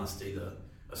everyone must either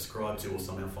ascribe to or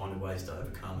somehow find ways to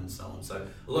overcome, and so on. So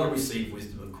a lot of received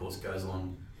wisdom, of course, goes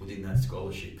on within that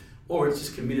scholarship, or it's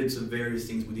just committed to various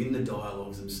things within the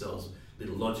dialogues themselves,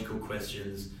 little logical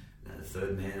questions, the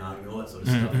third man argument, all that sort of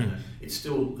stuff. It's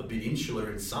still a bit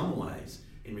insular in some ways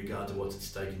in regard to what's at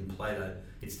stake in Plato.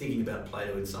 It's thinking about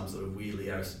Plato in some sort of weirdly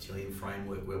Aristotelian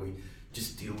framework where we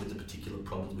just deal with the particular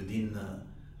problems within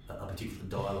a particular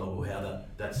dialogue, or how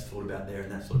that's thought about there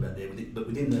and that's thought about there, but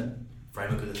within the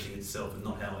framework of the thing itself, and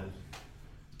not how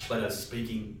Plato's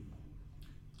speaking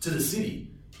to the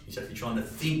city. He's actually trying to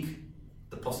think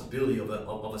the possibility of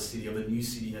a city, of a new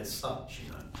city as such,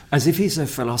 As if he's a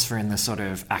philosopher in the sort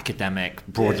of academic,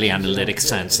 broadly analytic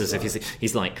sense, as if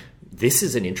he's like this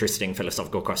is an interesting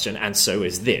philosophical question, and so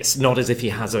is this. Not as if he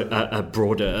has a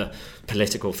broader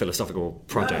political philosophical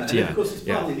project. And of course, it's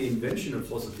partly the invention of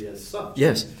philosophy as such.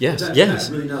 Yes. You don't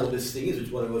really know what this thing is, which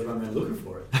is why I was running around looking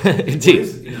for it.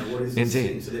 Indeed. What is this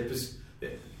thing? So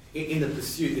in the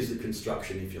pursuit is the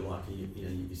construction, if you like.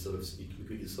 You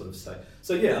sort of say.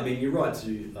 So yeah, I mean, you're right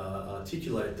to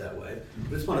articulate it that way,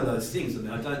 but it's one of those things. I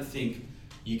mean, I don't think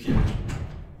you can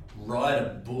write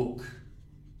a book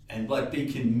and be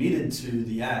committed to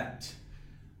the act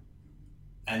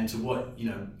and to what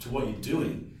you're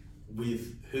doing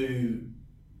with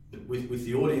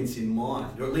the audience in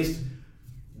mind, or at least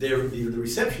the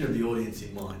reception of the audience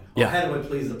in mind. Yeah. Or how do I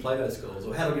please the Plato scholars?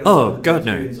 Or how do I get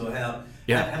Or how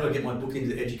do I get my book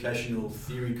into educational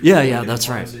theory? Yeah, that's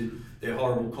right. To their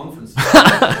horrible conferences. They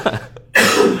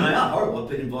are horrible. I've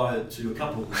been invited to a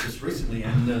couple just recently,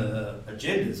 and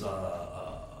agendas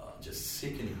are just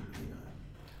sickening.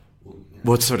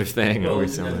 What sort of thing? Well,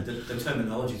 the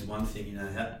terminology is one thing.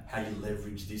 How you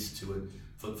leverage this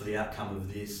for the outcome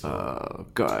of this. Oh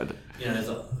God.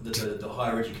 The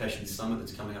higher education summit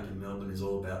that's coming up in Melbourne is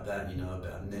all about that.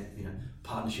 About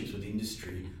partnerships with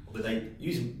industry, but they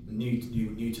use new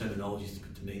terminologies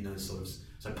to mean those sort of.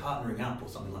 So partnering up or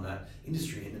something like that,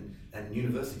 industry and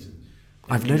universities.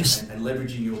 I've noticed and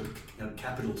leveraging your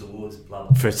capital towards blah,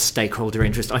 blah, blah. For stakeholder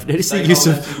interest. I've noticed the use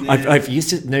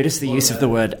of noticed the use of the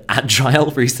word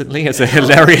agile recently as a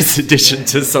hilarious addition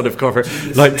to sort of cover,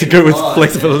 to go with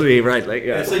flexibility, right? So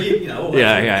all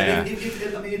that.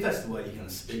 If that's the way you're going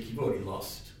to speak, you've already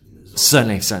lost.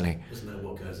 Certainly. Doesn't matter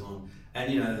what goes on.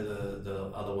 And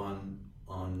the other one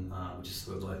on which is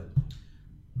sort of like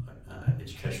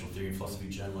Educational Theory and Philosophy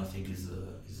Journal, I think is the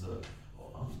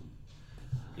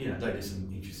they do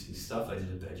some interesting stuff. They did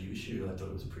a Badger issue. I thought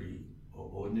it was pretty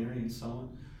ordinary and so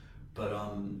on. But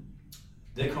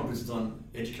their conference is on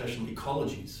educational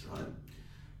ecologies, right?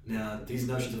 Now, these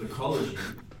notions of ecology,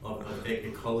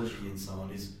 ecology and so on,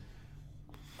 is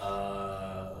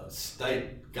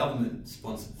state government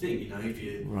sponsored thing.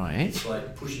 It's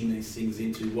like pushing these things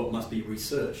into what must be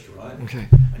researched, right? Okay.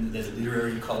 And there's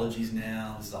literary ecologies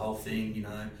now. There's the whole thing,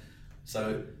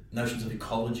 So notions of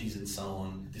ecologies and so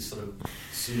on. This sort of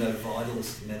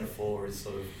pseudo-vitalist metaphor is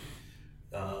sort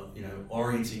of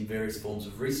orienting various forms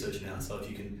of research now. So if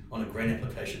you can, on a grant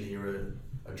application, you're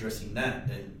addressing that,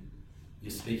 then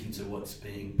you're speaking to what's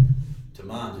being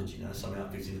demanded. Some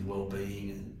outfits in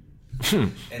well-being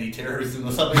and anti-terrorism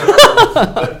or something like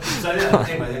that.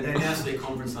 Anyway, they announced their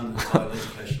conference under the title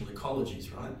Educational Ecologies,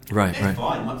 right? Right.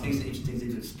 Fine. One thing's interesting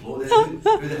things to explore there.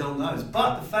 Who the hell knows?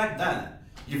 But the fact that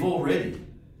you've already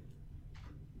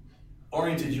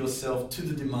oriented yourself to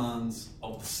the demands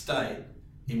of the state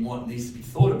in what needs to be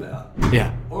thought about,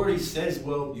 already says,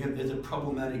 there's a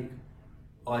problematic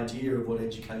idea of what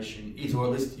education is, or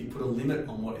at least you put a limit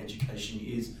on what education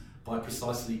is by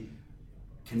precisely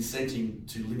consenting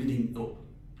to limiting, or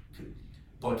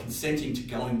by consenting to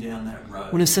going down that road.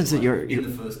 Well, in a sense that in the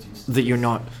first instance,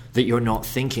 that you're not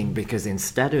thinking, because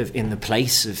instead of in the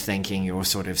place of thinking, you're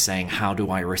sort of saying, how do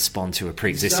I respond to a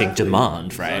pre-existing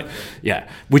demand, right? Yeah,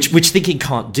 which thinking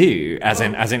can't do, as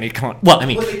in it can't. Well, I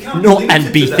mean, not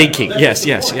and be thinking. Yes.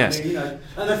 And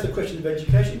that's the question of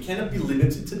education. Can it be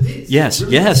limited to this? Yes.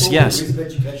 Yes.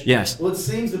 Well, it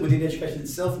seems that within education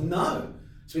itself, no.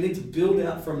 So we need to build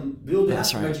out from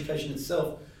education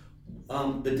itself.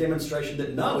 The demonstration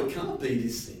that no, it can't be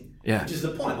this thing. Yeah. Which is the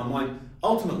point. My mind,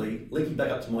 ultimately, linking back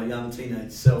up to my young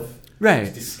teenage self,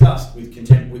 right, disgust with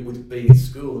contempt with being in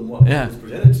school and what was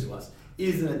presented to us,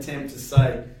 is an attempt to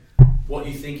say what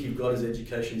you think you've got as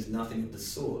education is nothing of the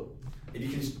sort. If you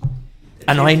can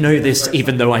and I know this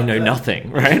even though I know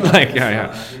nothing, right?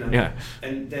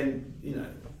 And then,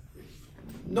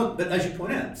 not, but as you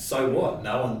point out, so what?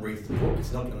 No one reads the book.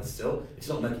 It's not going to sell. It's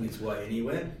not making its way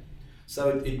anywhere.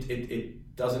 So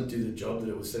it doesn't do the job that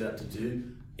it was set out to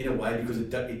do, in a way, because it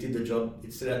did the job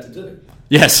it set out to do.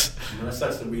 Yes.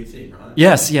 That's the weird thing, right?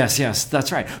 Yes,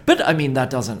 that's right. But I mean,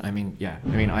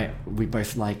 we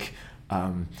both like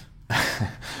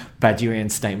Badiouian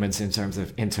statements in terms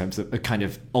of a kind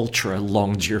of ultra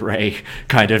longue durée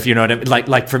kind of, you know what I mean?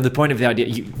 Like from the point of the idea,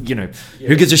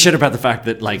 who gives a shit about the fact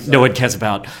that no one cares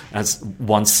about as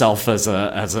oneself as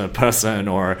a person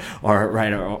or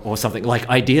something. Like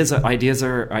ideas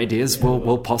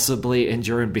will possibly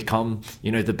endure and become,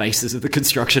 the basis of the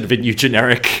construction of a new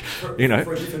generic, For a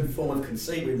different form of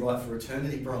conceit, we write for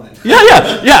eternity, Brian.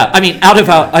 Yeah.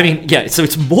 So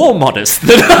it's more modest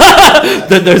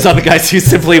than those other guys who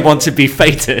simply want to be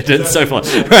fated and so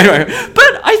forth. Right.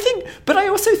 But But I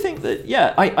also think that,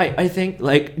 I think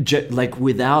like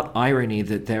without irony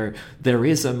that there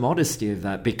is a modesty of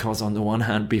that, because on the one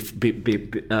hand,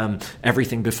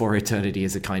 everything before eternity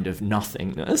is a kind of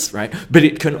nothingness, right? But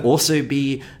it can also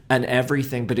be an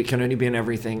everything, but it can only be an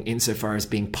everything insofar as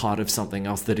being part of something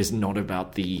else that is not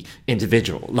about the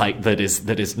individual, like that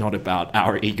is not about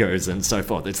our egos and so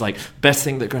forth. It's like best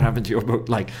thing that could happen to your book,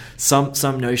 like some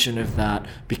notion of that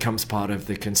becomes part of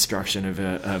the construction of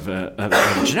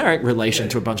a generic relation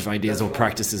to a bunch of ideas or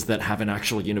practices that have an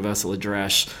actual universal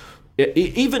address.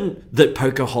 Even that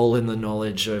poke a hole in the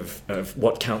knowledge of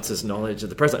what counts as knowledge of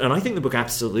the present. And I think the book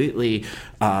absolutely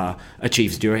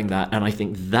achieves doing that. And I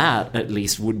think that at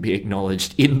least would be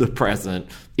acknowledged in the present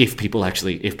if people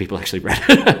actually read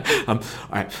it. All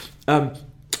right.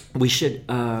 We should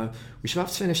have to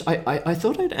finish. I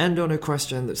thought I'd end on a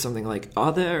question that's something like,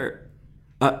 are there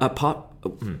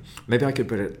maybe I could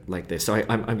put it like this. So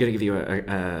I'm going to give you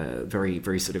a very,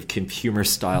 very sort of humor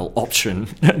style option.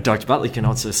 Dr. Bartley can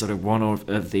answer sort of one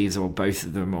of these or both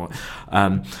of them,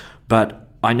 but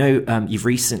I know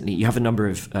you have a number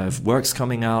of works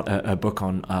coming out, a book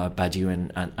on Badiou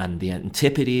and the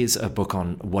Antipodes, a book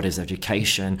on what is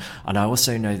education, and I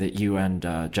also know that you and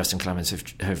Justin Clemens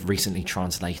have recently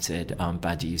translated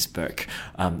Badiou's book,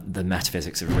 The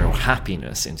Metaphysics of Real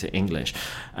Happiness, into English.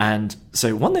 And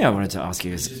so one thing I wanted to ask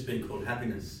you is... It's just been called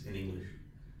Happiness in English.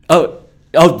 Oh,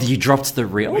 you dropped the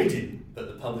real? We did, but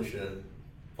the publisher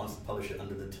wants to publish it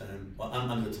under the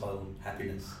title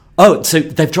Happiness. Oh, so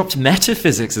they've dropped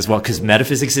metaphysics as well, because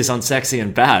metaphysics is unsexy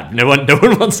and bad. No one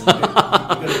wants that. You've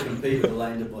got to compete with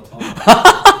Alain de Botton.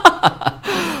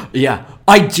 Yeah,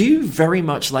 I do very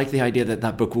much like the idea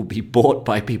that book will be bought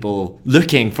by people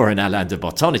looking for an Alain de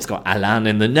Botton. It's got Alain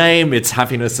in the name, it's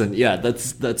happiness, and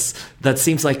that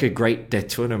seems like a great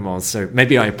détournement. So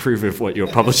maybe I approve of what your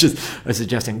publishers are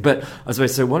suggesting. But I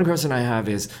suppose, so one question I have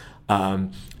is,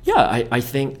 I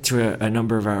think to a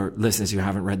number of our listeners who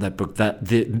haven't read that book, that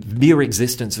the mere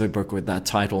existence of a book with that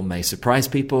title may surprise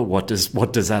people. What does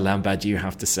Alain Badiou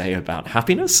have to say about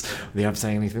happiness? Do you have to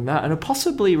say anything about that? And a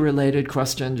possibly related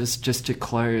question, just to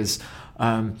close,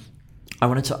 I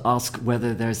wanted to ask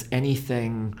whether there's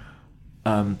anything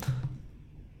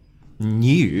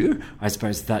new, I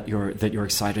suppose, that you're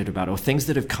excited about, or things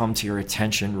that have come to your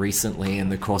attention recently in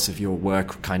the course of your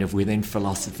work, kind of within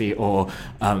philosophy or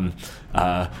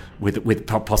with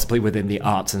possibly within the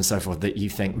arts and so forth, that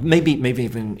you think maybe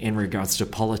even in regards to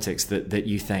politics that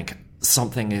you think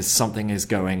something is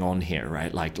going on here,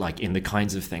 right? Like in the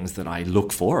kinds of things that I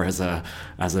look for as a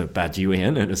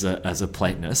Badiouian and as a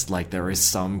Platonist, like there is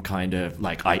some kind of,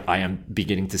 like I am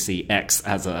beginning to see X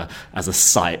as a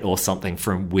site or something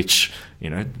from which,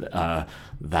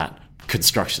 that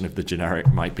construction of the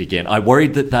generic might begin. I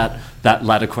worried that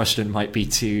latter question might be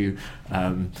too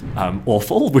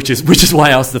awful, which is why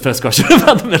I asked the first question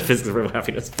about the metaphysics of real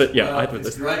happiness. But yeah,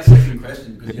 it's a great second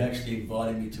question, because you actually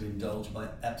invited me to indulge my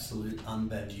absolute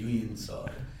un-Badiouian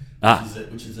side,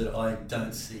 which is that I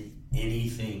don't see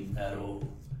anything at all.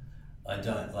 I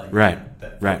don't like right.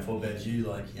 For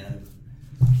Badiou,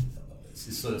 it's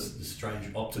this sort of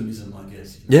strange optimism, I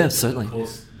guess. Yeah, certainly. Of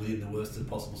course, within the worst of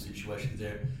possible situations,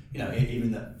 there,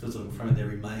 even that philosophical front, there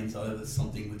remains over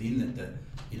something within it that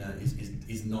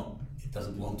is not. It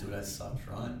doesn't belong to it as such,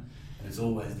 right? And it's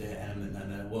always there, animate, no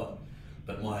matter what.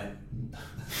 But I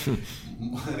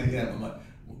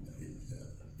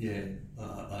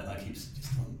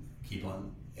keep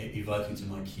on evoking to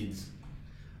my kids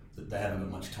that they haven't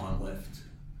got much time left.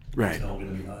 Right. It's all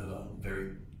going to be over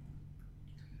very,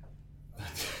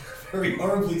 very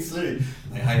horribly soon.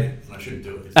 They hate it, and I shouldn't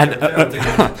do it.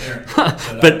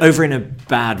 But over in a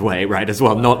bad way, right? As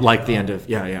well, not like the end of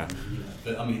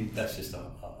But I mean, that's just a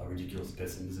ridiculous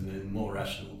pessimism. And more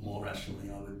rationally,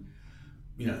 I would,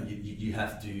 you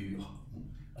have to.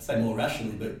 I say more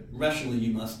rationally, but rationally,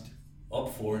 you must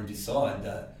opt for and decide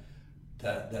that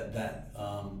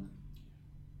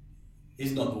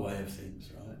is not the way of things,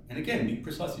 right? And again,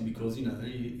 precisely because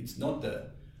it's not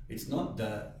that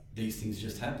these things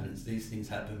just happen. It's these things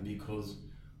happen because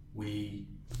we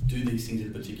do these things in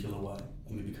a particular way,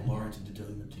 and we become oriented to doing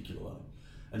them in a particular way.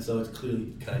 And so it's clearly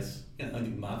the case. I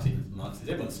think Marx,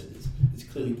 everyone said this. It's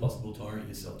clearly possible to orient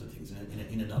yourself to things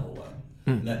in another way.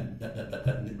 And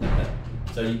that.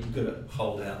 So you've got to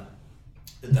hold out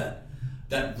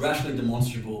that rationally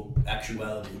demonstrable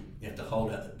actuality. You have to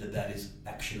hold out that is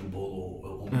actionable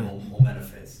or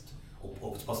manifest,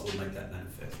 or it's possible to make that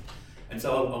manifest. And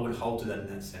so I would hold to that in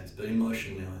that sense. But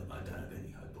emotionally, I don't have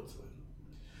any hope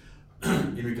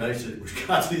whatsoever. In regards to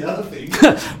the other thing,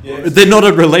 yes. They're not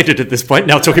related at this point.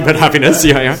 Now talking about happiness, So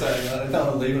I don't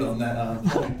want to leave it on that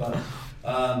point, but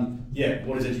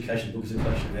what is education book? Is a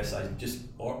collection of essays just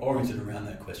oriented around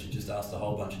that question. Just asked a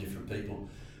whole bunch of different people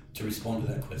to respond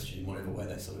to that question in whatever way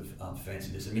they sort of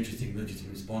fancy. There's some interesting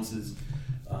responses.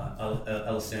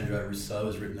 Alessandro Rousseau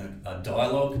has written a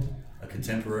dialogue, a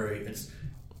contemporary. It's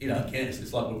again,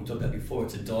 it's like what we talked about before.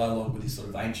 It's a dialogue with these sort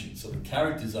of ancient sort of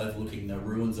characters overlooking the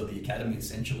ruins of the academy,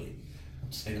 essentially,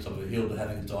 sitting on top of a hill, but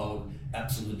having a dialogue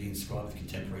absolutely inscribed with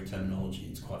contemporary terminology.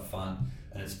 It's quite fun,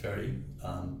 and it's very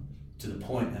to the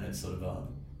point, and it's sort of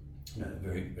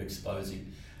very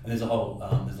exposing. And there's a whole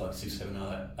there's like 6, 7,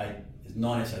 8, there's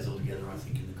 9 essays altogether, I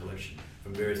think, in the collection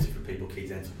from various different people.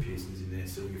 Keith Ansel Pearson's in there,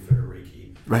 Sylvia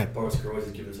Federici, right. Boris Karroy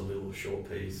has given us a little short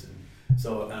piece, and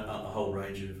so a whole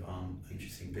range of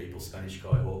interesting people. Spanish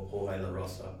guy Jorge La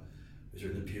Rosa, who's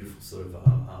written a beautiful sort of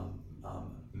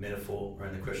metaphor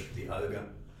around the question of the ogre.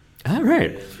 Oh,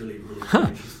 right. Yeah, it's really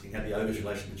interesting how the ogre's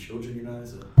relation to children,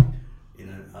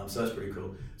 so that's pretty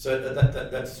cool. So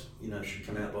that's should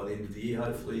come out by the end of the year,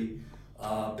 hopefully.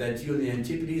 Badiou and the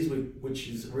Antipodes, which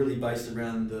is really based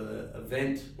around the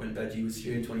event when Badiou was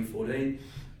here in 2014.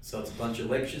 So it's a bunch of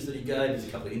lectures that he gave. There's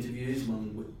a couple of interviews.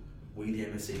 One we, the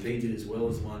MSCP, did as well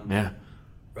as one. Yeah.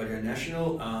 Radio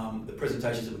National. The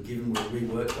presentations that were given were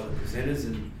reworked by the presenters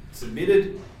and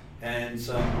submitted, and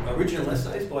some original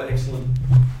essays by excellent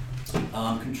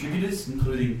contributors,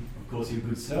 including, of course, your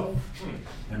good self,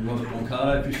 and Robert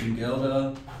Moncardo, Christian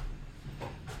Gelder,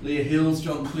 Leah Hills,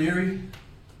 John Cleary,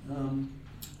 and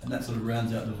that sort of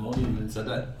rounds out the volume, and so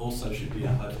that also should be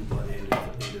out hopefully by the end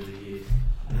of the year.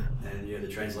 And the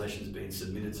translation's been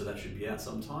submitted, so that should be out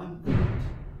sometime.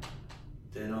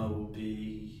 Then I will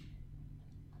be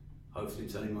hopefully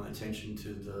turning my attention to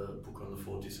the book on the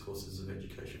 4 discourses of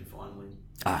education finally.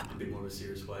 In a bit more of a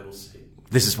serious way, we'll see.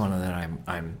 This is one that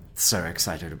I'm so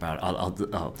excited about.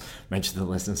 I'll mention to the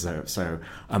listeners. So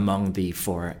among the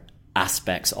 4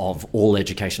 aspects of all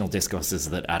educational discourses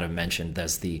that Adam mentioned,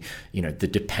 there's the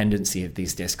dependency of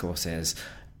these discourses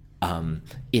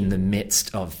in the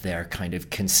midst of their kind of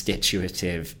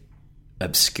constitutive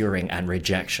obscuring and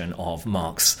rejection of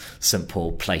Marx, St.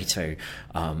 Paul, Plato,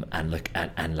 and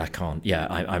Lacan. Yeah,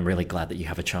 I'm really glad that you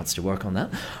have a chance to work on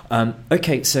that.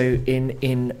 Okay, so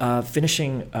in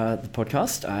finishing the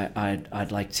podcast,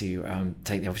 I'd like to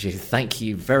take the opportunity to thank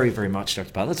you very, very much,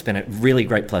 Dr. Bartlett. It's been a really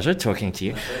great pleasure talking to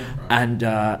you. And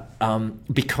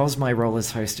because my role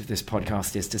as host of this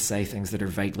podcast is to say things that are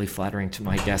vaguely flattering to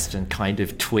my guest and kind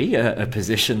of twee a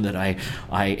position that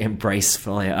I embrace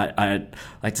fully, I'd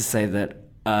like to say that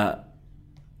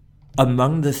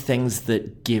among the things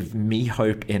that give me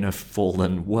hope in a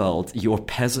fallen world, your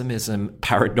pessimism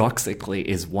paradoxically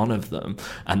is one of them,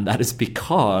 and that is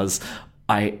because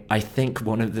I think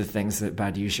one of the things that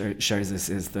Badiou shows us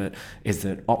is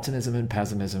that optimism and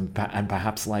pessimism, and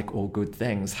perhaps like all good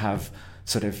things, have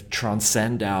sort of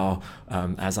transcend our,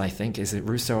 as I think, is it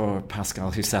Rousseau or Pascal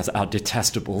who says, our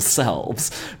detestable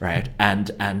selves, right? And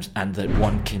that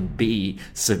one can be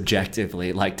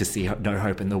subjectively like to see no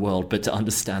hope in the world, but to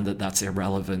understand that that's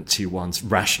irrelevant to one's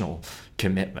rational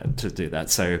commitment to do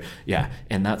that. So yeah,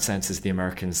 in that sense, as the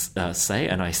Americans say,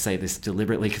 and I say this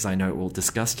deliberately because I know it will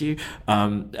disgust you,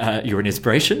 you're an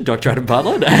inspiration, Dr. Adam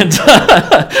Bartlett,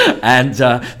 and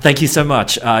thank you so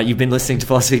much. You've been listening to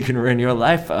Philosophy Can Ruin Your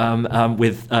Life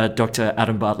with Dr.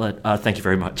 Adam Bartlett. Thank you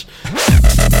very much.